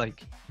 That's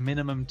like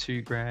minimum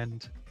 2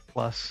 grand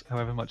plus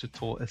however much a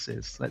tortoise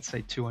is. Let's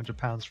say 200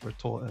 pounds for a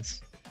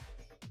tortoise.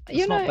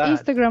 You It's know not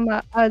bad.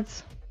 Instagram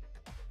ads.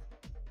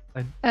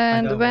 I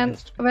And know when it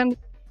is.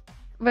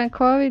 when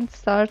COVID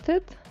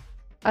started,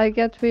 I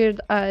get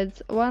weird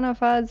ads. One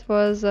of ads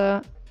was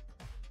a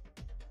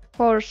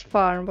horse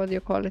farm, what do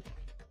you call it?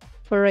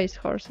 For race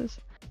horses.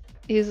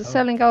 Is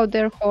selling out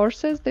their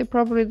horses. They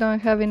probably don't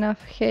have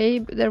enough hay.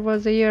 There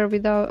was a year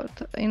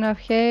without enough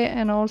hay,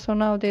 and also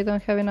now they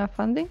don't have enough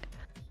funding.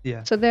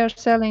 Yeah. So they're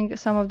selling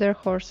some of their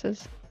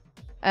horses.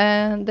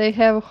 And they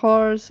have a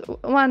horse.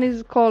 One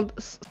is called,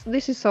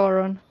 this is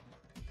Sauron.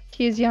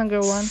 He's younger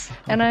one.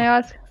 And I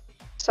asked,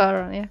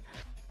 Sauron, yeah.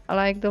 I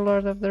like the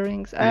Lord of the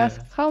Rings. I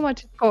asked how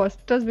much it cost,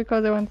 just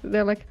because I wanted.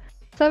 They're like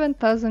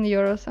 7,000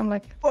 euros. I'm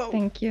like, Whoa.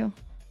 thank you.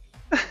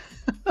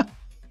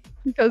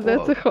 Because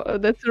Whoa.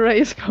 that's a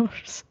race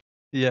horse.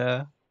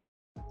 Yeah.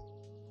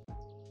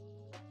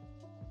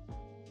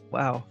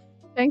 Wow.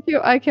 Thank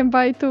you. I can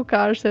buy 2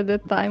 cars at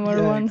that time, or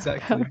Yeah, one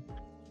exactly. car.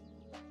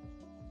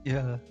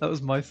 Yeah, that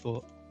was my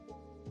thought.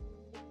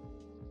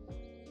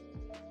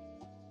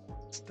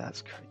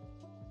 That's crazy.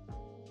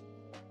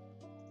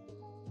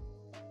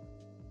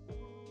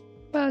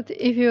 But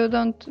if you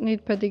don't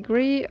need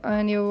pedigree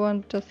and you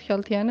want just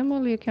healthy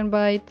animal, you can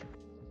buy it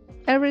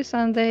every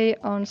Sunday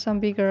on some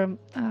bigger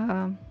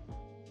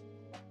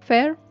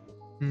fair.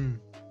 Hmm.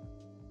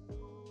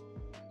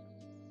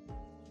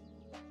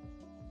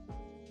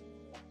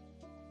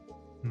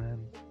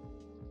 Man,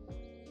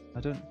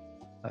 I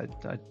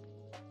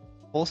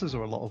horses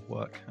are a lot of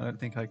work. I don't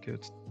think I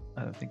could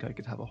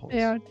have a horse.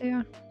 They are.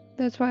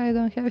 That's why I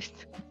don't have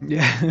it.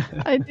 Yeah.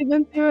 I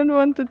didn't even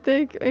want to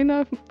take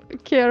enough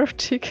care of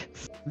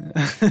chickens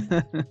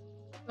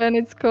when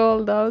it's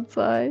cold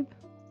outside.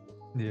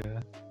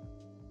 Yeah.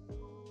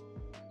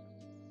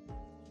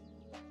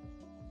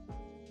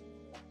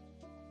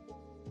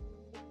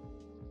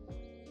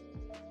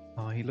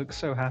 Oh, he looks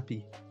so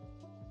happy.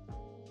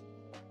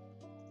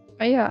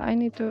 Yeah, I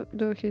need to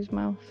do his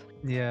mouth.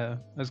 Yeah,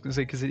 I was gonna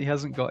say because he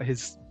hasn't got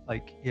his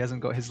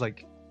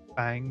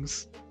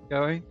fangs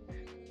going.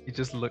 He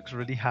just looks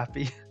really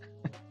happy.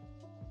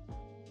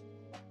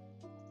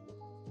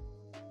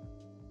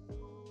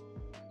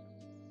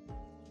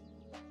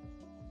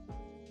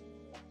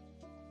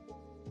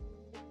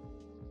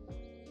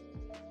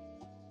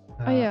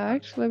 Oh yeah,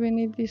 actually we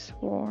need this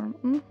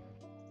worm.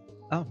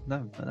 Oh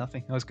no,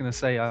 nothing. I was gonna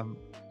say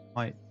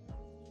might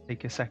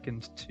take a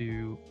second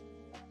to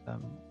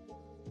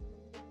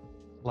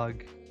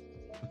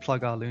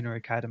plug our Lunar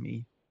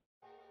Academy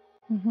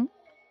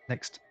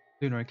next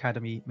Lunar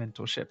Academy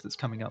mentorship that's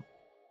coming up.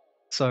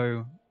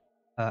 So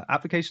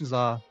applications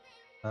are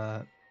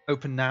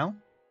open now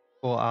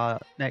for our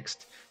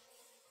next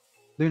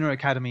Lunar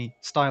Academy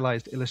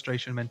stylized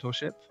illustration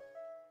mentorship.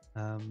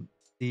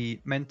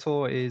 The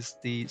mentor is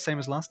the same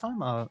as last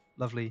time, our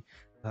lovely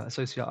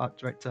associate art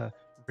director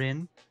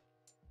Rin.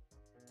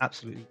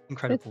 Absolutely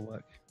incredible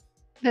work.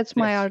 That's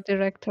my art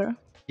director.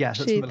 Yeah,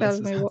 she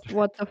tells me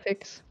what to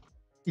fix.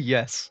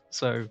 Yes,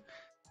 so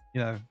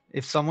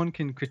if someone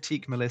can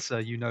critique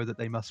Melissa, you know that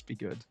they must be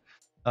good.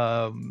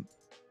 But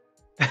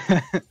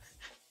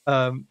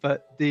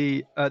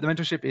the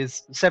mentorship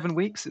is 7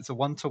 weeks. It's a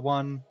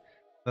 1-to-1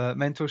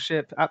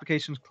 mentorship.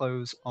 Applications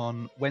close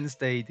on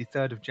Wednesday, the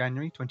 3rd of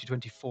January,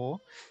 2024.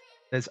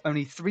 There's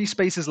only 3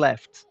 spaces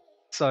left.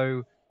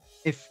 So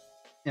if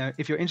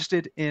you're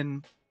interested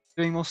in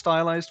doing more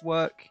stylized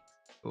work,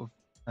 or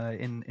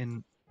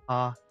in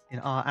our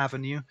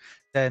avenue,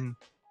 then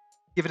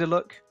give it a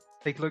look.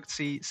 Take a look,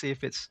 see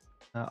if it's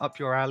up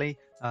your alley.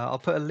 I'll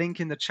put a link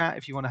in the chat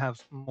if you want to have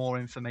more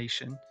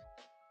information,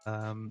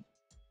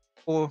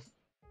 or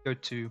go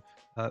to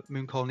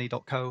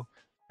mooncolony.co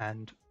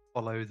and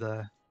follow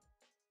the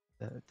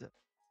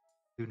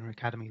Lunar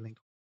Academy link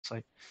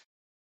site.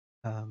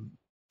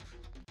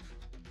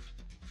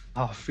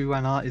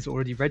 Fuan Art is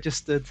already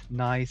registered.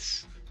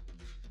 Nice.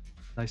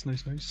 Those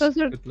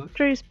are Good luck.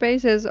 3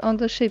 spaces on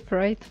the ship,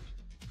 right?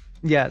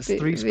 Yeah, it's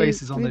 3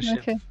 spaces on the ship.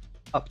 Okay.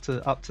 Up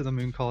to the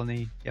moon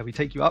colony. Yeah, we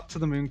take you up to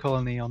the moon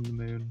colony on the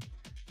moon,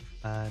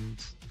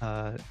 and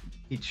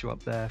teach you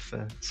up there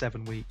for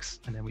 7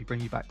 weeks, and then we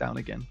bring you back down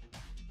again.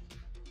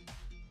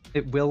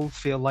 It will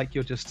feel like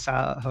you're just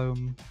sat at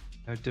home,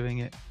 doing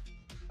it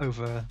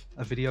over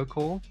a video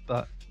call,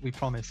 but we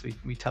promise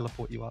we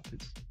teleport you up.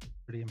 It's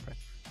pretty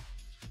impressive.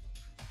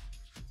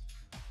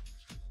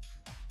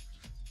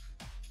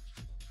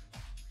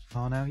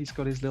 Oh, now he's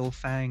got his little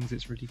fangs.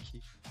 It's really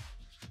cute.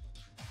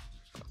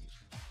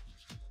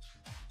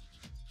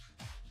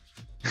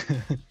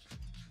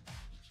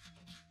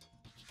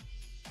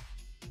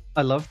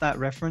 I love that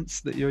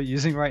reference that you're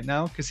using right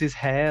now because his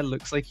hair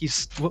looks like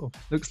he's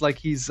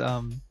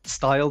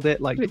styled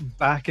it like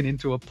back and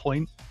into a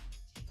point.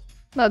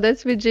 No,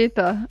 that's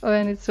Vegeta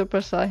when it's Super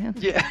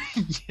Saiyan. Yeah,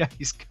 yeah,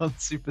 he's gone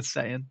Super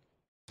Saiyan.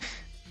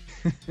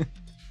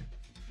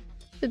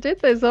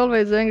 Vegeta is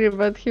always angry,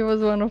 but he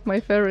was one of my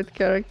favorite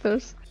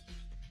characters.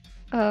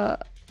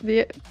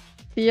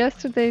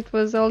 Yesterday it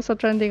was also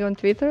trending on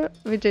Twitter,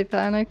 Vegeta,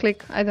 and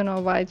I don't know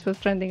why it was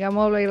trending. I'm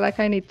always like,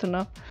 I need to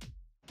know.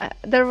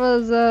 There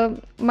was a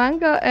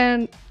manga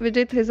and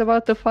Vegeta is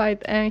about to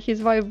fight and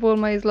his wife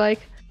Bulma is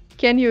like,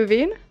 can you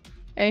win?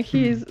 And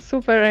he's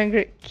super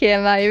angry,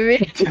 can I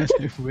win? Can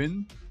you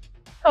win?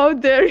 How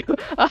dare you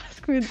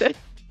ask me that?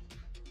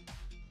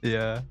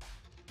 Yeah.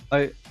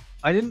 I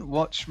didn't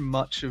watch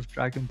much of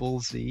Dragon Ball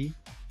Z.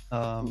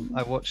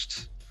 I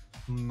watched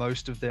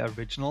most of the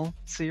original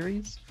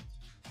series.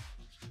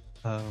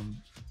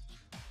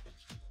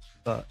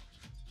 But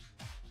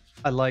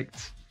I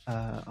liked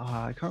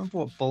I can't remember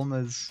what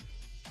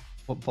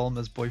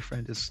Bulma's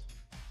boyfriend is,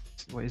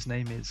 what his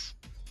name is.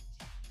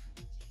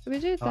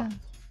 Vegeta.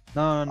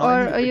 No,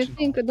 or you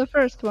think the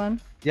first one?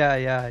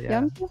 Yeah.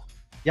 Yamcha?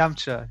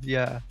 Yamcha,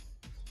 yeah.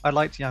 I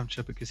liked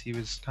Yamcha because he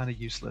was kind of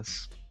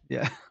useless.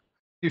 Yeah.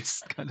 he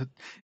was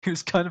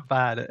kind of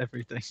bad at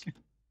everything.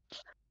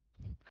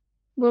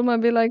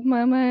 Bulma be like,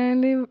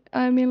 Mama,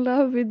 I'm in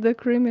love with the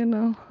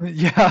criminal.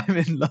 Yeah, I'm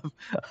in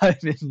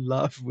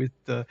love with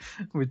the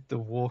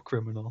war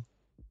criminal.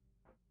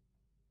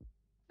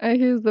 And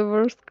he's the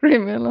worst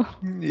criminal.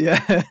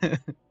 Yeah.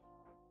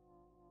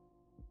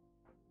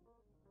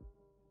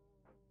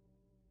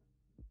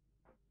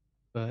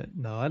 But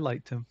no, I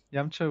liked him.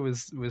 Yamcha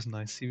was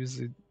nice. He was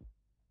a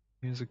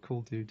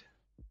cool dude.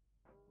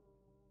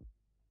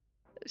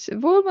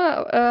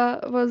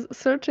 Bulma was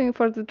searching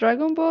for the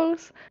Dragon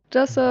Balls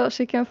just so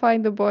she can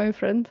find a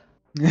boyfriend.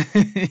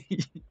 That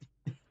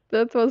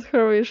was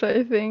her wish,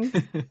 I think.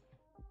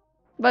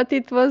 But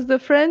it was the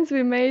friends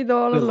we made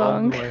all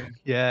along.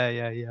 Yeah.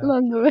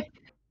 Along the way.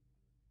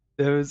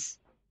 There's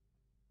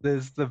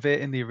the bit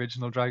in the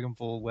original Dragon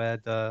Ball where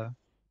the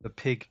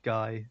pig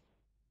guy,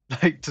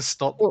 like, to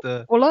stop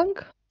the Oolong?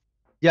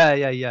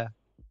 Yeah.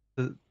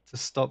 To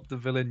stop the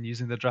villain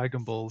using the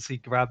Dragon Balls, he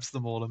grabs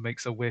them all and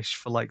makes a wish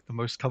for like the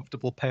most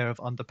comfortable pair of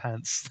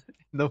underpants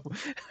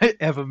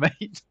ever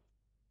made.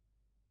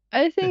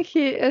 I think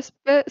he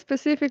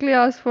specifically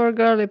asked for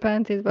girly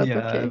panties, but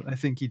okay. I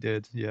think he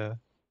did, yeah.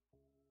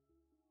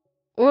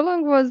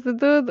 Oolong was the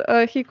dude,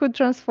 he could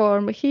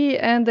transform. He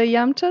and the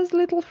Yamcha's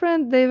little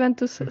friend, they went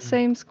to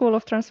same school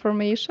of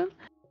transformation.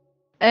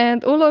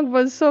 And Oolong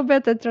was so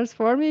bad at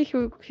transforming,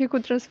 he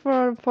could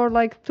transform for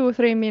like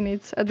 2-3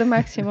 minutes at the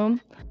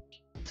maximum.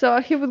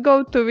 So he would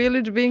go to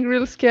village being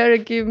real scary,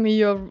 give me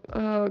your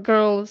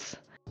girls,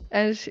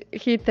 and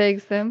he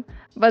takes them.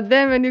 But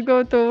then when you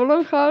go to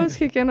Oolong house,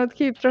 he cannot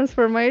keep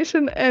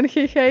transformation and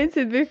he hates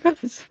it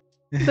because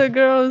the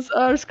girls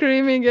are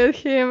screaming at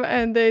him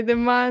and they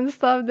demand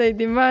stuff, they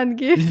demand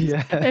gifts.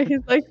 Yeah. And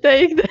he's like,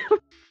 take them.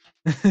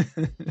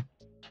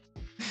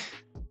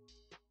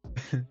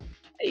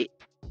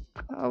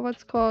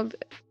 What's called?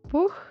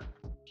 Puch?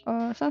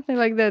 Something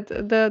like that.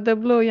 The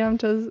blue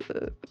Yamcha's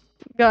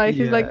guy.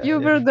 He's like, you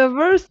were the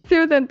worst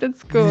student at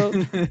school.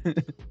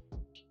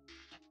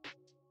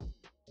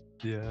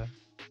 Yeah.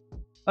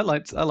 I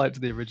liked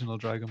the original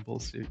Dragon Ball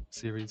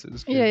series. It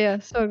was good. Yeah,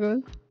 so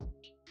good.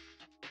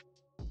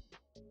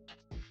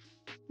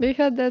 We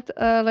had that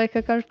like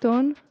a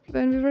cartoon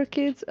when we were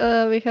kids.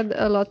 We had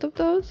a lot of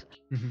those.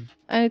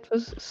 And it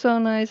was so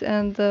nice,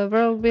 and the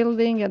world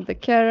building and the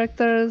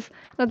characters,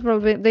 not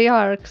world building, the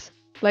arcs.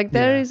 Like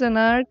there is an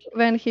arc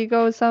when he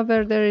goes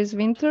somewhere there is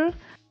winter.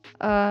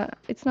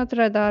 It's not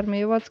Red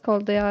Army. What's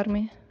called the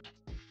army?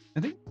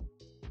 I think.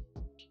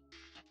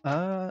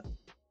 Now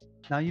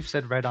you've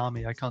said Red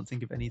Army, I can't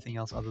think of anything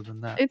else other than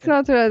that. It's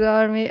not Red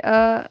Army.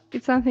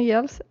 It's something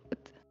else.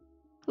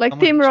 Like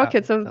Team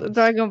Rockets of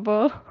Dragon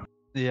Ball.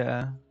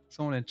 Yeah.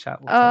 Someone in chat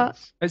will tell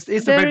us. It's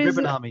the Red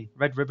Ribbon Army.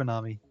 Red Ribbon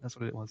Army. That's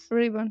what it was.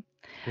 Ribbon.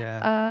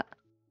 Yeah.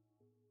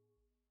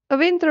 A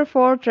Winter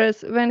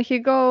Fortress, when he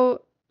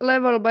go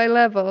level by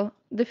level,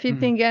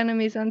 defeating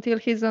enemies until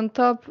he's on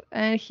top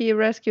and he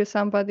rescues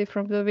somebody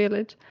from the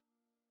village.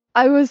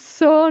 I was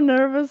so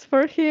nervous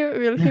for him.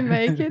 Will he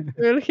make it?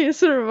 Will he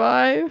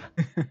survive?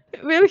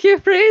 Will he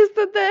freeze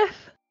to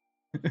death?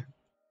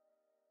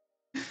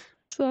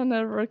 So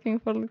nerve-wracking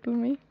for little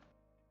me.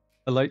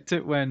 I liked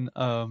it when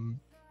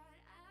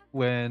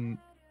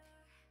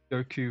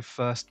Goku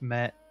first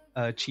met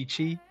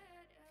Chi-Chi,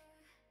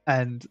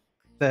 and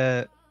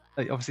they're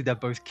obviously they're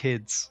both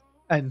kids,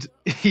 and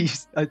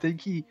I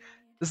think he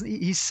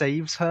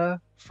saves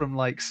her from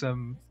like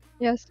some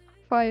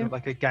fire,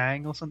 like a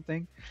gang or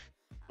something.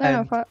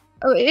 No,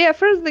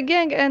 first the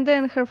gang and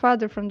then her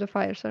father from the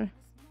fire. Sorry.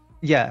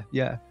 Yeah.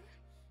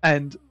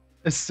 And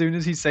as soon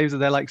as he saves her,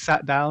 they're like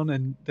sat down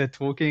and they're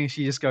talking, and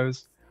she just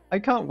goes, I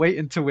can't wait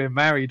until we're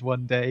married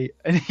one day.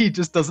 And he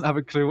just doesn't have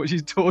a clue what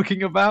she's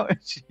talking about. And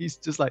she's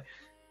just like,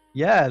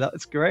 yeah,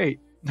 that's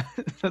great.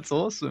 That's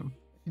awesome.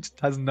 He just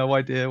has no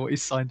idea what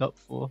he's signed up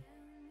for.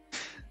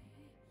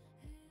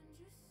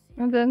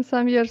 And then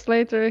some years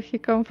later, he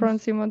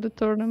confronts him on the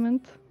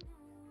tournament.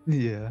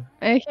 Yeah.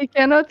 And he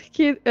cannot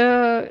hit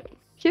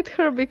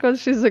her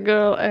because she's a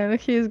girl, and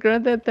his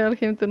granddad tell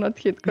him to not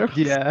hit girls.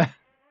 Yeah.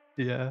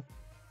 Yeah.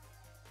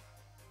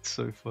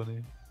 So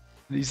funny.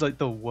 He's like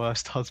the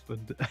worst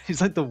husband.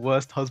 He's like the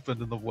worst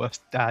husband and the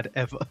worst dad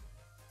ever.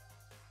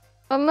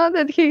 Well, not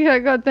that he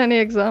had got any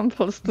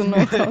examples to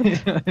know how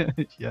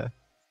to. Yeah,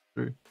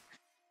 true.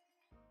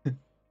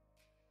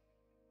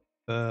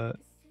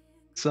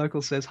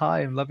 Circle says, "Hi,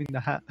 I'm loving the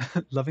hat.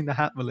 Loving the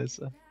hat,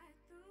 Melissa."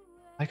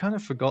 I kind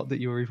of forgot that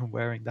you were even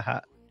wearing the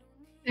hat.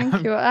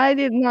 Thank you. I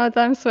did not.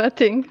 I'm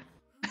sweating.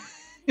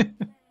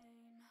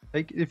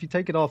 If you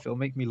take it off, it'll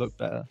make me look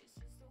better.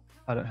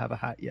 I don't have a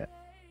hat yet.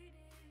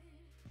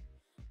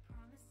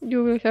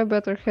 You will have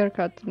better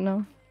haircut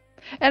now.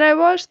 And I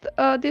washed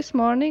this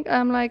morning.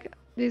 I'm like,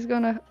 this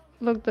gonna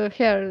look, the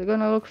hair is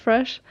gonna look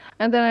fresh.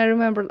 And then I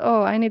remembered,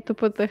 oh, I need to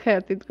put the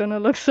hat. It's gonna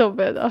look so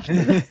bad after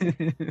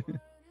that.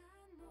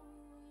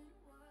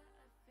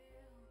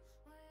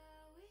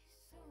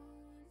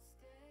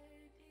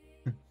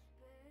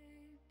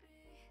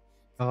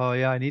 Oh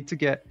yeah, I need to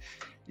get.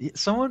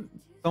 Someone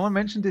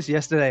mentioned this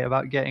yesterday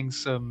about getting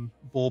some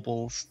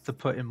baubles to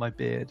put in my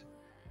beard.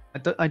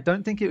 I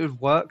don't think it would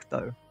work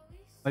though.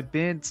 My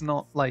beard's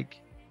not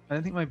like. I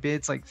don't think my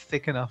beard's like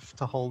thick enough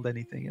to hold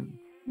anything in.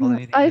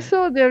 I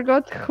saw they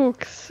got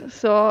hooks,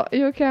 so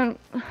you can.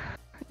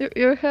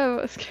 You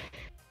have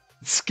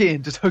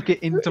skin. Just hook it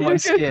into my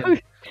skin.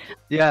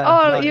 Yeah.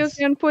 Or nice. you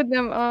can put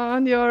them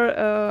on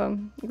your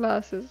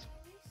glasses.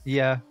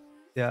 Yeah,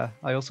 yeah.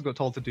 I also got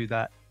told to do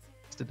that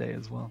yesterday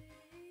as well.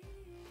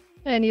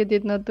 And you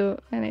did not do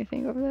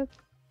anything of that.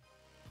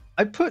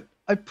 I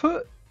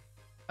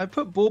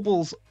put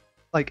baubles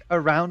like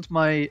around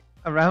my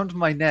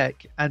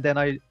neck, and then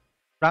I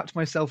wrapped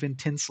myself in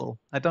tinsel.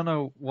 I don't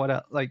know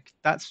what like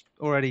that's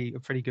already a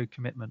pretty good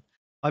commitment.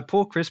 My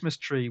poor Christmas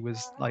tree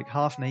was like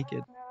half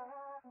naked.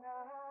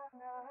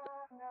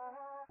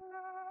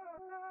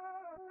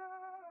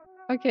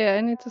 Okay,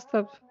 I need to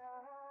stop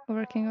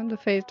working on the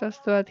face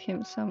just to add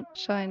him some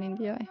shine in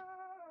the eye.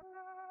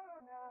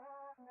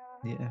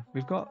 Yeah,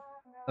 we've got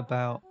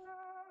about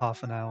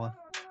half an hour.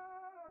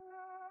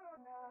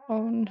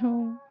 Oh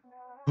no.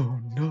 Oh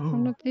no.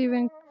 I'm not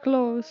even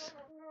close.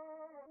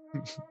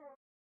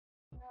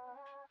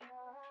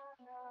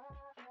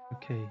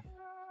 Okay.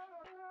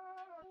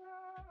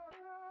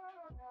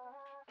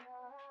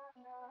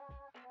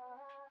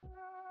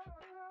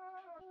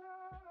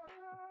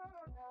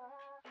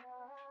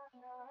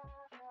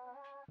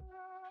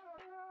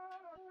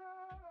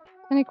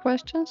 Any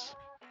questions?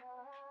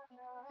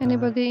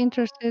 Anybody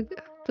interested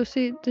to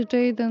see the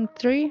Jayden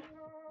 3?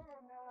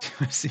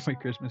 See my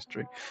Christmas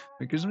tree.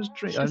 My Christmas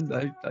tree.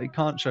 I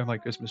can't show my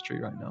Christmas tree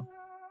right now.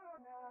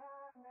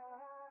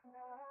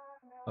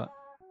 But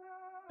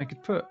I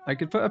could put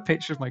a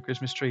picture of my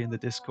Christmas tree in the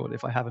Discord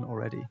if I haven't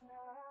already.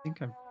 I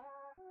think I'm.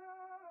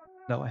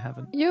 No, I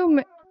haven't.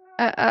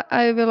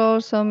 I will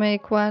also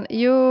make one.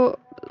 You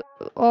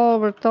all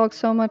were talk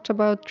so much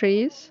about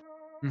trees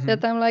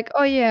that I'm like,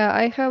 oh yeah,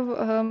 I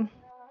have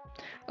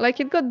like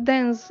it got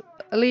dense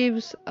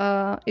leaves.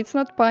 It's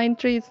not pine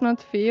tree, it's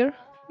not fir.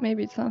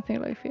 Maybe it's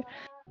something like fir.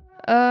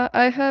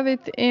 I have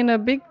it in a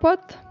big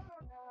pot.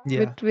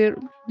 Yeah. It will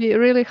be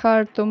really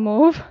hard to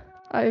move.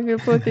 I will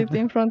put it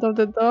in front of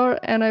the door,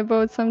 and I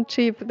bought some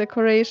cheap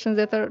decorations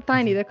that are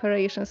tiny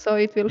decorations, so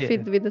it will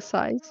fit with the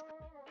size.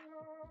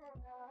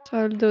 So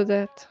I'll do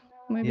that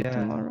maybe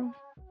tomorrow.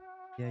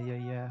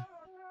 Yeah.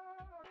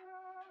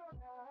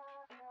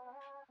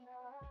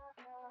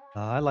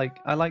 I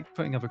like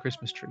putting up a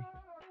Christmas tree.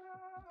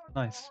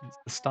 Nice. It's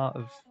the start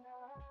of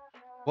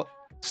what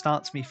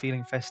starts me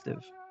feeling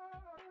festive.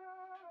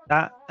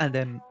 That, and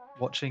then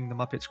watching the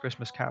Muppets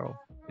Christmas Carol,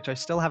 which I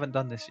still haven't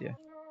done this year.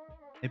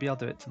 Maybe I'll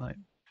do it tonight.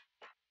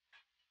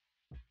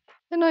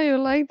 I know you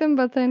like them,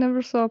 but I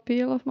never saw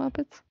appeal of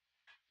Muppets.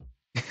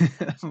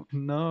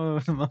 No,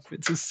 the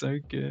Muppets are so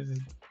good.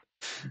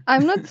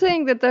 I'm not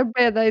saying that they're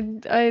bad.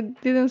 I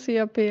didn't see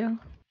appeal.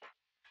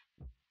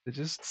 They're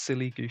just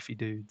silly, goofy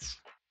dudes.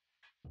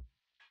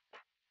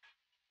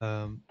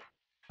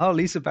 Oh,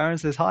 Lisa Barron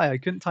says, hi, I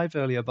couldn't type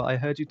earlier, but I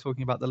heard you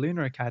talking about the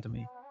Lunar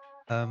Academy.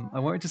 I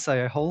wanted to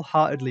say I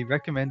wholeheartedly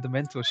recommend the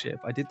mentorship.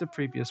 I did the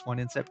previous one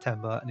in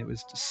September, and it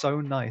was just so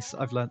nice.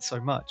 I've learned so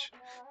much.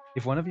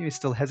 If one of you is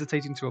still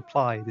hesitating to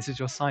apply, this is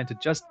your sign to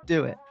just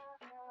do it.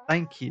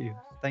 Thank you.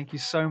 Thank you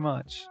so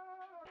much.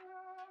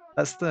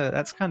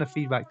 That's kind of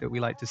feedback that we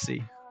like to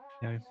see.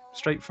 You know,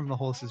 straight from the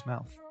horse's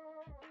mouth.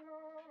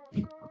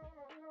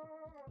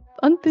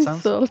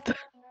 Insult.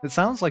 It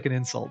sounds like an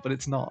insult, but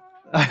it's not.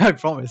 I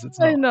promise it's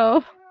not. I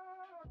know.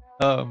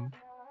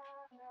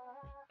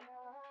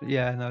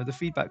 Yeah, no, the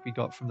feedback we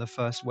got from the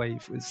first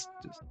wave was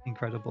just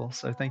incredible.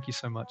 So thank you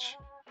so much,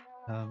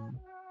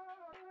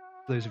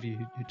 those of you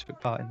who took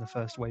part in the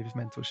first wave of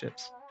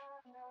mentorships.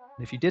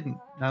 And if you didn't,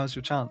 now's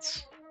your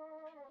chance.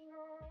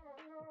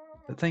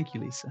 But thank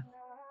you, Lisa.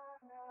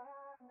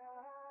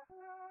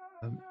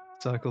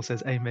 Circle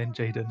says, "Amen,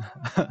 Jayden."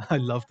 I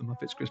love the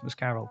Muppets Christmas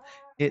Carol.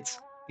 It's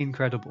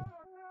incredible.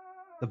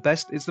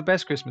 It's the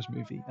best Christmas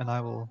movie, and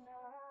I will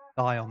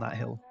die on that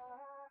hill.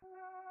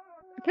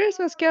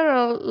 Christmas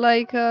Carol,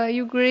 like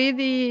you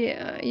greedy,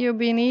 you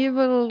being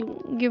evil,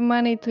 give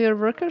money to your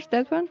workers.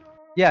 That one.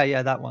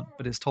 Yeah, that one.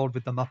 But it's told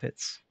with the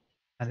Muppets,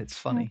 and it's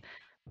funny.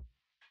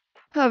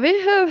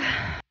 We have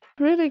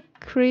really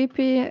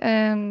creepy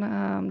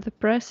and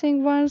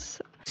depressing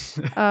ones.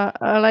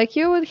 Like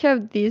you would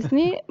have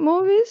Disney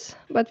movies,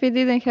 but we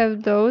didn't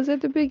have those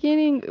at the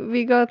beginning.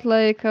 We got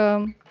like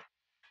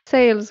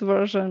sales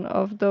version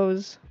of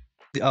those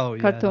Oh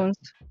yeah, cartoons.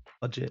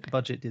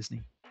 budget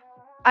Disney.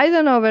 I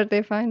don't know where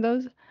they find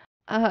those.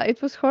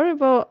 It was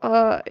horrible.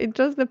 It's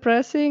just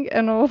depressing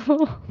and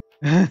awful.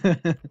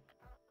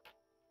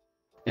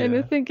 And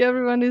you think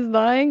everyone is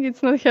dying.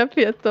 It's not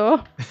happy at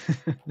all.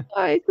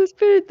 It's the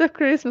spirit of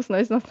Christmas. No,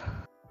 it's not.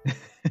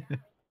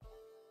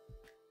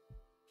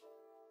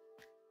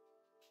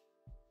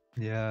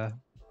 Yeah,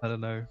 I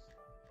don't know.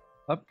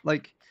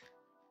 Like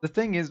the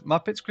thing is,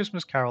 Muppets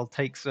Christmas Carol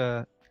takes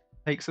a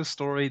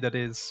story that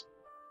is,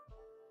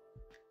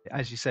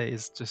 as you say,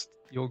 is just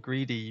you're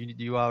greedy.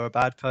 You are a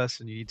bad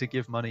person. You need to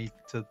give money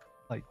to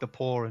like the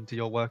poor and to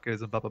your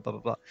workers and blah blah blah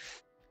blah blah.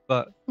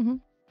 But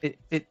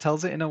it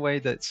tells it in a way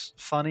that's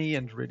funny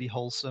and really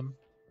wholesome.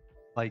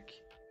 Like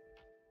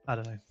I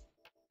don't know,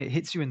 it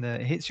hits you in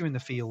the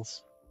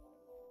feels.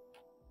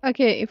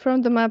 Okay,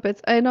 from the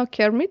Muppets, I know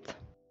Kermit,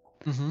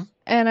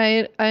 and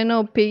I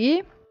know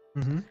Piggy,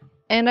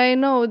 and I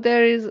know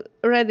there is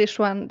reddish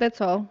one.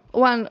 That's all.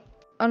 One.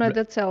 Oh no,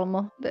 that's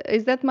Elmo.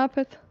 Is that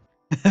Muppet?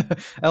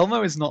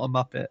 Elmo is not a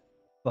Muppet,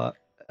 but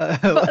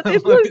But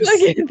it looks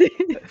like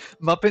it.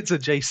 Muppets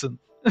adjacent.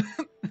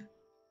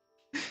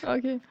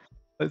 Okay.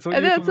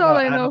 And that's all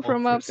I know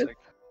from Muppets.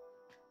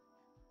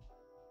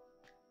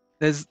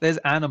 There's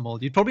Animal.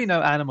 You'd probably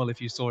know Animal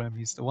if you saw him.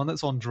 He's the one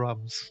that's on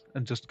drums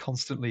and just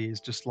constantly is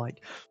just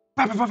like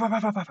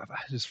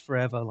just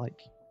forever like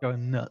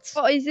going nuts.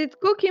 Oh, is it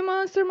Cookie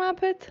Monster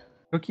Muppet?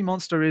 Cookie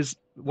Monster is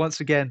once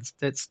again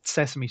it's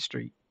Sesame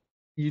Street.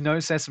 You know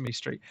Sesame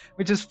Street,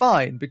 which is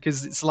fine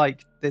because it's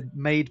like they're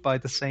made by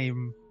the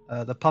same.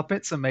 The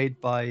puppets are made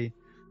by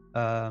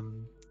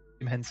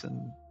Jim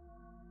Henson,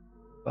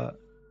 but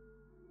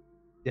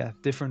yeah,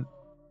 different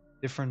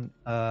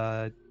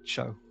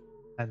show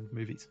and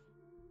movies.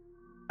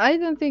 I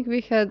don't think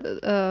we had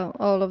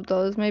all of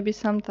those. Maybe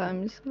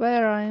sometimes.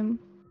 Where I am?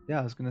 Yeah,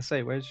 I was gonna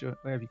say, where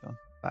have you gone?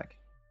 Back.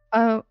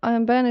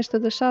 I'm banished to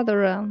the Shadow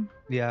Realm.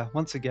 Yeah,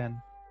 once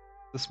again,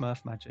 the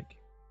Smurf magic.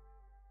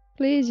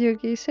 Please,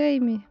 Yugi,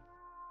 save me.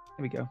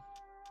 Here we go.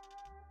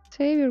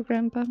 Save your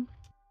grandpa.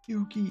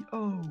 Yugi,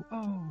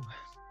 oh.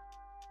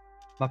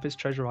 Muppets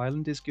Treasure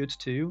Island is good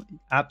too.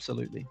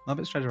 Absolutely,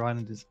 Muppets Treasure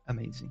Island is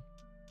amazing.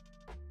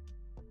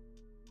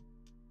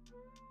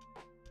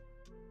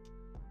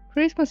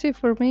 Christmas Eve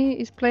for me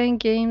is playing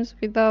games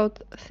without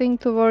thing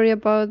to worry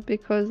about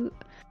because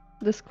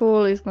the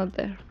school is not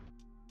there.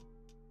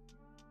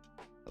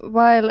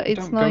 While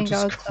it's snowing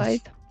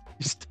outside.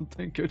 You still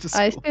don't go to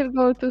school. I still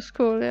go to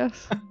school,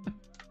 yes.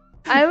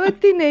 I'm a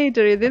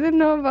teenager. You didn't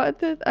know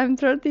about it? I'm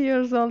 30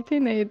 years old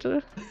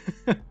teenager.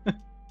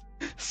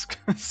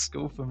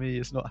 School for me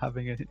is not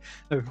having any.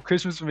 No,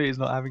 Christmas for me is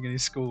not having any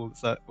school.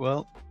 It's like,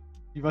 well,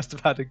 you must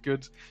have had a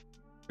good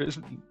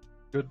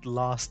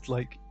last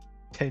like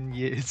 10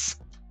 years.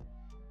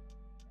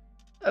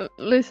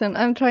 Listen,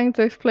 I'm trying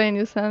to explain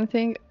you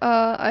something.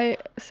 I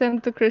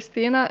sent to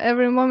Christina,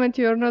 every moment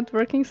you're not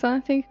working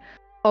something,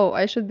 oh,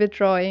 I should be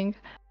drawing.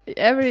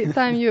 Every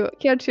time you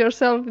catch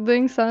yourself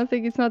doing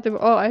something, it's not,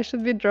 oh, I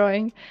should be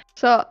drawing.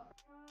 So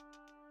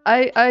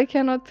I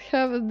cannot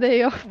have a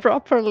day off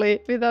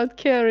properly without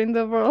care in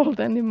the world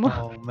anymore.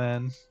 Oh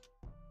man.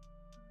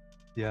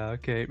 Yeah,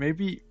 okay.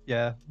 Maybe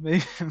yeah,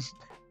 maybe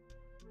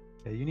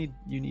yeah, you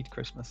need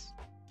Christmas.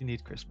 You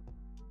need Christmas.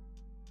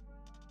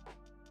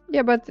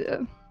 Yeah, but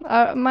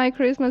my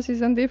Christmas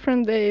is on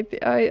different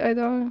date. I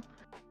don't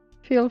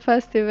feel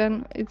festive,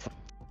 and it's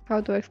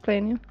how to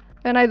explain you.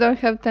 And I don't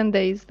have 10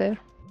 days there.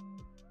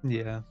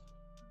 Yeah.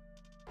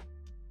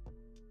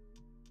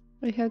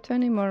 We have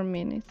 20 more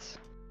minutes.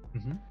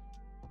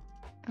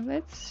 Mm-hmm.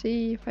 Let's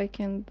see if I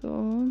can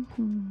do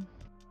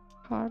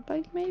hard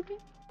light maybe,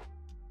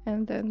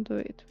 and then do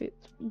it with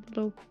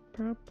blue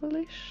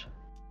purplish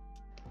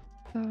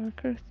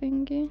darker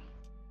thingy.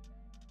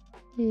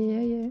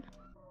 Yeah.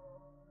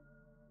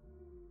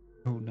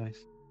 Oh, nice.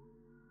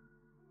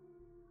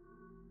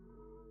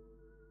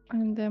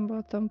 And then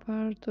bottom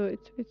part, do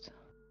it with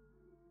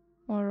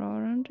more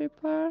orangey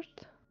part,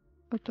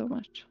 or too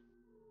much?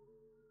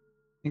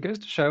 It goes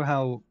to show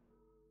how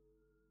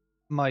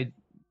my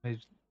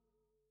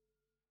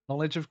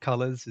knowledge of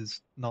colors is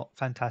not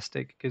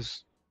fantastic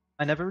because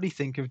I never really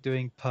think of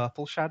doing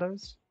purple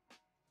shadows.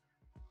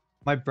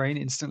 My brain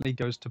instantly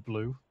goes to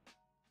blue.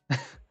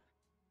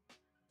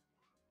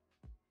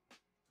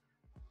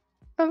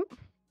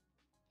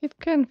 It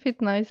can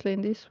fit nicely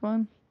in this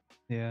one.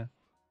 Yeah.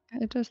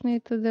 I just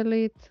need to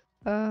delete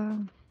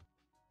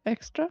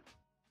extra.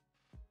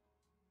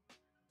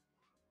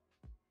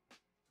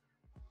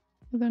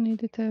 You don't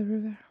need it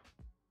everywhere.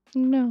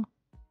 No.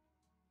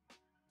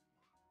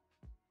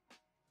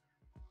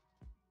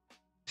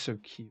 So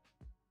cute.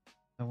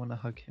 I want to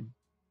hug him.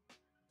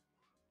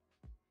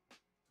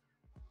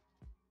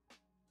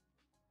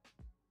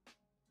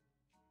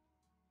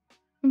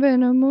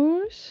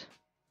 Venomous.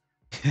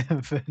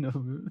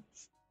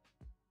 Venomous.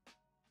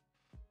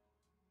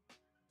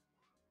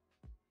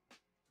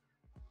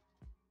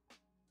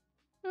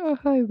 Oh,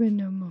 hi,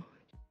 Venomous.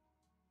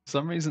 For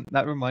some reason,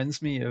 that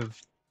reminds me of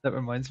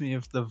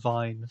the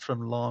Vine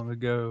from long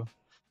ago,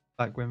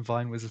 back when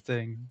Vine was a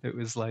thing. It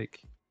was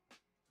like,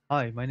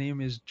 "Hi, my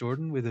name is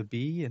Jordan with a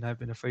B, and I've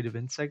been afraid of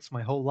insects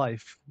my whole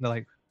life." And they're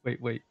like,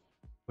 "Wait,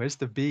 where's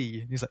the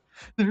bee?" And he's like,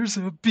 "There's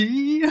a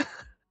bee."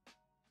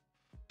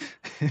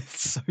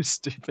 It's so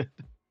stupid.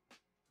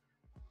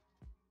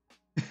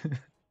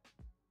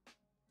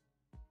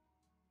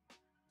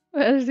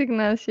 Where's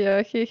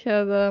Ignacio? He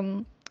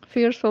had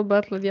fearful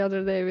battle the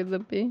other day with the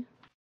bee.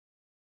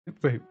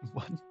 Wait,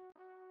 what?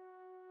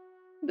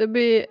 The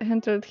bee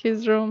entered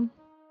his room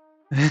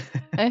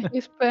and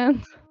he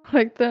spent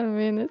like 10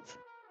 minutes.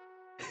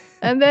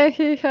 And then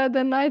he had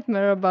a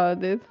nightmare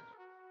about it.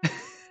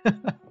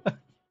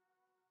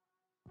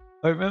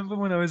 I remember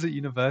when I was at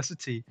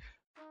university,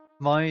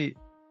 my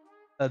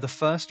the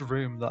first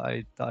room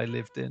that I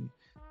lived in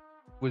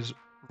was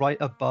right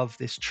above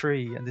this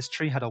tree, and this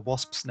tree had a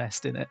wasp's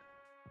nest in it.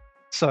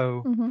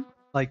 So Mm-hmm.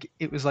 like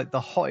it was like the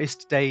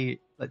hottest day,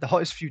 like the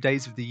hottest few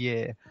days of the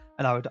year,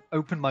 and I would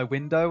open my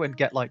window and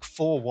get like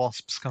 4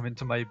 wasps come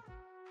into my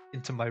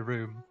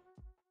room,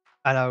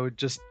 and I would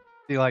just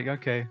be like,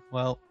 okay,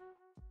 well,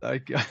 I,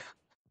 gu-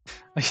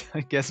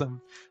 I guess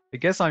I'm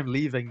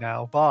leaving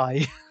now.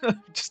 Bye.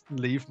 Just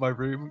leave my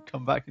room,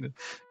 come back in a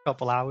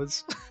couple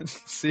hours, and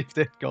see if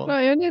they're gone. No,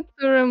 you need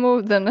to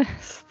remove the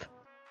nest.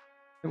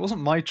 It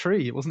wasn't my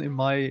tree. It wasn't in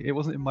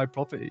my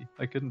property.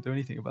 I couldn't do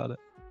anything about it.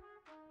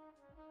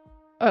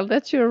 Well,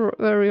 that's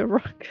where you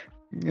rock.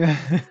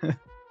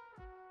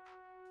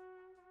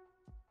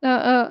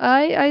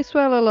 I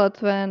swell a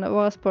lot when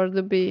wasp or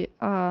the bee.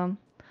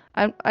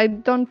 I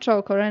don't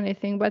choke or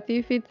anything, but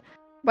if it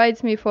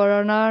bites me for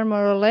an arm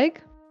or a leg,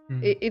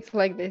 it's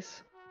like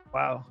this.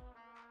 Wow.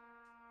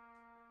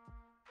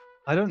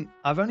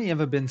 I've only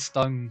ever been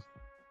stung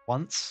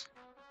once,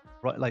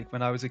 right? Like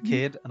when I was a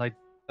kid, and I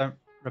don't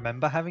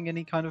remember having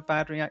any kind of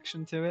bad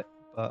reaction to it.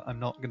 But I'm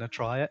not gonna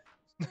try it.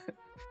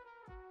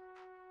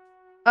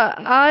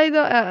 I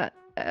don't.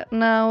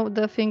 Now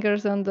the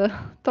fingers and the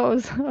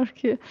toes are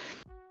here.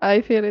 I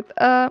feel it.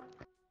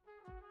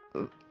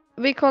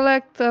 We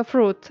collect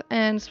fruit,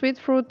 and sweet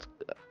fruit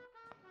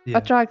Yeah,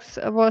 attracts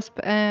wasp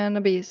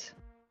and bees.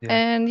 yeah.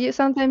 And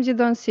sometimes you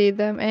don't see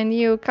them, and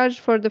you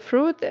catch for the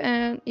fruit,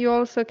 and you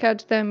also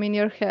catch them in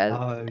your head.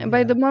 Oh, And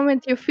by the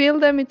moment you feel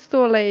them, it's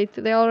too late.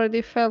 They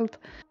already felt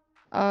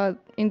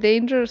in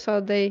danger, so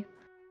they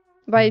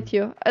bite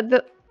you. At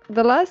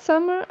the last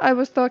summer, I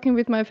was talking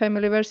with my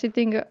family. We're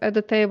sitting at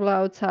the table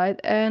outside,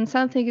 and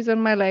something is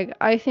on my leg.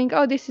 I think,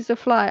 oh, this is a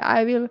fly.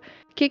 I will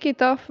kick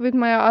it off with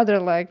my other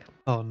leg.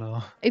 Oh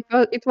no.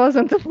 It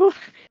wasn't a fly,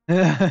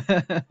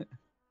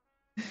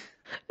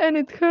 and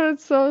it hurt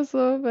so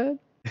bad.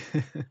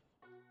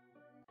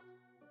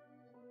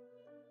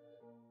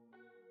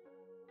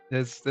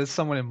 There's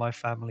someone in my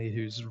family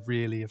who's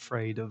really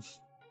afraid of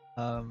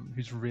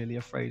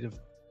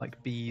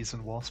like bees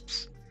and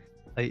wasps.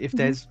 Like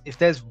if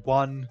there's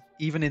one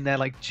even in their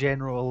like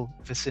general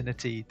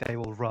vicinity, they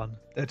will run.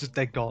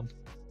 They're gone.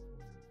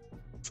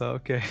 So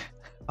okay.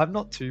 I'm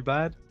not too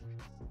bad.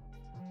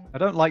 I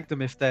don't like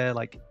them if they're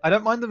like I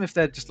don't mind them if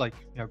they're just like,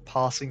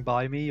 passing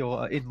by me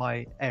or in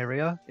my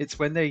area. It's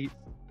when they're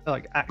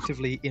like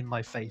actively in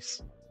my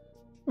face.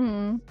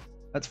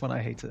 That's when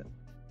I hate it.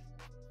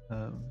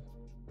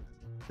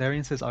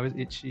 Darian says I was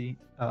itchy.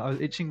 I was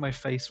itching my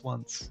face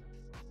once.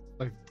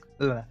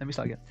 Let me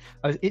start again.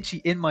 I was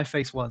itchy in my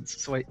face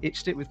once, so I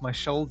itched it with my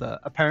shoulder.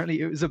 Apparently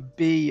it was a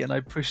bee, and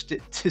I pushed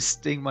it to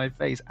sting my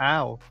face.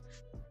 Ow!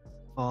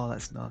 Oh,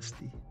 that's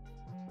nasty.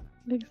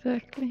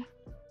 Exactly.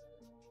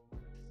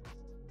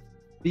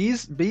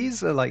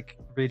 Bees are like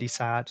really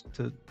sad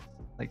to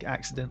like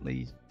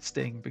accidentally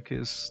sting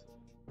because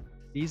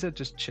bees are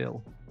just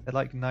chill. They're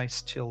like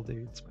nice, chill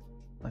dudes.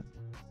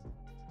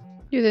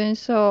 You then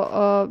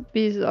saw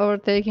bees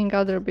overtaking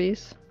other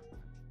bees.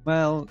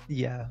 Well,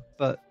 yeah,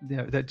 but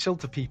they're chill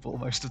to people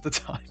most of the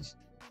time.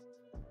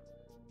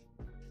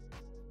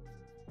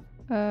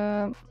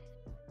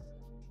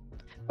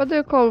 What do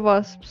you call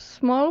wasps?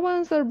 Small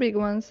ones or big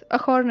ones?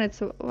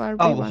 Hornets are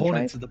big ones,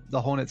 hornets right? are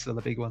the hornets are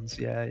the big ones.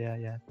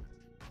 Yeah.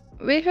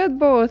 We had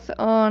both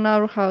on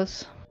our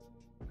house.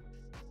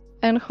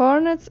 And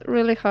hornets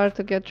really hard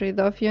to get rid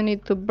of. You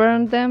need to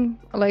burn them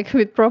like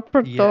with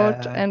proper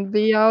torch and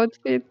bee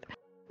outfit.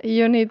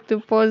 You need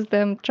to post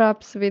them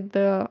traps with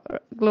the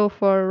glue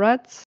for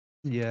rats.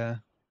 Yeah.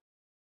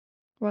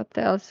 What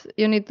else?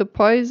 You need to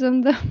poison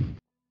them.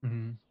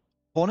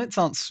 Hornets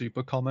aren't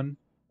super common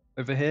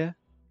over here,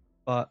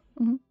 but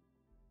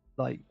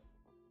like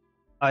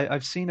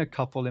I've seen a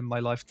couple in my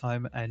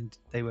lifetime, and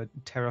they were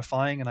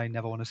terrifying, and I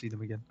never want to see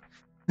them again.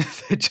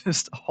 They're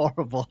just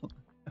horrible.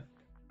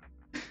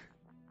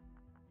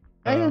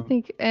 I don't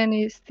think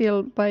any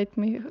still bite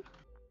me.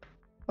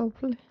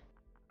 Hopefully.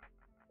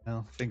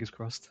 Well, fingers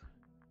crossed.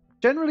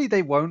 Generally,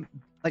 they won't.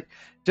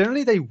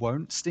 Generally, they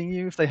won't sting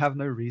you if they have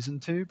no reason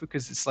to,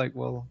 because it's like,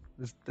 well,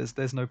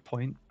 there's no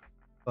point.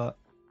 But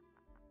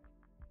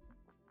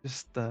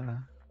just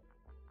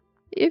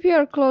If you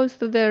are close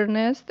to their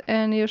nest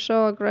and you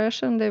show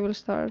aggression, they will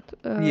start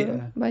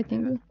yeah,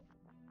 biting you.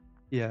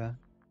 yeah.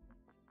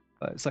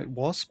 But it's like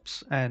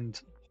wasps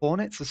and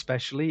hornets,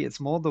 especially. It's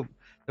more the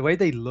way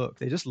they look.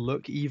 They just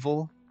look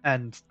evil,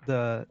 and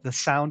the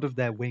sound of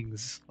their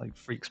wings like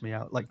freaks me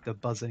out, like the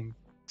buzzing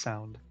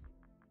sound.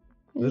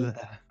 Yeah.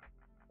 Ugh.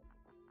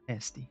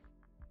 Nasty.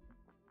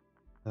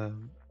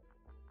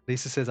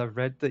 Lisa says, I've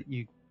read that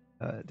you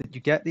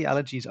get the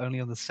allergies only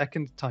on the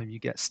second time you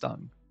get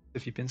stung.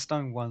 If you've been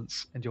stung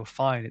once and you're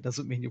fine, it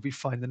doesn't mean you'll be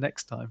fine the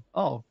next time.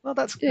 Oh, well,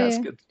 that's Yeah.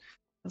 good.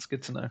 That's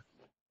good to know.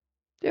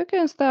 You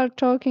can start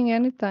talking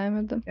anytime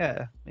with them.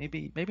 Yeah,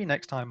 maybe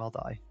next time I'll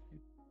die.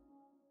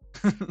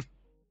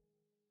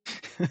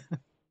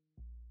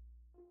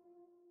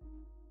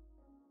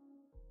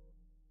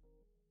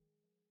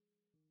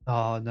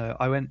 Oh no,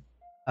 I went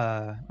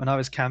when I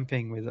was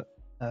camping with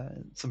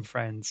some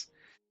friends.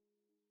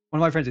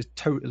 One of my friends is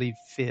totally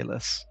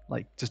fearless,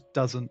 like just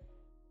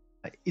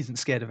isn't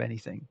scared of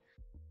anything.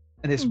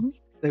 And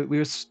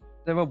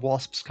there were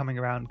wasps coming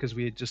around because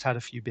we had just had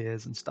a few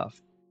beers and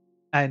stuff.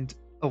 And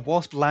a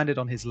wasp landed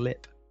on his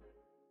lip.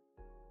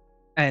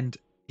 And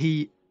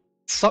he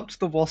sucked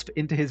the wasp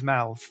into his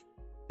mouth,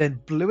 then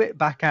blew it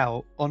back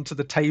out onto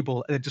the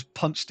table and then just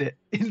punched it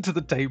into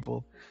the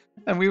table.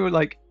 And we were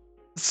like,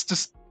 it's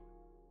just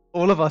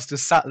all of us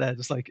just sat there,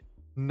 just like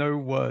no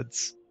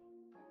words,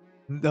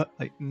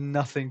 like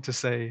nothing to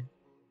say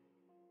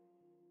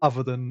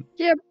other than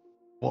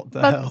what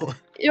the hell.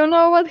 You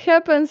know what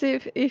happens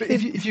if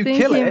If you sting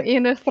kill him it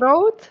in the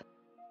throat?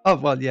 Oh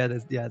well, yeah,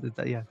 then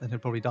he'll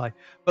probably die.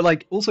 But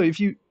like, also, if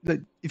you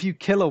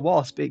kill a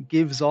wasp, it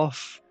gives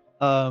off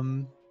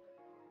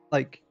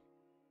like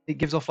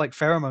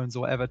pheromones or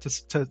whatever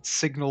to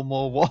signal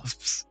more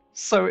wasps.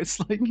 So it's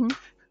like,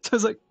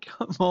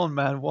 come on,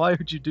 man, why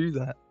would you do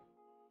that?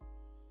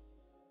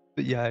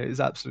 But yeah, it is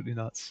absolutely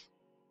nuts.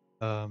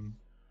 I've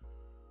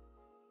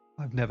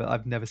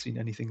never seen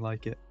anything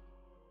like it.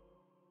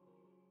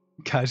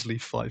 Casually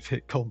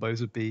 5-hit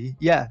combos of B.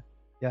 Yeah.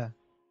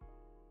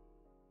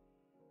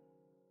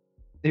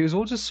 It was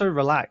all just so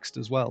relaxed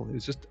as well. It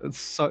was just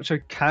such a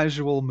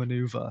casual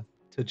maneuver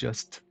to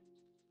just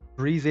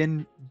breathe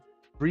in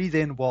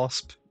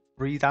wasp,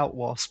 breathe out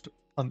wasp,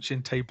 punch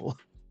in table.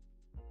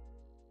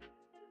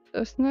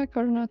 A snack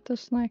or not a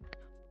snack?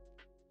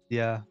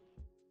 Yeah.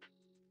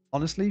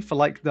 Honestly, for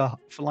like the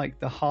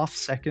half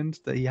second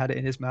that he had it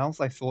in his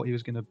mouth, I thought he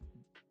was gonna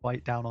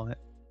bite down on it.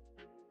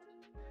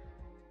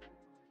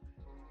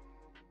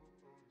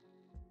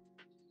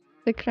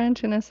 The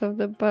crunchiness of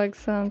the bug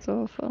sounds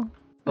awful.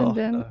 And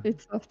then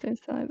it's soft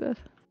inside it.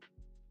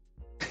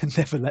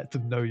 Never let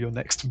them know your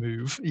next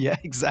move. Yeah,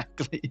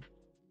 exactly.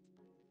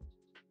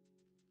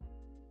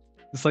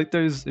 It's like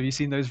those. Have you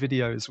seen those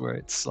videos where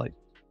it's like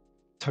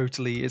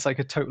it's like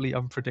a totally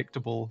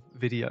unpredictable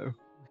video?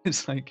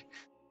 It's like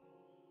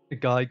a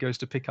guy goes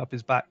to pick up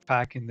his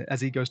backpack, and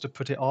as he goes to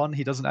put it on,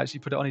 he doesn't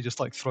actually put it on. He just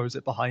like throws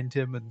it behind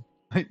him, and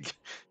like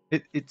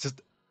it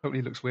just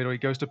totally looks weird. Or he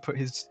goes to put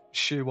his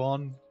shoe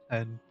on,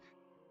 and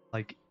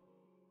like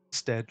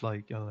instead,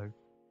 like, I don't know,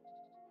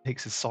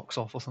 takes his socks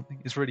off or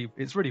something. It's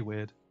really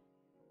weird.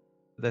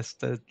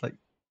 They're like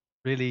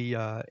really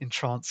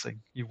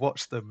entrancing. You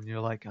watch them and you're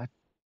like, what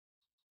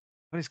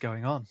is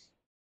going on?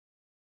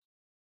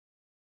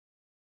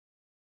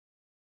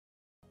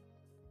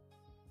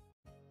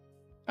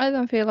 I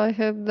don't feel I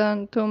have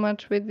done too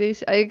much with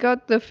this. I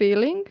got the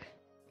feeling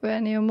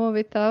when you move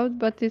it out,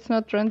 but it's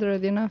not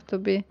rendered enough to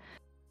be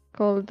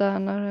called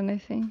done or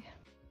anything.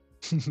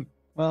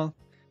 Well,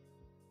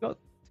 got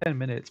 10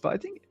 minutes, but I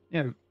think,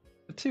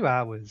 for 2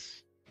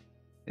 hours,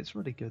 it's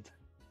really good.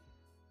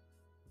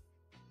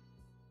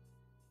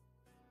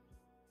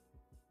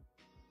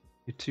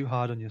 You're too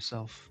hard on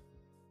yourself.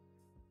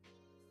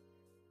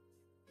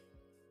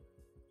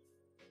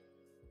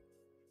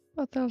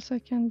 What else I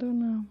can do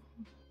now?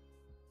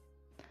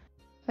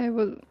 I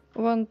would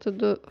want to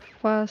do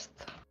fast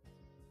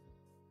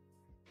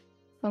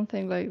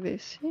something like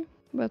this, see?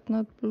 But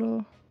not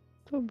blue,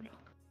 too blue.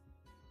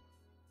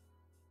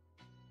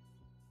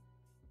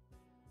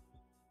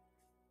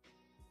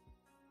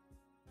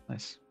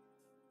 Nice.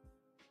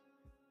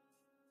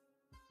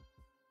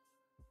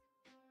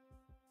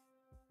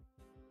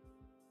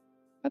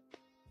 What?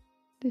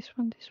 This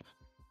one.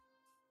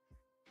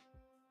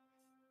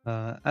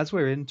 As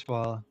we're into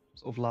our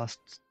sort of last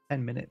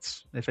 10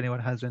 minutes, if anyone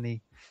has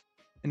any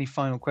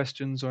final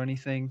questions or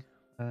anything,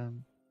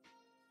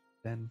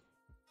 then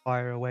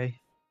fire away.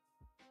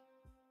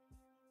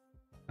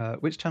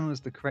 Which channel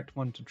is the correct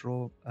one to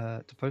draw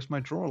to post my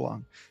draw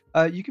along?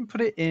 You can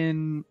put it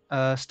in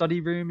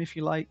study room if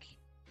you like.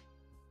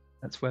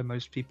 That's where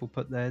most people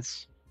put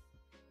theirs.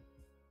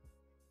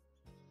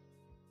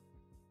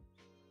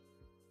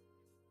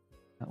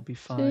 That'll be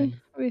fine. See,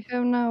 we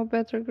have now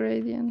better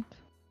gradient.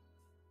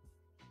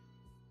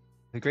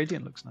 The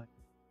gradient looks nice.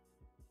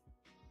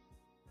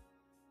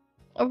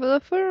 Oh, but the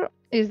fur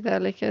is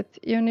delicate.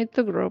 You need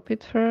to group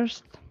it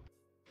first.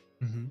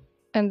 Mm-hmm.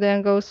 And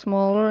then go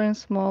smaller and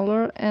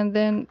smaller, and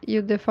then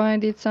you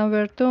defined it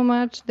somewhere too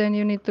much, then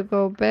you need to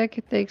go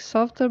back, take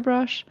softer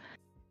brush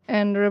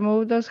and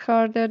remove those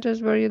hard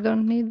edges where you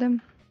don't need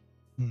them,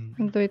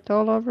 and do it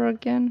all over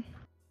again.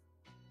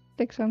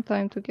 Take some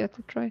time to get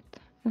it right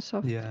and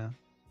soft. Yeah,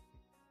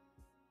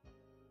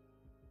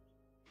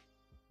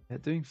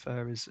 doing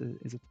fur is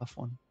a tough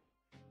one.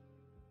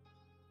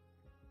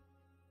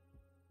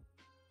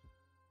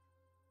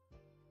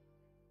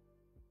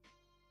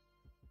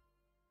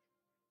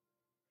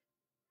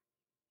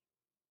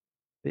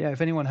 But yeah,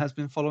 if anyone has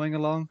been following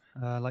along,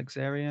 like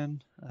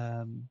Zarian,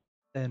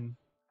 then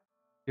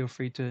feel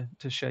free to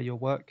share your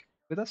work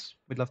with us.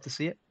 We'd love to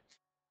see it.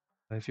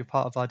 If you're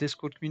part of our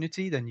Discord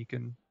community, then you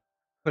can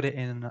put it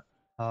in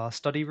our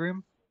study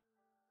room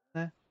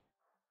there.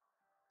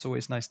 It's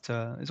always nice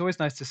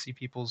to see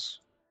people's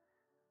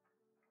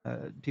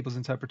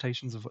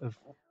interpretations of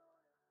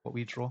what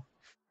we draw,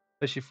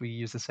 especially if we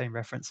use the same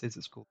references.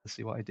 It's cool to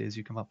see what ideas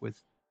you come up with.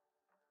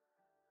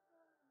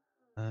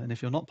 And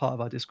if you're not part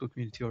of our Discord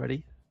community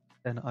already,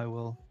 then I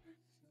will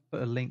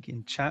put a link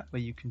in chat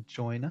where you can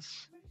join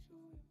us.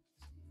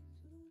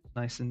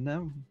 Nice and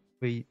now.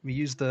 We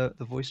use the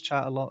voice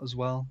chat a lot as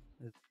well.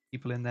 There's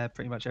people in there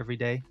pretty much every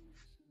day.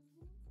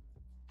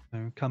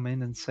 So come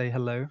in and say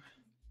hello.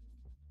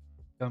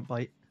 Don't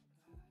bite.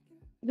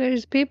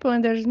 There's people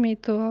and there's me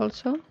too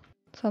also.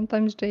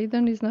 Sometimes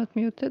Jayden is not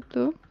muted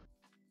too.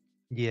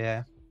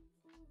 Yeah.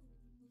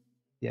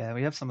 Yeah,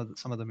 we have some of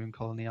the Moon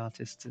Colony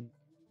artists, and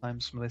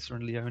sometimes Melissa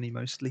and Leonie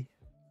mostly.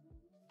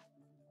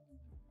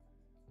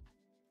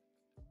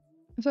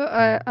 So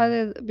I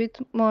added a bit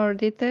more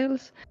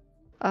details,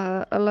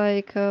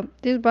 like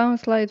this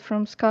bounce light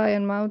from sky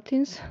and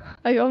mountains.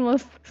 I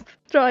almost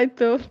tried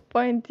to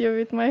point you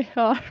with my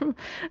arm,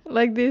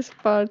 like this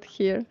part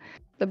here,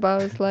 the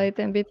bounce light,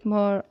 and a bit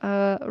more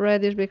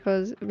reddish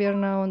because we are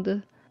now on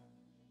the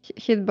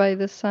hit by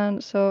the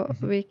sun, so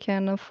we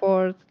can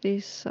afford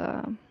these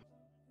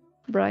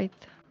bright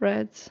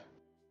reds.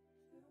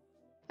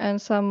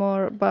 And some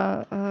more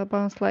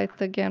bounce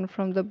light again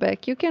from the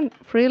back. You can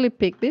freely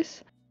pick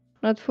this,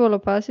 not full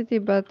opacity,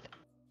 but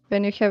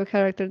when you have a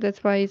character,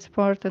 that's why it's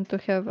important to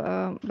have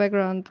a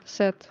background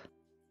set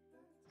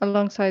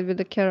alongside with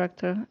the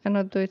character and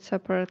not do it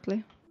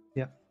separately.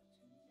 Yeah.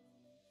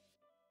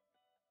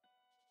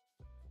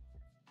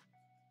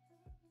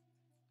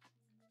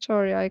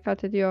 Sorry, I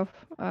cut you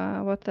off.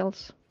 What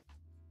else?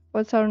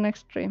 What's our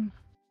next stream?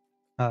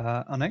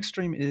 Our next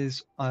stream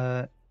is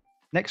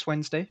next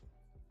Wednesday,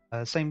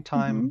 same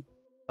time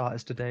start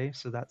as today,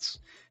 so that's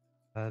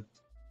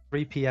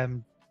 3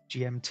 p.m.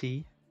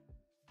 GMT,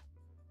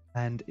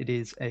 and it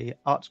is a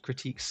art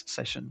critiques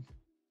session.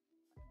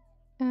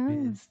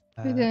 We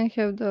didn't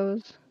have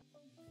those.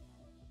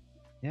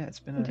 Yeah, it's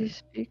been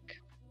this week.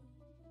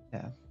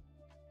 Yeah,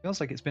 feels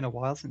like it's been a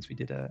while since we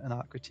did an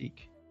art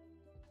critique.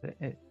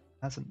 It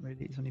hasn't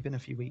really. It's only been a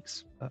few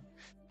weeks, but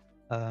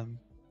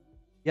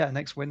yeah,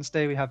 next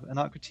Wednesday we have an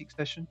art critique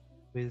session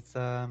with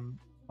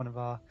one of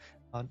our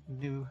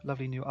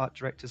lovely new art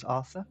directors,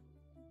 Arthur.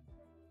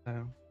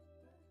 So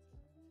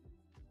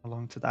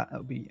along to that,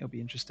 it'll be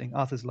interesting.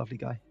 Arthur's a lovely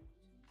guy.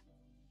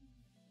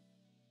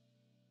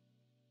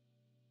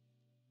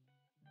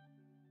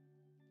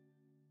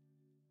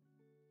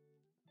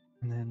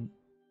 And then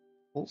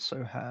we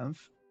also have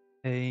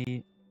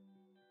a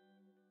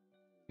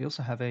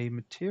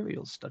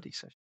materials study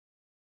session.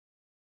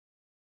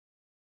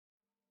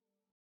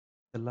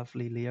 The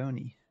lovely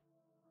Leonie.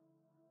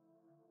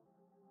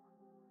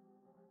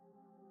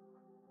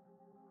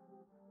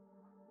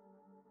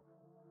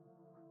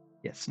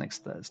 Yes,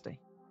 next Thursday.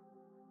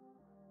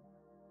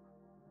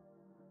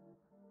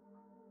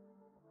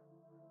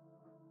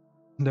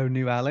 No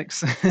new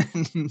Alex.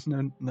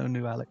 no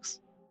new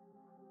Alex.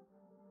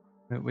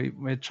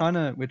 We're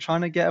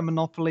trying to get a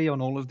monopoly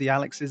on all of the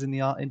Alexes in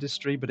the art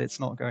industry, but it's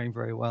not going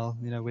very well.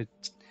 You know, we're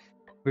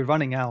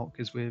running out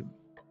because we've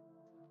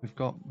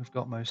got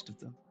most of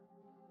them.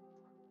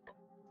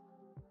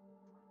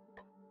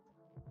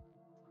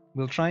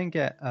 We'll try and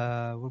get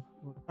we'll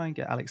try and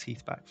get Alex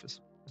Heath back for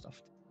some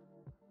stuff.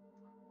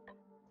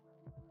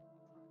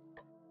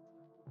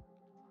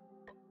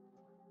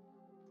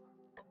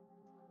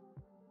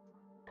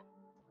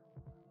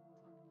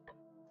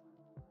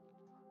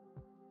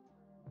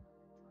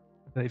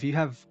 But if you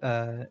have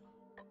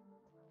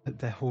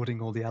they're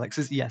hoarding all the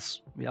Alexes.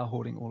 Yes, we are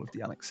hoarding all of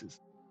the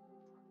Alexes.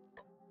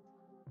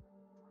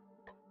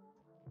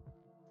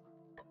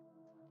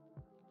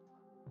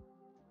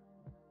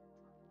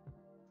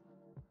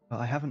 But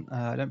I haven't.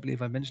 I don't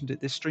believe I mentioned it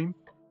this stream.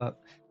 But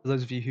for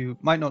those of you who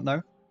might not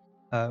know,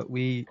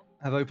 we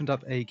have opened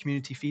up a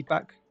community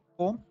feedback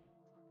form.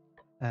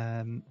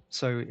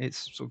 So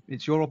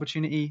it's your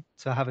opportunity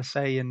to have a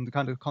say in the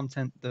kind of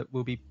content that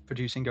we'll be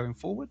producing going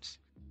forwards.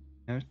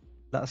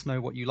 Let us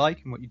know what you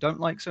like and what you don't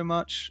like so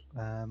much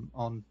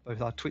on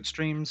both our Twitch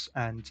streams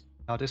and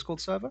our Discord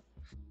server.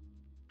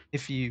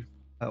 If you,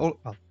 well,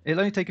 it'll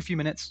only take a few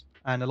minutes,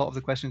 and a lot of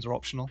the questions are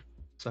optional.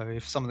 So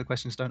if some of the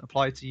questions don't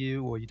apply to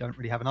you or you don't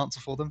really have an answer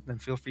for them, then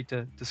feel free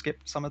to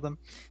skip some of them.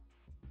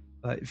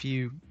 But if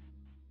you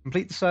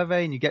complete the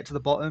survey and you get to the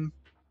bottom,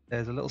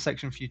 there's a little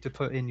section for you to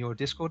put in your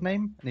Discord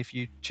name. And if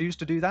you choose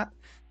to do that,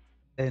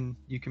 then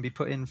you can be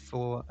put in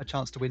for a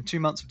chance to win 2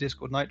 months of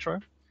Discord Nitro.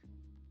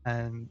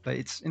 But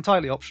it's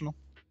entirely optional.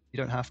 You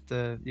don't have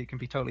to, it can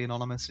be totally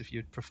anonymous if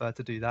you'd prefer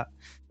to do that.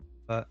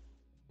 But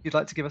if you'd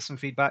like to give us some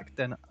feedback,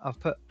 then I've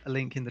put a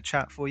link in the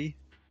chat for you.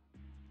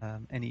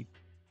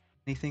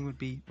 Anything would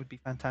be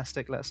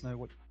fantastic. Let us know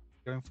what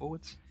you're going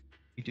forwards.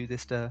 We do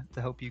this to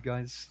help you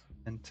guys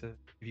and to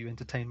give you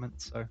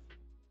entertainment. So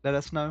let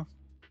us know.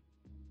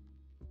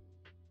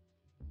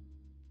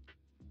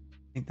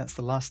 I think that's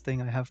the last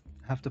thing I have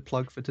to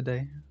plug for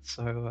today.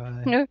 So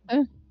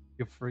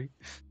you're free.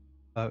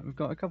 We've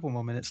got a couple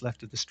more minutes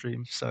left of the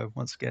stream. So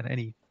once again,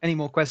 any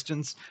more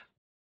questions,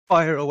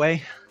 fire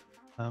away.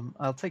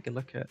 I'll take a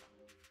look at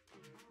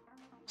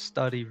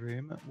study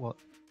room at what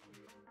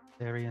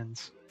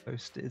Arian's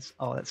post is.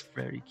 Oh, that's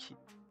very cute.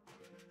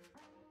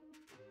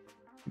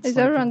 Is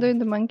everyone doing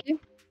the monkey?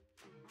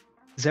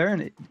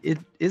 Zarian, it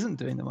isn't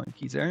doing the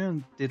monkey.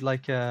 Zarian did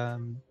like I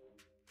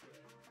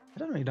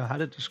don't really know how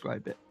to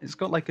describe it. It's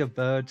got like a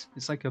bird.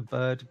 It's like a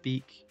bird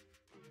beak.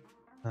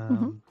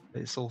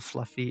 It's all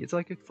fluffy. It's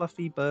like a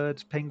fluffy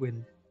bird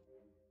penguin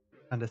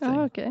kind of thing.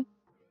 Oh, okay.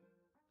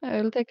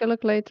 I will take a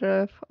look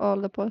later of all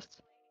the posts.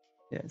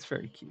 Yeah, it's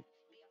very cute.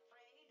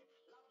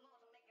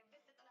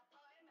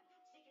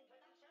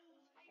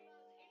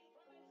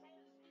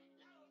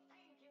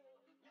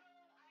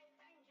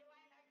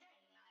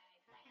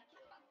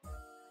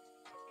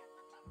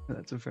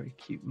 That's a very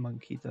cute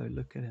monkey, though.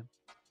 Look at him.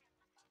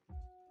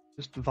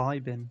 Just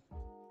vibing.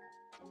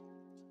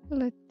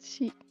 Let's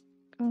see.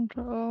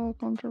 Control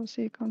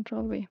C,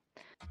 Control V.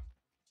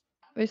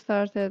 We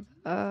started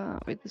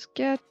with the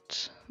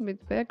sketch,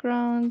 with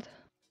background.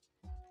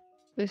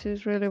 This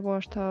is really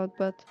washed out,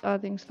 but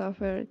adding stuff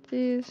where it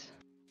is.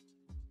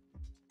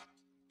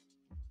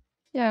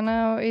 Yeah,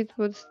 now it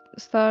would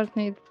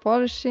need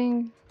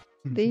polishing,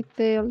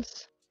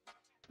 details,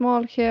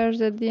 small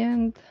hairs at the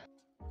end,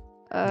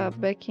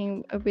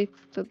 backing a bit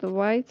to the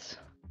whites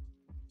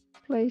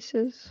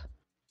places.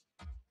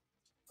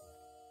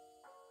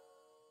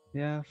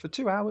 Yeah, for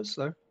 2 hours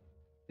though.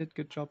 Did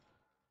good job.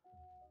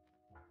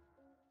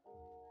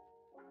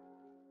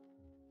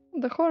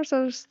 The horns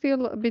are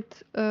still a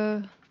bit,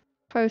 how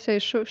you say,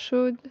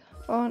 should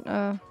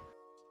on.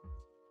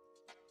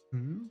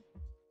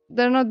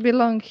 They're not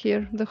belong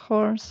here, the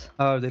horns.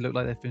 Oh, they look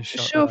like they've been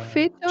shot. Shoe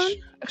fit on?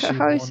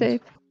 How you say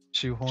it?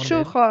 Shoehorned.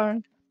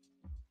 Shoehorn.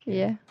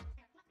 Yeah.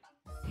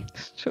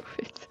 Shoe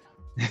fit.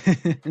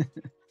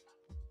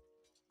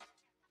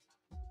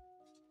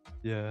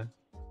 Yeah.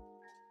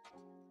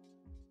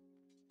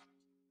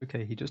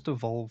 Okay, he just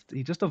evolved.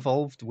 He just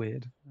evolved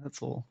weird.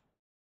 That's all.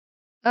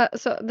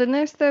 So the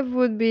next step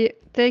would be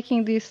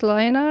taking this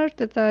line art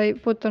that I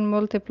put on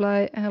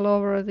multiply and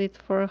lowered it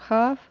for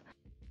half,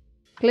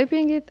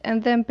 clipping it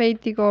and then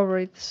painting over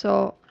it,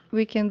 so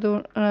we can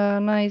do a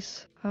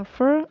nice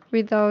fur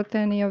without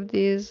any of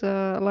these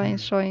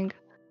lines showing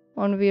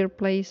on weird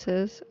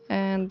places,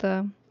 and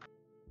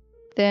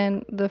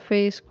then the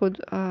face could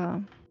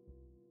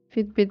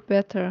fit a bit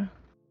better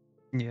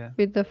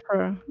with the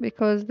fur,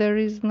 because there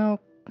is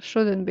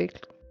shouldn't be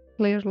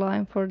clear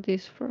line for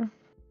this fur.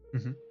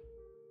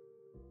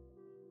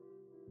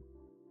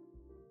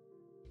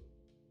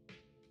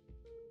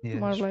 Yeah,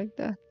 more like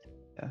that.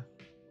 Yeah.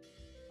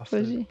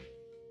 Fuzzy.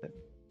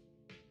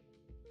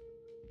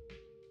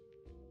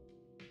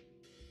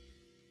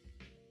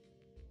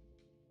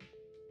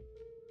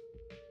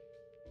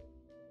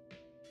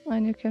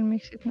 And you can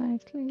mix it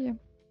nicely, yeah.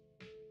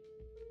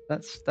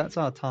 That's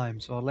our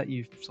time, so I'll let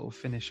you sort of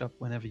finish up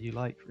whenever you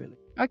like, really.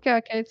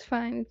 Okay, it's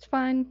fine. It's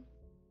fine.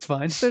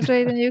 So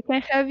Jayden, you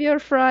can have your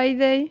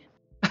Friday.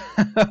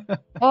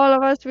 All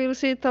of us will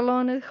sit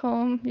alone at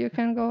home. You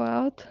can go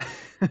out.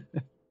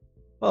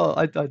 Well,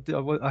 I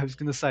was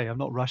going to say, I'm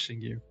not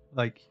rushing you.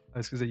 Like, I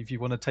was going to say, if you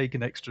want to take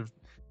an extra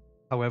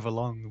however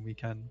long, we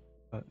can.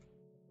 But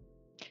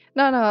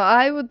no,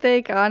 I would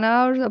take an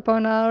hours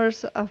upon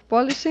hours of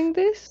polishing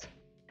this.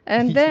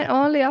 And then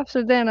only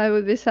after then I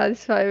would be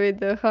satisfied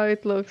with how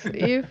it looks.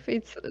 If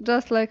it's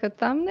just like a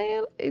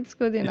thumbnail, it's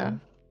good enough.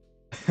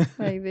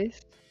 Like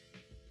this.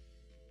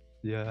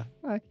 Yeah.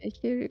 Okay,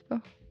 here you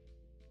go.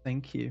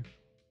 Thank you.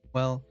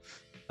 Well,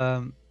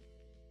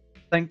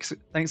 thanks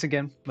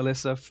again,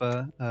 Melissa,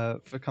 for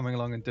coming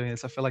along and doing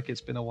this. I feel like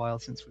it's been a while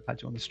since we've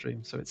had you on the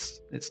stream, so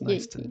it's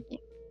nice to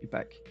be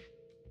back.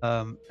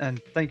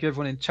 And thank you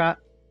everyone in chat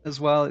as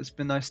well. It's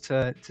been nice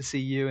to see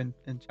you and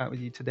chat with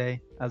you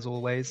today, as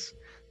always.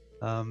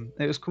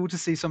 It was cool to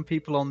see some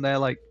people on there,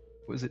 like,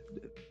 what was it,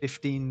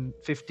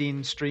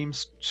 15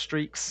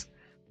 streaks,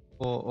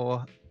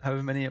 or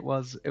however many it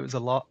was. It was a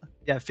lot.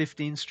 Yeah,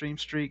 15 stream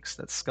streaks.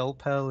 That's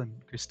Skullpel and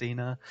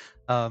Christina.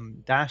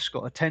 Dash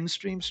got a 10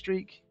 stream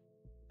streak.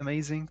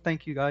 Amazing.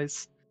 Thank you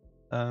guys.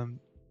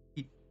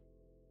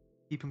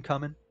 Keep them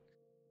coming.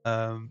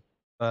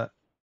 But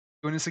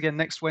join us again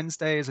next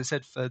Wednesday, as I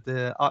said, for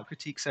the art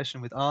critique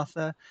session with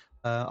Arthur.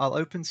 I'll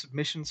open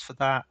submissions for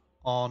that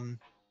on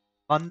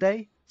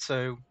Monday.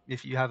 So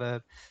if you have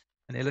an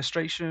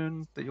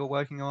illustration that you're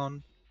working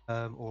on,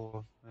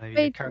 or maybe a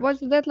Wait, character. what's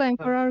the deadline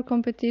for our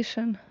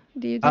competition?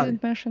 You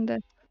didn't mention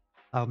that.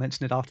 I'll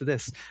mention it after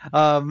this.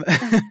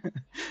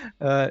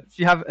 If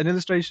you have an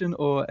illustration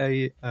or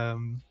a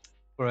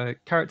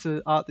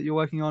character art that you're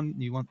working on,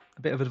 and you want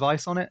a bit of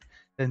advice on it,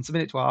 then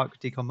submit it to our art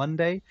critique on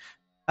Monday.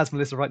 As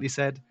Melissa rightly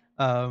said,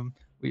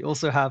 we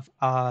also have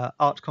our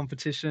art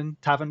competition,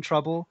 Tavern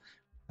Trouble.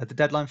 The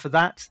deadline for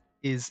that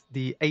is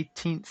the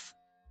 18th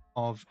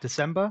of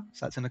December,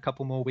 so that's in a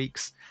couple more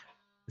weeks.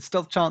 There's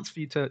still a chance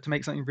for you to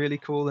make something really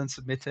cool and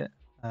submit it.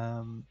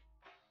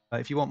 But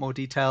if you want more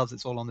details,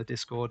 it's all on the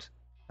Discord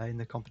in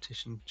the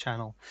competition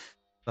channel.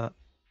 But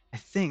I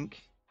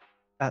think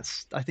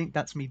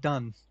that's me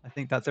done. I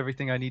think that's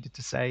everything I needed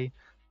to say.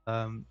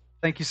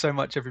 Thank you so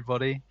much,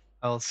 everybody.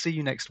 I'll see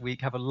you next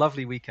week. Have a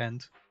lovely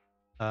weekend.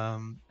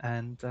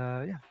 And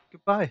yeah,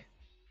 goodbye.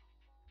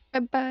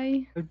 Bye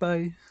bye.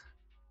 Goodbye.